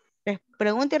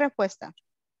 Pregunta y respuesta.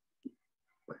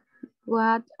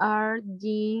 What are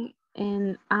Jean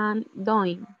and Anne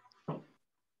doing?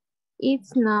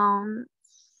 It's known,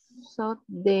 so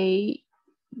they...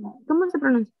 ¿Cómo se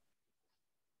pronuncia?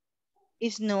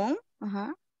 It's known.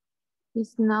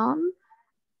 It's known,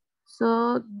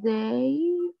 so they...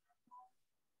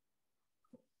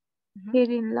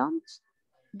 Eating lunch.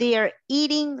 They are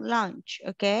eating lunch,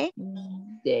 okay?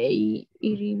 They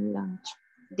eating lunch.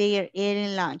 They are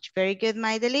eating lunch. Very good,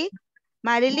 Maideli.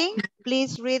 Marilyn,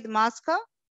 please read Moscow.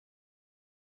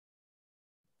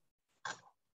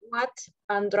 What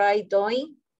Android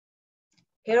doing?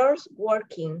 Here's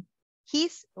working.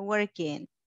 He's working.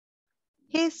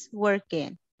 He's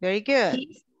working. Very good.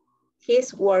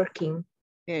 He's working.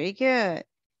 Very good.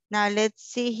 Now let's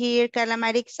see here, Carla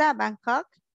Marixa, Bangkok.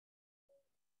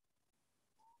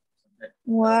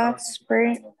 What's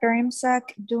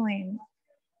Primsak doing?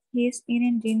 He's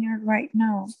eating dinner right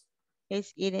now.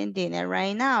 He's eating dinner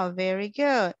right now. Very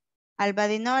good. Alba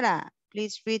Dinora,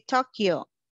 please read Tokyo.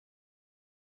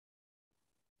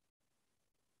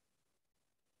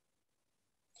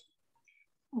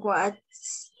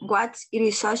 What's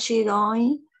Irisashi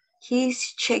doing? He's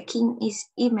checking his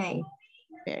email.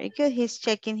 Very good. He's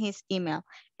checking his email.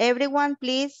 Everyone,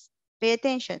 please pay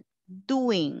attention.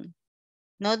 Doing.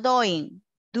 Not doing.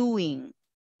 Doing.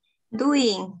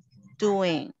 Doing.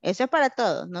 Doing. Eso es para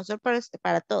todos. No solo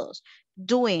para todos.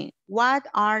 Doing. What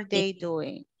are they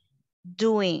doing?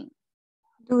 Doing.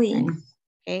 Doing.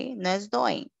 Okay. No es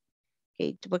doing.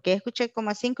 Okay. Porque escuché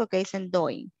como 5 que dicen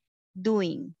doing.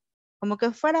 Doing. Como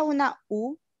que fuera una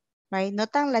U, right? No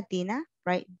tan latina,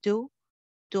 right? Do,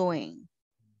 doing,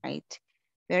 right?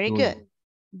 Very good.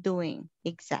 Doing,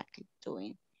 exactly,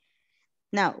 doing.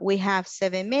 Now, we have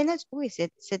 7 minutes. Uy,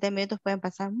 7 minutos pueden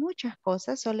pasar muchas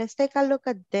cosas. So, let's take a look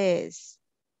at this.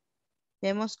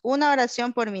 Tenemos una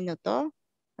oración por minuto,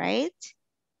 right?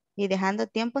 Y dejando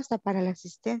tiempo hasta para la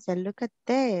asistencia. Look at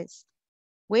this.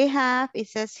 We have, it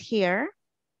says here,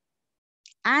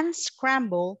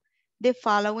 unscramble the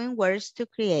following words to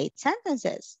create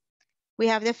sentences. We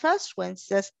have the first one,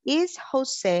 says, is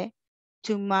Jose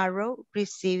tomorrow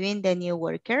receiving the new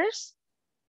workers?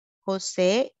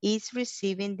 Jose is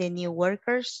receiving the new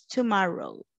workers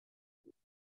tomorrow.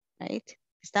 Right?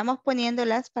 Estamos poniendo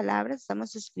las palabras,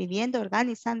 estamos escribiendo,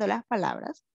 organizando las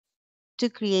palabras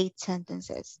to create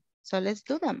sentences. So let's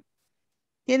do them.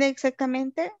 Tiene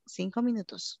exactamente 5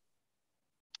 minutos.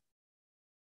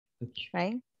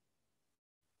 Right?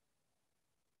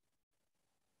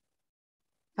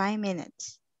 5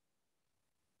 minutes.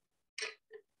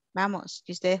 Vamos,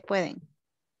 que ustedes pueden.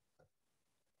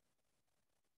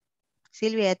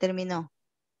 Silvia ya terminó.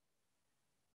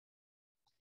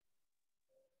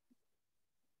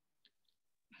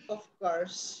 Of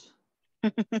course.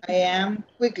 I am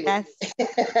quickly. That's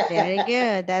very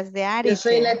good. That's the attitude. Yo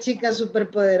soy la chica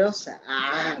superpoderosa.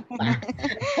 Ah,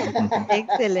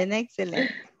 Excelente,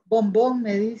 excelente. Bombón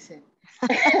me dicen.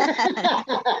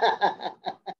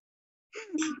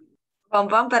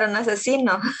 Bombón, pero no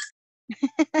asesino.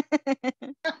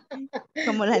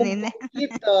 Como la nena.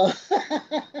 Poquito.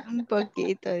 Un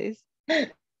poquito.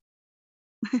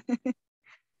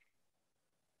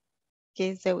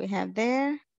 Okay, so we have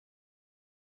there.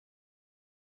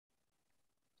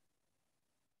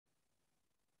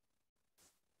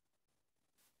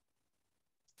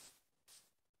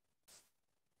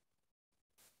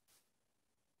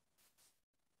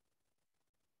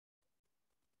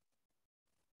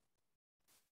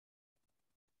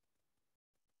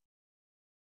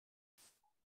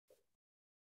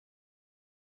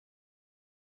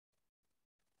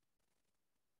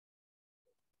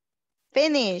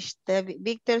 Finished.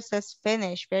 Victor says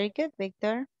finish. Very good,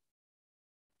 Victor.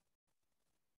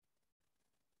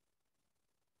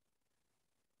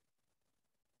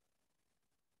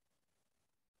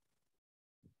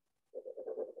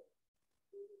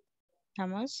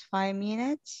 Vamos, 5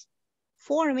 minutes.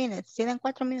 4 minutes. Tienen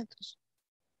 4 minutos.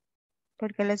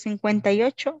 Porque a las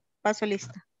 58 paso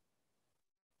lista.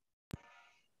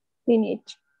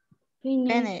 Finish.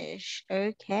 Finish.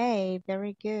 Okay,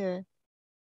 very good.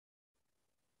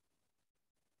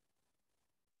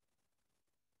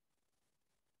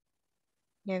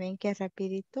 Ya ven que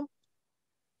rapidito.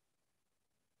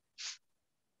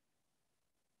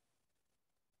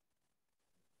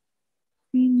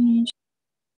 Finish.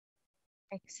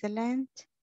 Excellent.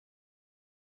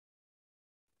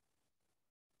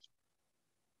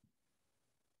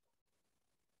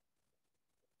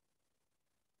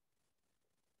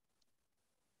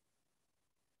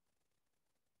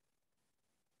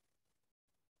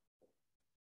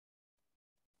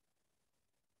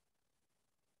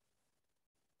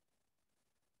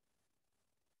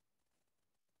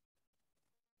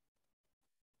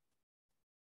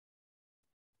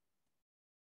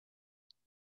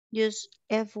 Just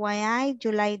FYI,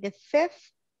 July the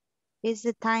 5th is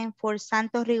the time for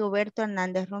Santos Rigoberto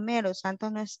Hernández Romero. Santos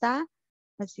no está,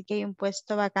 así que hay un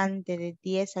puesto vacante de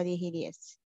 10 a 10 y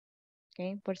 10.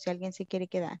 Okay, por si alguien se quiere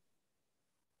quedar.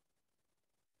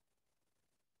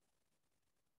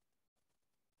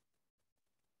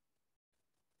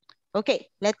 Okay,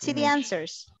 let's see the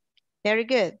answers. Very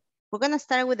good. We're going to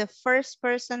start with the first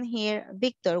person here.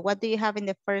 Victor, what do you have in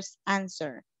the first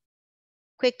answer?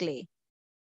 Quickly.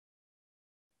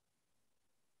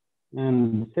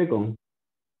 Second.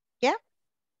 Yeah.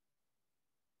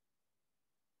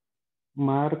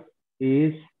 Mark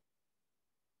is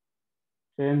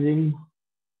sending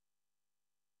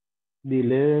the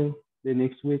letter the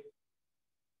next week.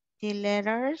 The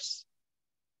letters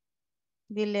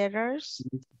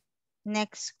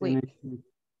next week.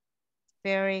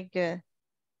 Very good.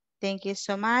 Thank you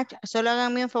so much. Solo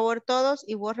háganme un favor todos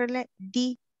y bórrenle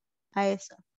the a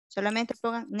eso. Solamente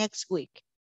pongan next week.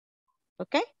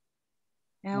 ¿Ok?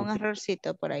 Es un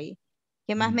errorcito por ahí.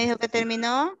 ¿Quién más me dijo que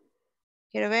terminó?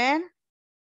 Quiero ver.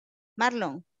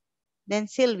 Marlon. Then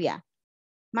Silvia.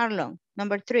 Marlon,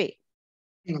 number 3.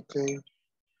 Okay.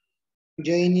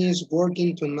 Jane is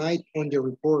working tonight on the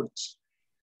reports.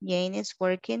 Jane is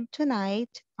working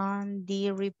tonight on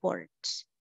the reports.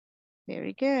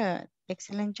 Very good.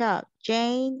 Excellent job.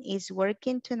 Jane is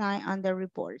working tonight on the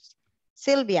reports.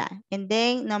 Sylvia. And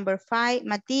then number 5,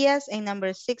 Matías. And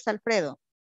number 6, Alfredo.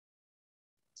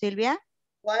 Sylvia?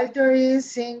 Walter is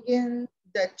singing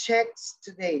the checks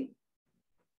today.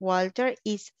 Walter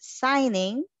is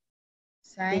signing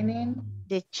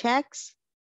the checks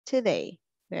today.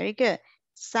 Very good.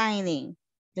 Signing.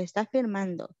 Le está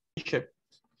firmando.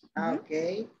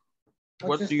 Okay.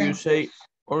 What do you say?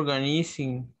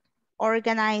 Organizing.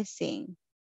 Organizing.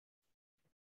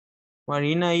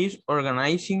 Marina is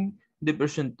organizing the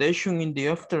presentation in the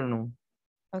afternoon.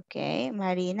 Okay,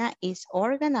 Marina is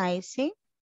organizing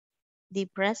the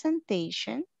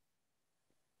presentation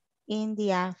in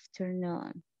the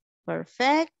afternoon.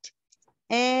 Perfect.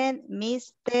 And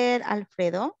Mr.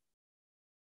 Alfredo?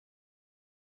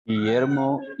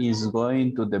 Guillermo is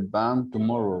going to the bank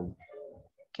tomorrow.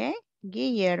 Okay,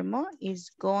 Guillermo is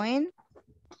going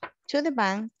to the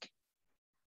bank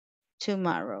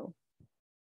tomorrow.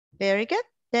 Very good.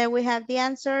 There we have the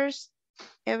answers,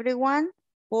 everyone,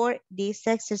 for this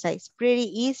exercise.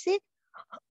 Pretty easy.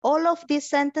 All of these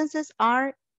sentences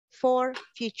are for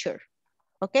future.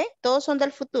 Okay, todos son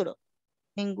del futuro.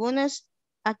 Ningunos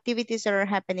activities that are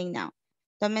happening now.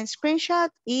 Tomen screenshot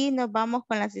y nos vamos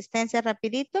con la asistencia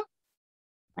rapidito.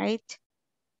 Right.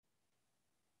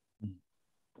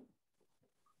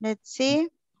 Let's see.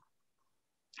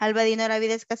 Alba Dinora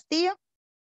Vides Castillo.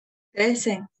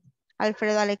 Present.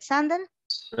 Alfredo Alexander.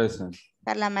 Present.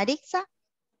 Carla Marixa.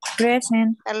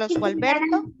 Present. Carlos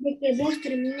Gualberto.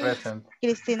 Present.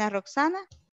 Cristina Roxana.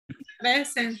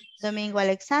 Present. Domingo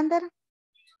Alexander.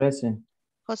 Present.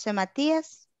 José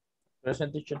Matías.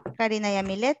 Present, teacher. Karina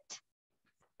Yamilet.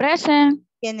 Present.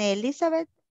 Tiene Elizabeth.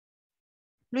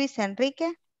 Luis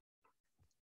Enrique.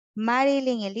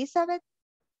 Marilyn Elizabeth.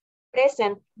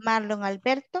 Present. Marlon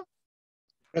Alberto.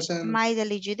 Present.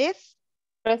 Maideli Judith.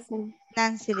 Present.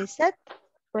 Nancy Lisette.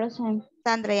 Present.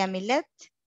 Sandra Yamilet.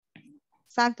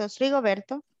 Santos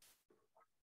Rigoberto.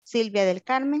 Silvia del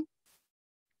Carmen.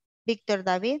 Víctor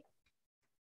David.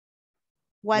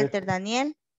 Walter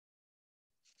Daniel.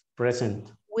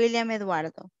 Present. William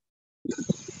Eduardo.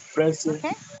 Present.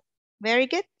 Okay, very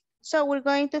good. So we're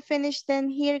going to finish then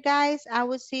here, guys. I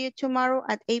will see you tomorrow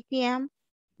at 8 p.m.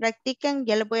 Practiquen,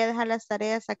 ya les voy a dejar las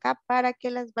tareas acá para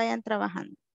que las vayan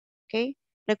trabajando. ¿Ok?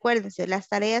 Recuérdense, las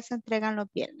tareas se entregan los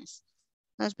viernes.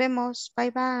 Nos vemos.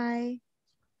 Bye, bye.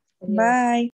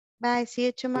 Bye. Bye. See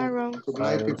you tomorrow. Good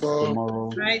night, people.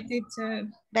 Bye, teacher.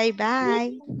 Bye,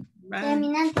 bye. Bye.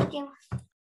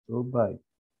 Goodbye.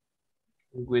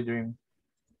 Good dream.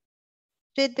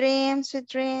 Sweet dreams, sweet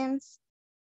dreams.